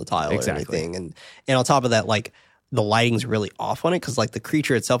reflection on the tile Exactly. or anything, and on top of that, like the lighting's really off on it because like the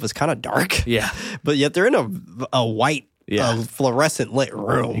creature itself is kind of dark, Yeah. but yet they're in a white. Yeah. Fluorescent lit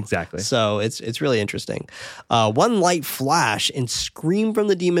room. Exactly. So it's really interesting. One light flash and scream from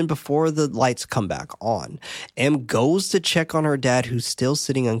the demon before the lights come back on. Em goes to check on her dad, who's still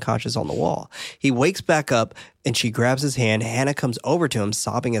sitting unconscious on the wall. He wakes back up and she grabs his hand. Hannah comes over to him,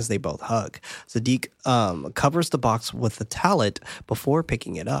 sobbing as they both hug. Sadiq covers the box with the tallit before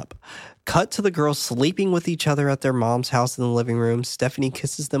picking it up. Cut to the girls sleeping with each other at their mom's house in the living room. Stephanie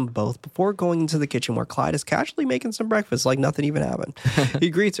kisses them both before going into the kitchen where Clyde is casually making some breakfast like nothing even happened.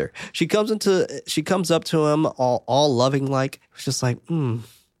 He greets her. She comes up to him all loving like, just like,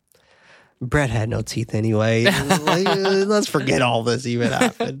 Brett had no teeth anyway. Like, let's forget all this even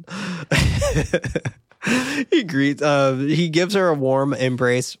happened. He gives her a warm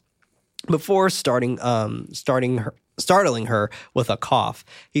embrace before startling her with a cough.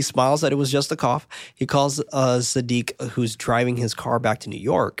 He smiles that it was just a cough. He calls Sadiq, who's driving his car back to New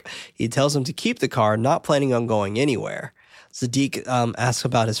York. He tells him to keep the car, not planning on going anywhere. Sadiq asks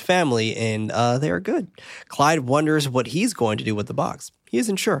about his family, and they are good. Clyde wonders what he's going to do with the box. He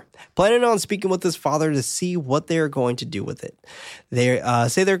isn't sure. Planning on speaking with his father to see what they are going to do with it. They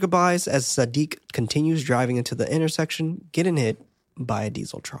say their goodbyes as Sadiq continues driving into the intersection, getting hit by a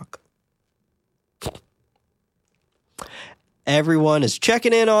diesel truck. Everyone is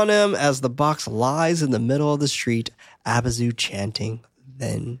checking in on him as the box lies in the middle of the street, Abazu chanting,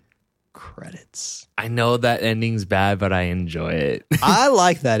 then credits. I know that ending's bad, but I enjoy it. I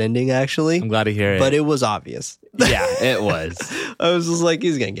like that ending, actually. I'm glad to hear it. But it was obvious. Yeah, it was. I was just like,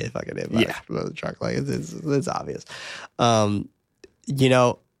 he's going to get fucking hit by Yeah. the truck. Like, it's obvious. You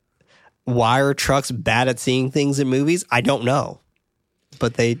know, why are trucks bad at seeing things in movies? I don't know.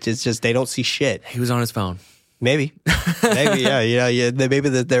 But they just they don't see shit. He was on his phone. Maybe, yeah. Maybe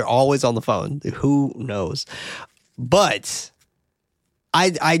they're always on the phone. Who knows? But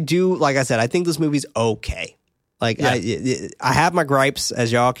I do, like I said, I think this movie's okay. Like Yeah. I have my gripes,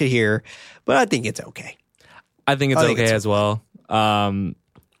 as y'all could hear, but I think it's okay. I think it's I think okay it's as well.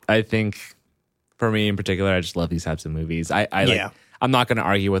 I think for me in particular, I just love these types of movies. I Yeah. like. I'm not going to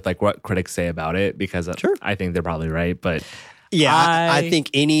argue with like what critics say about it because Sure. I think they're probably right. But Yeah, I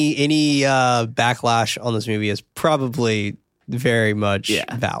think any backlash on this movie is probably very much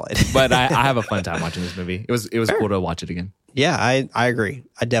Yeah. valid. but I have a fun time watching this movie. It was cool to watch it again. Yeah, I agree.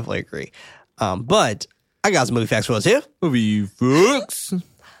 I definitely agree. But I got some movie facts for us here. Movie folks.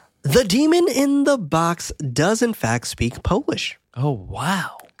 The demon in the box does in fact speak Polish. Oh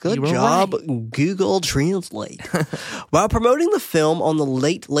wow! Good You were job, right. Google Translate. While promoting the film on the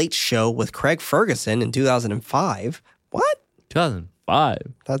Late Late Show with Craig Ferguson in 2005. What? 2005.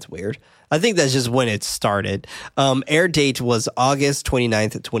 That's weird. I think that's just when it started. Air date was August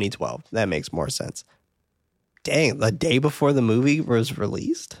 29th, 2012. That makes more sense. Dang, the day before the movie was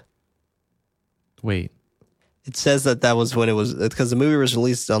released? Wait. It says that was when it was, because the movie was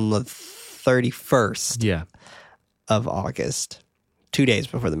released on the 31st Yeah. of August, 2 days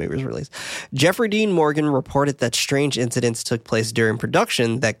before the movie was released. Jeffrey Dean Morgan reported that strange incidents took place during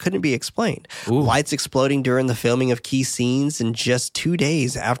production that couldn't be explained. Ooh. Lights exploding during the filming of key scenes in just 2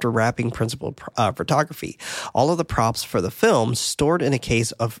 days after wrapping principal photography. All of the props for the film stored in a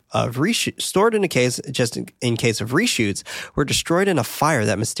case of reshoots were destroyed in a fire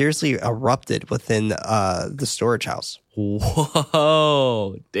that mysteriously erupted within the storage house.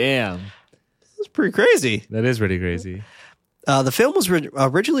 Whoa! Damn. It's pretty crazy. That is pretty crazy. The film was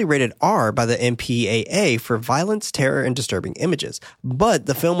originally rated R by the MPAA for violence, terror, and disturbing images, but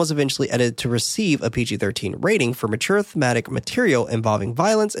the film was eventually edited to receive a PG-13 rating for mature thematic material involving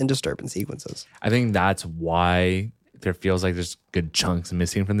violence and disturbing sequences. I think that's why there feels like there's good chunks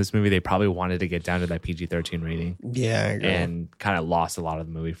missing from this movie. They probably wanted to get down to that PG-13 rating. Yeah, I agree. And kind of lost a lot of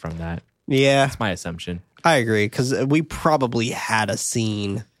the movie from that. Yeah. That's my assumption. I agree, because we probably had a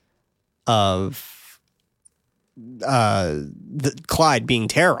scene of Clyde being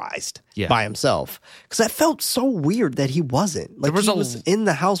terrorized by himself, because that felt so weird that he wasn't. Like, he was in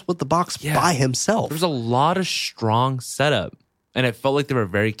the house with the box by himself. There was a lot of strong setup, and it felt like they were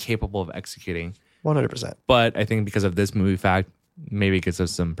very capable of executing. 100%. But I think because of this movie fact, maybe it gives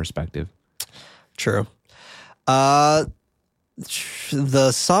us some perspective. True. The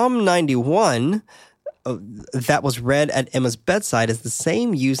Psalm 91 that was read at Emma's bedside is the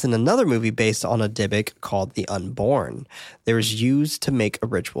same used in another movie based on a Dybbuk called The Unborn. It was used to make a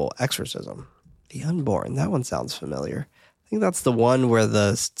ritual exorcism. The Unborn, that one sounds familiar. I think that's the one where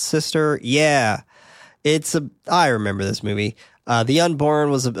the sister, I remember this movie. The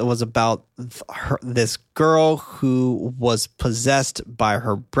Unborn was about this girl who was possessed by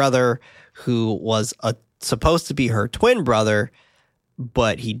her brother, who was supposed to be her twin brother,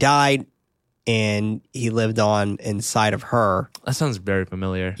 but he died. And he lived on inside of her. That sounds very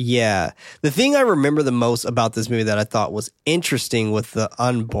familiar. Yeah. The thing I remember the most about this movie that I thought was interesting with The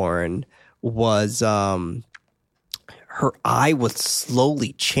Unborn was her eye was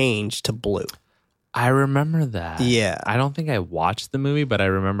slowly changed to blue. I remember that. Yeah. I don't think I watched the movie, but I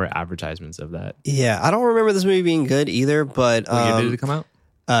remember advertisements of that. Yeah. I don't remember this movie being good either, but... What year did it come out?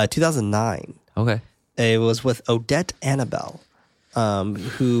 2009. Okay. It was with Odette Annabelle,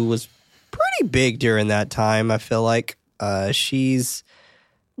 who was pretty big during that time. I feel like she's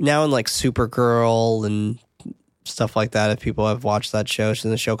now in like Supergirl and stuff like that. If people have watched that show, she's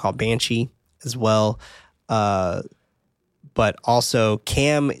in a show called Banshee as well. But also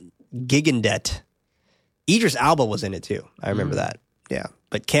Cam Gigandet. Idris Elba was in it too. I remember that. Yeah.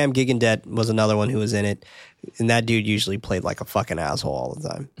 But Cam Gigandet was another one who was in it. And that dude usually played like a fucking asshole all the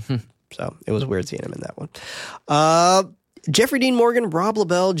time. So it was weird seeing him in that one. Jeffrey Dean Morgan, Rob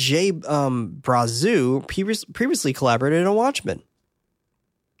LaBelle, Jay Brazu previously collaborated on Watchmen.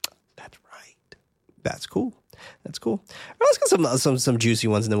 That's right. That's cool. That's cool. All right, let's get some juicy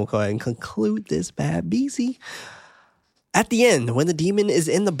ones, and then we'll go ahead and conclude this bad BC. At the end, when the demon is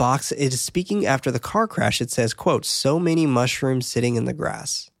in the box, it is speaking after the car crash. It says, quote, "So many mushrooms sitting in the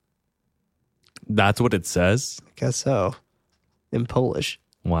grass." That's what it says? I guess so. In Polish.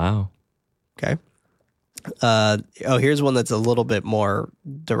 Wow. Okay. Here's one that's a little bit more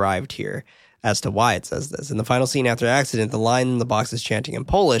derived here as to why it says this. In the final scene after the accident, the line in the box is chanting in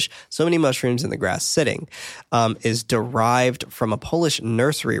Polish, "So many mushrooms in the grass sitting," is derived from a Polish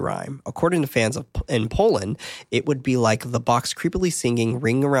nursery rhyme. According to fans in Poland, it would be like the box creepily singing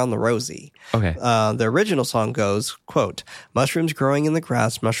 "Ring Around the Rosie." Okay. The original song goes, quote, "Mushrooms growing in the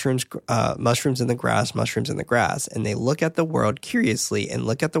grass, mushrooms in the grass, mushrooms in the grass, and they look at the world curiously and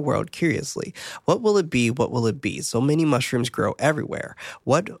look at the world curiously. What will it be? What will it be? So many mushrooms grow everywhere.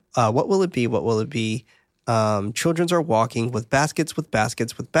 What will it be? What will it be? Children are walking with baskets, with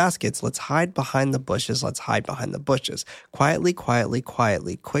baskets, with baskets. Let's hide behind the bushes. Let's hide behind the bushes. Quietly, quietly,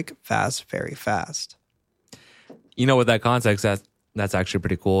 quietly. Quick, fast, very fast." You know, with that context, that's actually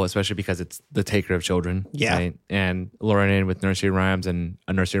pretty cool, especially because it's the taker of children. Yeah. Right? And luring in with nursery rhymes, and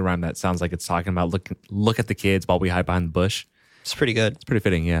a nursery rhyme that sounds like it's talking about look at the kids while we hide behind the bush. It's pretty good. It's pretty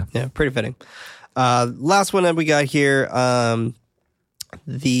fitting, yeah. Yeah, pretty fitting. Last one that we got here.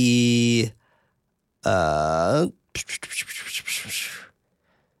 The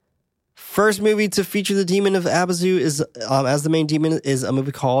first movie to feature the Demon of Abazu is as the main demon is a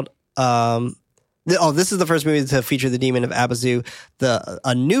movie called this is the first movie to feature the Demon of Abazu.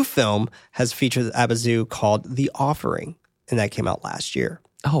 A new film has featured Abazu called The Offering, and that came out last year.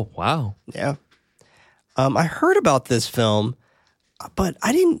 Oh, wow. Yeah. I heard about this film, but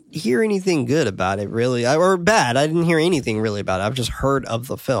I didn't hear anything good about it, really. Or bad. I didn't hear anything really about it. I've just heard of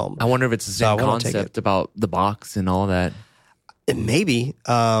the film. I wonder if it's the same concept about the box and all that. Maybe.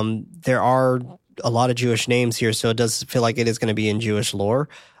 There are a lot of Jewish names here, so it does feel like it is going to be in Jewish lore.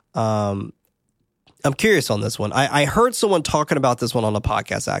 I'm curious on this one. I heard someone talking about this one on a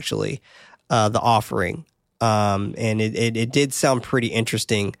podcast, actually, The Offering. And it did sound pretty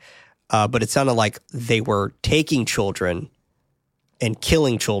interesting, but it sounded like they were taking children and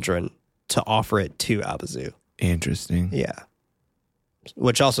killing children to offer it to Abazu. Interesting. Yeah.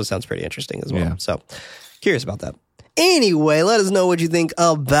 Which also sounds pretty interesting as well. Yeah. So, curious about that. Anyway, let us know what you think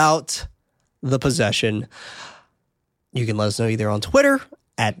about The Possession. You can let us know either on Twitter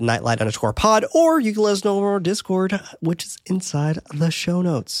at nightlight_pod, or you can let us know on our Discord, which is inside the show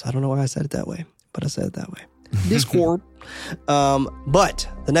notes. I don't know why I said it that way, but I said it that way. Discord. But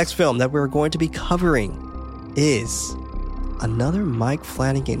the next film that we're going to be covering is another Mike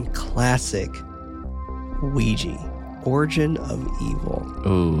Flanagan classic, Ouija, Origin of Evil.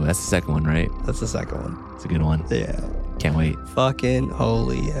 Ooh, that's the second one, right? That's the second one. It's a good one. Yeah. Can't wait. Fucking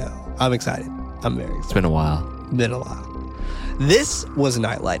holy hell. I'm excited. I'm very excited. It's been a while. Been a while. This was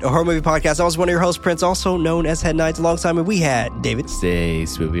Nightlight, a horror movie podcast. I was one of your hosts, Prince, also known as Head Knights. Alongside me, we had David. Stay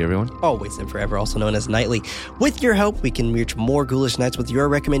swoopy, everyone. Always and forever, also known as Nightly. With your help, we can reach more ghoulish nights with your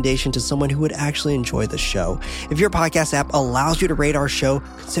recommendation to someone who would actually enjoy the show. If your podcast app allows you to rate our show,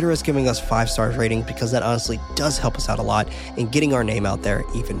 consider us giving us 5-star rating, because that honestly does help us out a lot in getting our name out there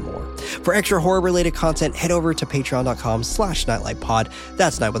even more. For extra horror-related content, head over to patreon.com/nightlightpod.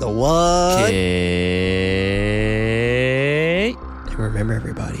 That's night with a what? Okay. And remember,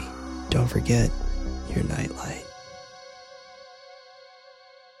 everybody, don't forget your nightlight.